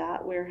redid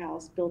that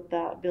warehouse, built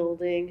that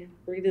building,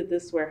 redid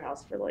this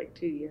warehouse for like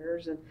 2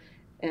 years, and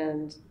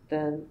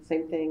then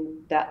same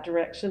thing that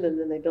direction, and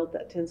then they built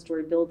that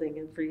 10-story building,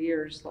 and for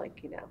years,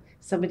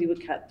 somebody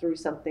would cut through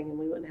something and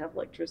we wouldn't have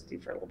electricity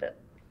for a little bit.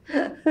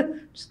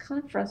 Just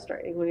kind of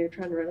frustrating when you're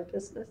trying to run a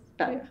business.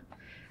 But yeah.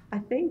 I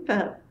think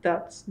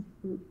that's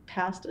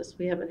past us.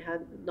 We haven't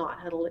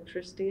not had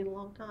electricity in a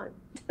long time.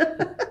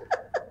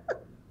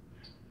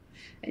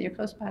 And you're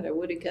close by to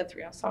Woody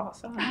Guthrie. I saw a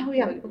sign. Oh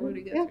yeah,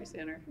 Woody Guthrie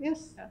Center.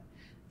 Yes. Yeah.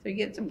 So you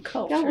get some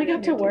culture. Yeah, we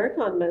got to work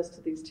on most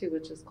of these too,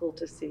 which is cool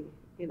to see.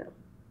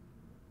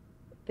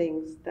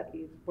 Things that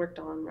you've worked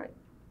on, right?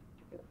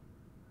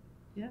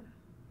 Yeah.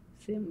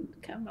 See them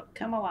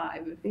come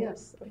alive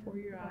before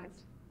your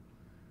eyes.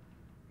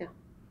 Yeah.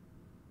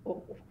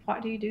 Well,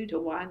 what do you do to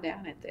wind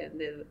down at the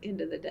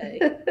end of the day?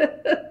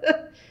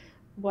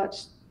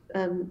 Watch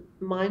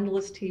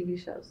mindless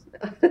TV shows.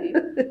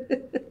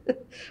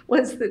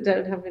 Ones that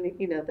don't have any,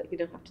 that you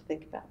don't have to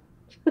think about.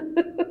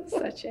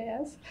 Such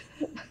as?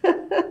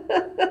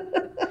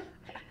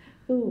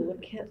 Ooh,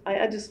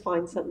 I just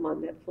find something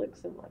on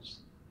Netflix and watch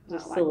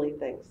just silly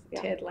things.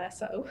 Yeah. Ted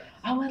Lasso.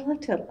 Oh, I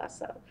love Ted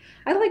Lasso.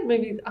 I like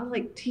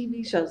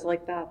TV shows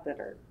like that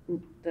are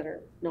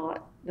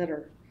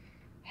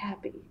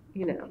happy,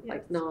 Yes.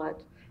 like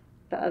not.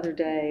 The other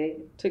day,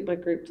 took my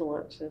group to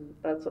lunch, and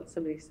that's what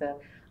somebody said.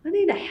 I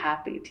need a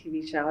happy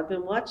TV show. I've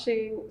been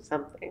watching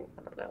something,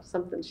 I don't know,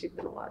 something she's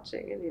been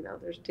watching, and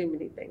there's too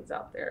many things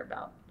out there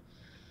about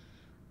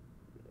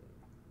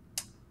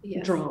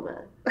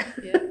drama.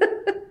 Yeah.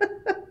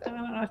 I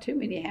don't know, too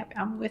many happy.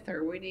 I'm with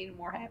her. We need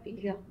more happy.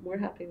 Yeah, more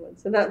happy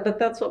ones. But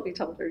that's what we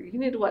told her. You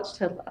need to watch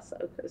Ted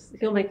Lasso because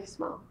he'll make you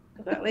smile.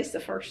 Well, at least the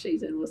first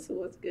season was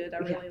good. I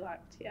really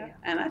liked. Yeah,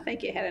 and I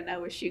think it had an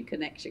OSU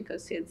connection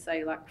because he'd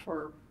say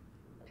for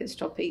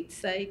Pistol Pete's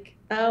sake.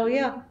 Oh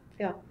yeah.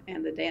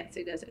 And the dance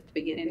he does at the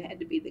beginning had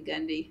to be the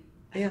Gundy.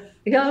 Yeah,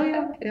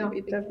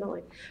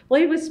 definitely.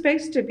 Well, he was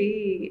supposed to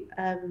be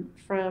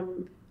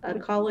from a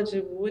college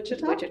of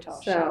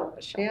Wichita. So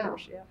yeah.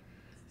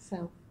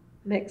 So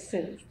makes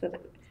sense that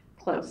it's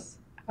close.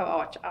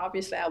 I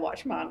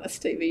watch mindless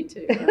TV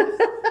too.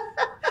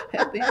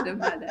 At the end of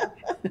my day.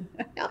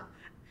 Yeah.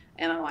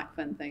 And I like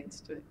fun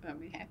things too.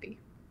 Happy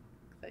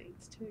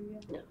things too.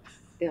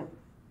 Yeah.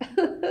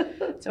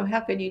 So how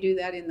can you do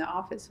that in the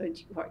office?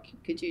 What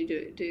could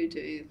you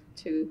do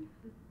to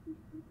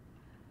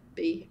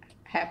be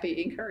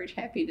happy, encourage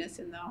happiness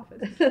in the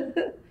office? I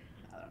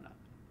don't know.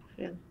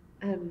 Yeah.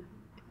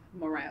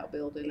 Morale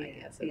building, I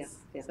guess,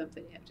 is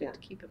something you have to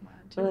keep in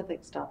mind too. Well, I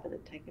think stopping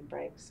and taking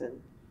breaks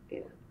and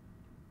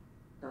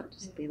not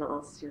just being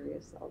all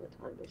serious all the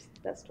time is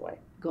the best way.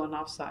 Going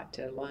off site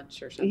to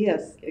lunch or something.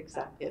 Yes,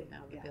 exactly. Getting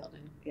out of the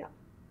building. Yeah.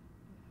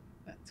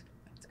 That's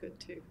good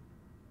too.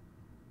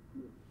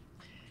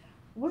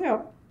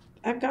 Well,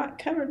 I've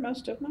covered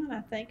most of mine,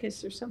 I think.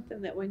 Is there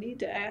something that we need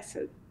to ask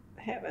that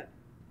haven't,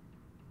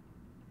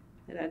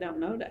 that I don't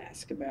know to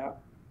ask about?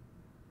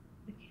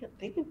 I can't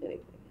think of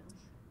anything else.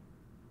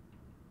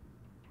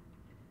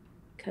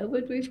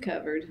 COVID we've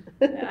covered.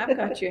 And I've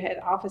got you had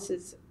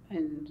offices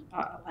in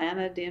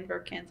Atlanta, Denver,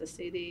 Kansas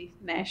City,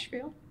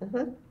 Nashville.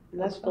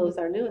 Nashville is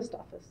our newest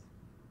office.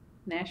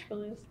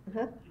 Nashville is? I'm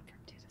from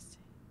Tennessee.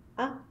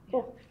 Ah,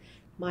 cool.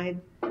 My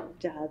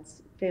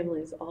dad's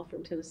family is all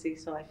from Tennessee,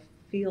 so I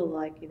feel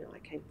like, I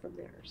came from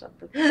there or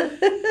something.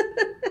 It's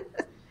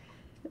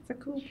a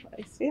cool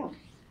place. Yeah.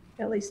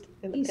 At least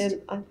and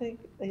I think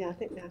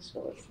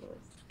Nashville is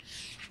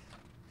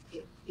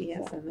nice.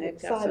 Yes, So and I'm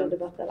they've got excited some,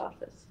 about that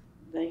office.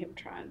 they have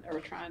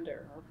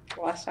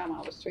last time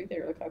I was through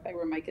there, it looked like they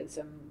were making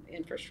some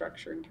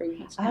infrastructure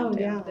improvements Oh,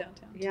 downtown.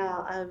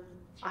 yeah.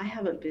 I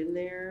haven't been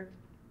there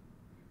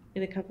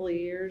in a couple of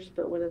years,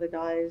 but one of the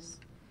guys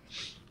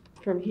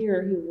from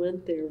here who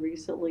went there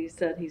recently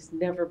said he's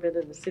never been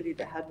in a city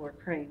that had more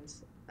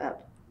cranes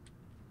up.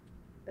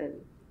 And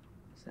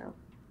so,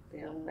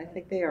 yeah, I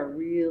think they are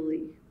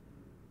really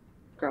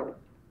growing.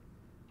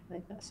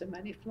 They've got some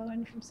money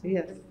flowing from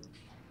somewhere.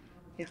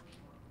 Yes.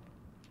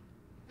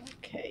 Yeah.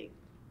 Okay.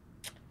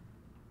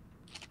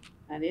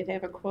 I did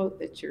have a quote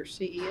that your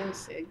CEO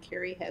said,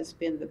 Carrie has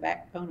been the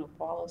backbone of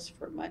Wallace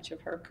for much of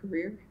her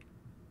career,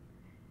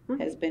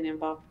 has been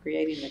involved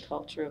creating the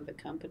culture of the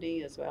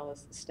company as well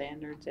as the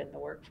standards and the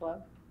workflow.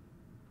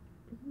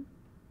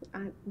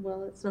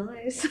 Well, it's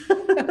nice.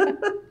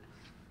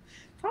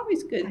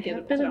 Always good to get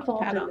a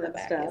pat on the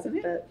back, stuff, isn't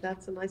it? but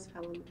that's a nice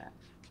pat on the back.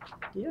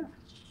 Yeah.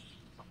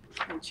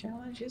 And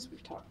challenges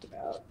we've talked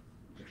about.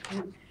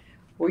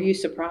 Were you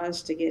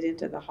surprised to get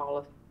into the Hall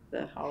of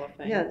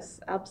Fame? Yes,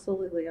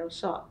 absolutely. I was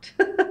shocked.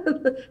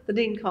 The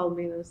dean called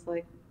me and I was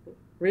like,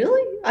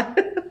 really?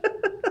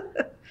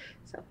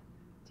 So,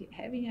 Do you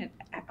have any,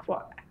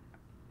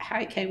 how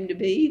it came to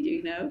be? Do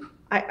you know?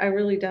 I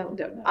really don't.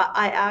 Don't know.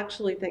 I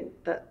actually think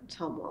that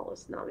Tom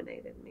Wallace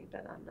nominated me,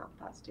 but I'm not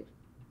positive.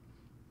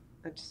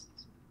 I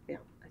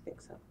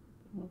think so.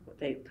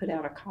 They put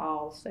out a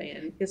call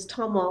saying, Yes,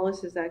 Tom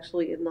Wallace is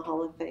actually in the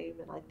Hall of Fame,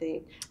 and I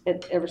think,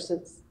 and ever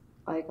since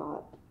I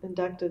got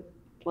inducted,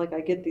 like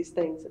I get these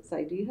things that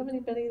say, do you have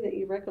anybody that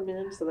you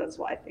recommend? So that's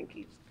why I think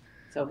he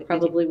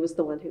probably was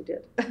the one who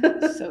did.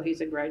 So he's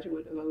a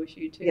graduate of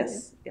OSU too?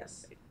 Yes,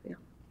 yes, yeah.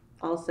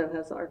 Also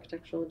has an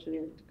architectural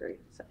engineering degree.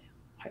 So.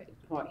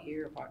 What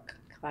year, what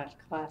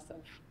class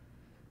of?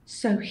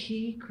 So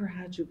he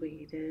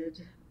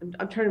graduated, I'm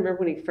trying to remember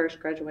when he first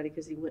graduated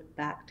because he went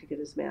back to get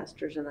his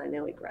master's, and I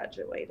know he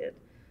graduated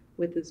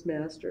with his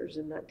master's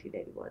in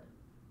 1981.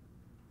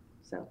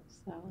 So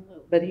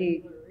but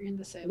he in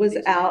the 70s, was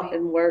out maybe?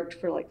 and worked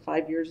for like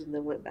 5 years and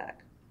then went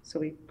back. So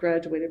he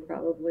graduated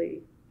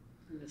probably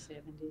In the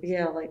 70s?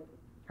 Yeah, like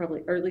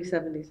probably early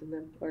 70s and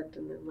then worked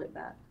and then went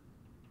back.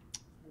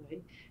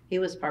 He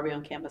was probably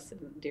on campus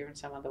during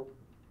some of the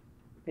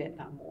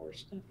Vietnam War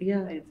stuff.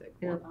 Yeah,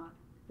 Going on.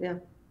 Yeah.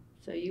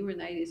 So you were in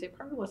the 80s. There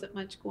probably wasn't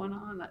much going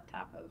on, that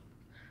type of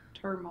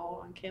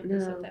turmoil on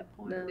campus at that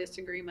point,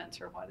 disagreements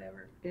or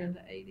whatever in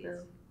the 80s. No.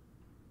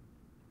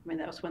 I mean,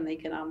 that was when the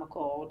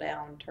economical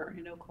downturn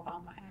in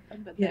Oklahoma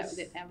happened, but that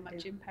didn't have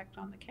much impact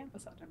on the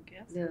campus, I don't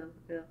guess.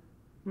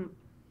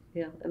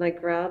 Yeah, and I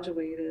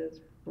graduated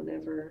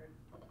whenever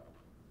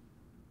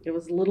it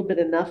was a little bit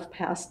enough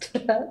past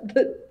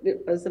that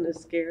it wasn't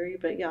as scary.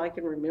 But yeah, I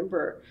can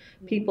remember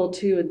people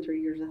 2 and 3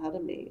 years ahead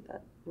of me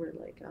that were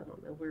like, I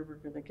don't know where we're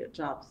going to get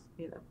jobs,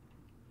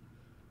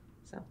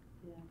 So.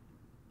 Yeah.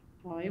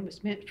 Well, it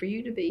was meant for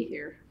you to be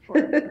here. For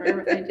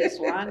everything just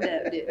lined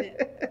up, didn't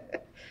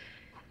it?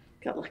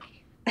 Got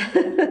lucky.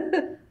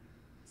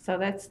 So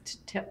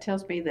that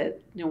tells me that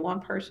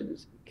one person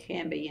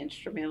can be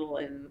instrumental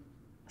in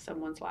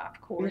someone's life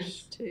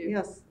course too.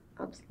 Yes,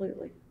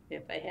 absolutely.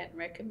 If they hadn't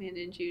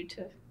recommended you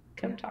to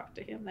come talk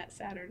to him that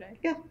Saturday.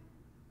 Yeah,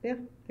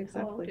 exactly. It's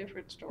a whole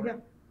different story. Yeah,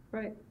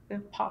 right. Yeah.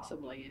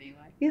 Possibly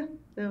anyway. Yeah.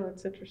 No,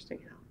 it's interesting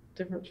how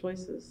different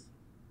choices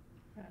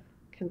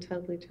can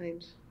totally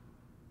change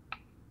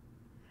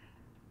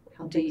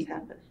how things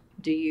happen.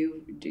 Do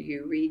you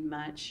read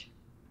much?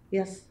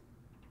 Yes.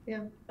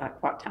 Yeah.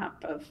 Like what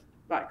type of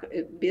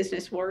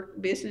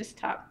business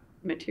type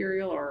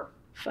material or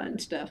fun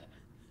stuff?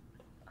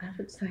 I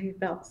would say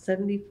about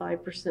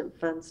 75%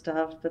 fun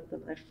stuff, but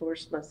then I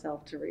forced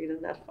myself to read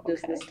enough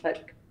business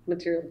type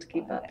material to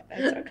keep up.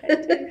 That's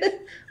okay too.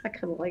 I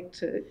kind of like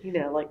to,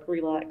 like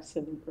relax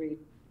and read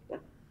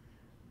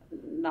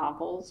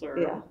novels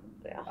or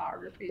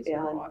biographies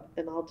or what?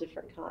 And all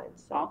different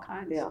kinds. So. All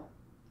kinds? Yeah.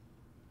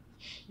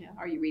 Yeah.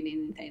 Are you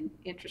reading anything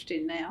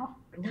interesting now?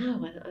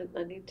 No,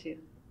 I need to.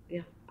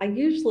 Yeah. I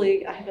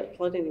haven't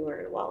flown anywhere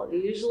in a while. And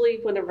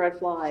usually whenever I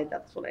fly,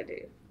 that's what I do.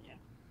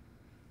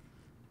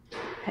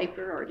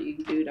 Paper, or do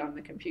you do it on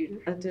the computer?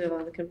 I do it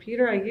on the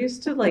computer. I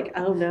used to I'm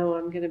going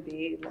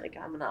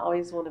to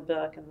always want a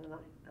book, and then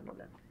I don't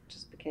know, it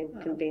just became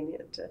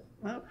convenient to.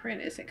 Well,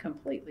 print isn't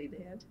completely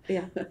dead.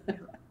 Yeah.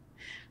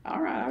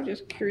 All right, I was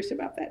just curious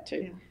about that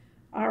too.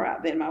 Yeah. All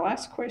right, then my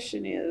last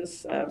question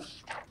is,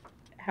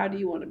 how do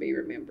you want to be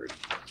remembered?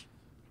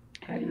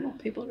 How do you want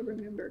people to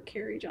remember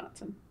Carrie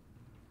Johnson?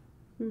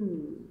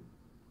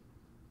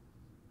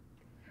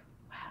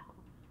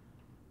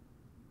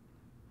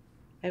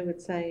 I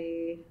would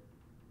say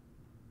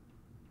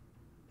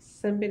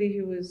somebody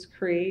who was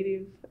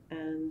creative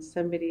and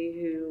somebody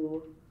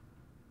who,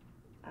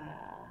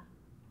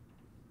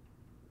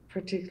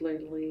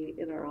 particularly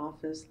in our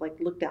office,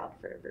 looked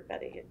out for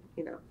everybody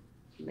and,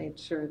 made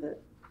sure that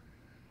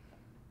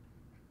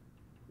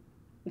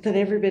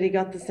everybody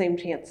got the same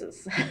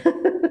chances.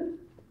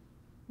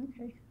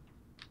 Okay.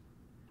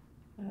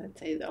 I'd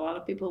say that a lot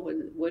of people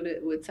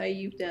would say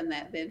you've done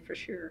that then for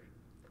sure.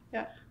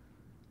 Yeah.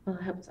 Well,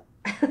 I hope so.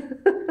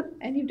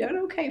 And you've done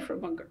okay for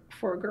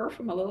a girl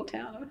from a little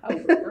town of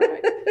Hobart,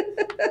 right?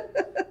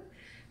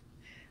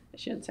 I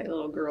shouldn't say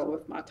little girl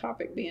with my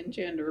topic being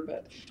gender,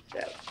 but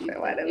I know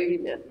what you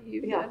meant.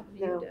 You've Yeah,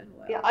 done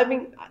well. Yeah, I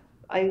mean,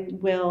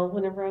 well,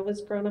 whenever I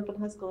was growing up in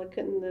high school, I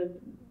couldn't have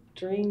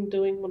dreamed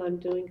doing what I'm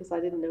doing because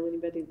I didn't know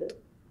anybody that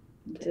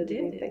did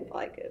anything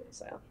like it.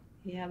 So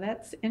yeah,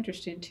 that's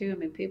interesting too. I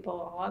mean, a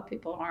lot of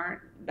people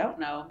don't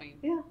know. I mean,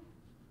 yeah,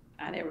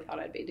 I never thought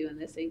I'd be doing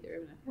this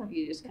either. Yeah.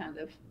 You just kind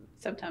of,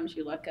 sometimes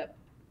you look up,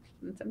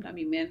 and sometimes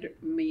you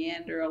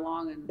meander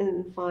along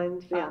and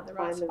find the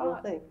right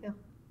spot. Thing. Yeah.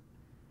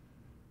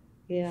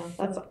 Yeah,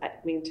 that's. I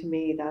mean, to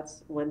me,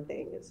 that's one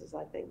thing. Is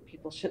I think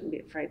people shouldn't be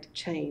afraid to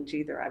change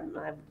either.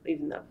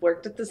 Even though I've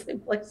worked at the same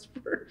place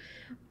for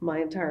my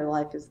entire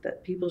life, is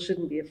that people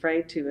shouldn't be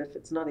afraid to, if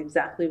it's not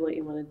exactly what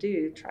you want to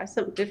do, try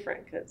something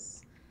different,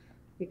 because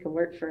you can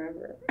work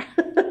forever.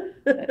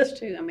 That's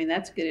true. I mean,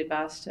 that's good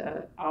advice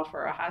to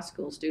offer a high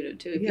school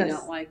student too. If Yes. you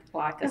don't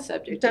like a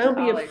subject, Don't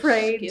in be college,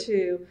 afraid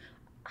to.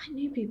 I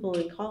knew people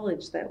in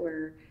college that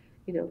were,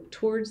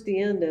 towards the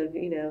end of,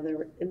 they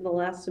were in the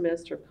last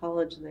semester of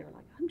college, and they were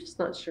like, I'm just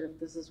not sure if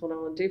this is what I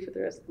want to do for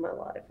the rest of my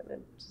life. And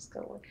I'm just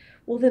kind of like,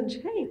 well, then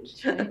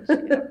change. Yeah.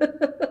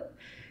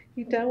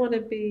 You don't want to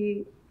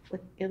be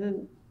like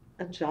in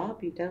a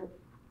job you don't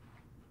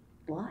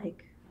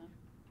like.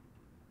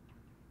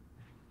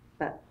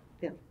 But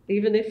yeah,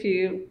 even if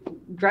you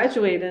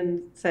graduate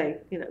and say,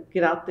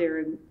 get out there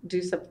and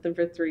do something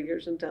for 3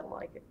 years and don't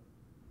like it,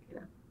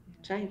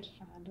 change.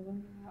 Find a way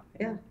out.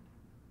 Yeah.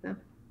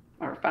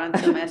 Or find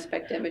some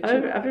aspect of it. I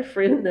have a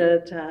friend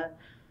that,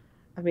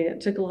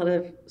 it took a lot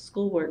of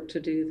schoolwork to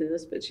do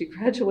this, but she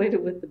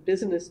graduated with a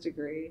business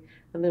degree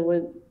and then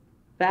went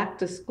back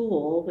to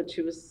school when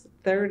she was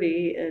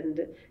 30 and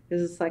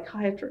is a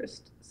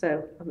psychiatrist.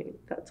 So,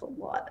 that's a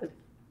lot of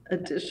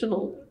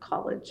additional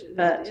college.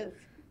 But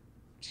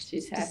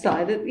she's happy.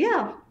 Decided,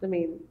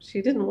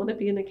 she didn't want to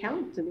be an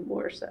accountant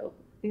anymore. So,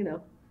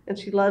 and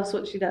she loves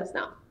what she does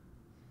now.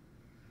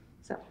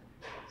 So,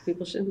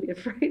 people shouldn't be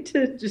afraid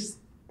to just,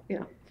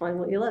 find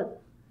what you love.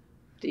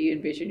 Do you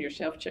envision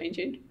yourself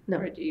changing? No.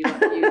 Or do you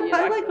like, you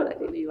I like like what I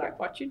do. Do you like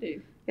what you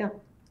do? Yeah.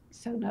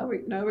 So no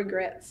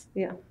regrets.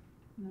 Yeah.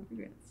 No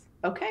regrets.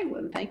 Okay,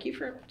 well, thank you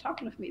for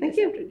talking with me Thank this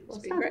you. afternoon. It's Well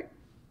been done. great.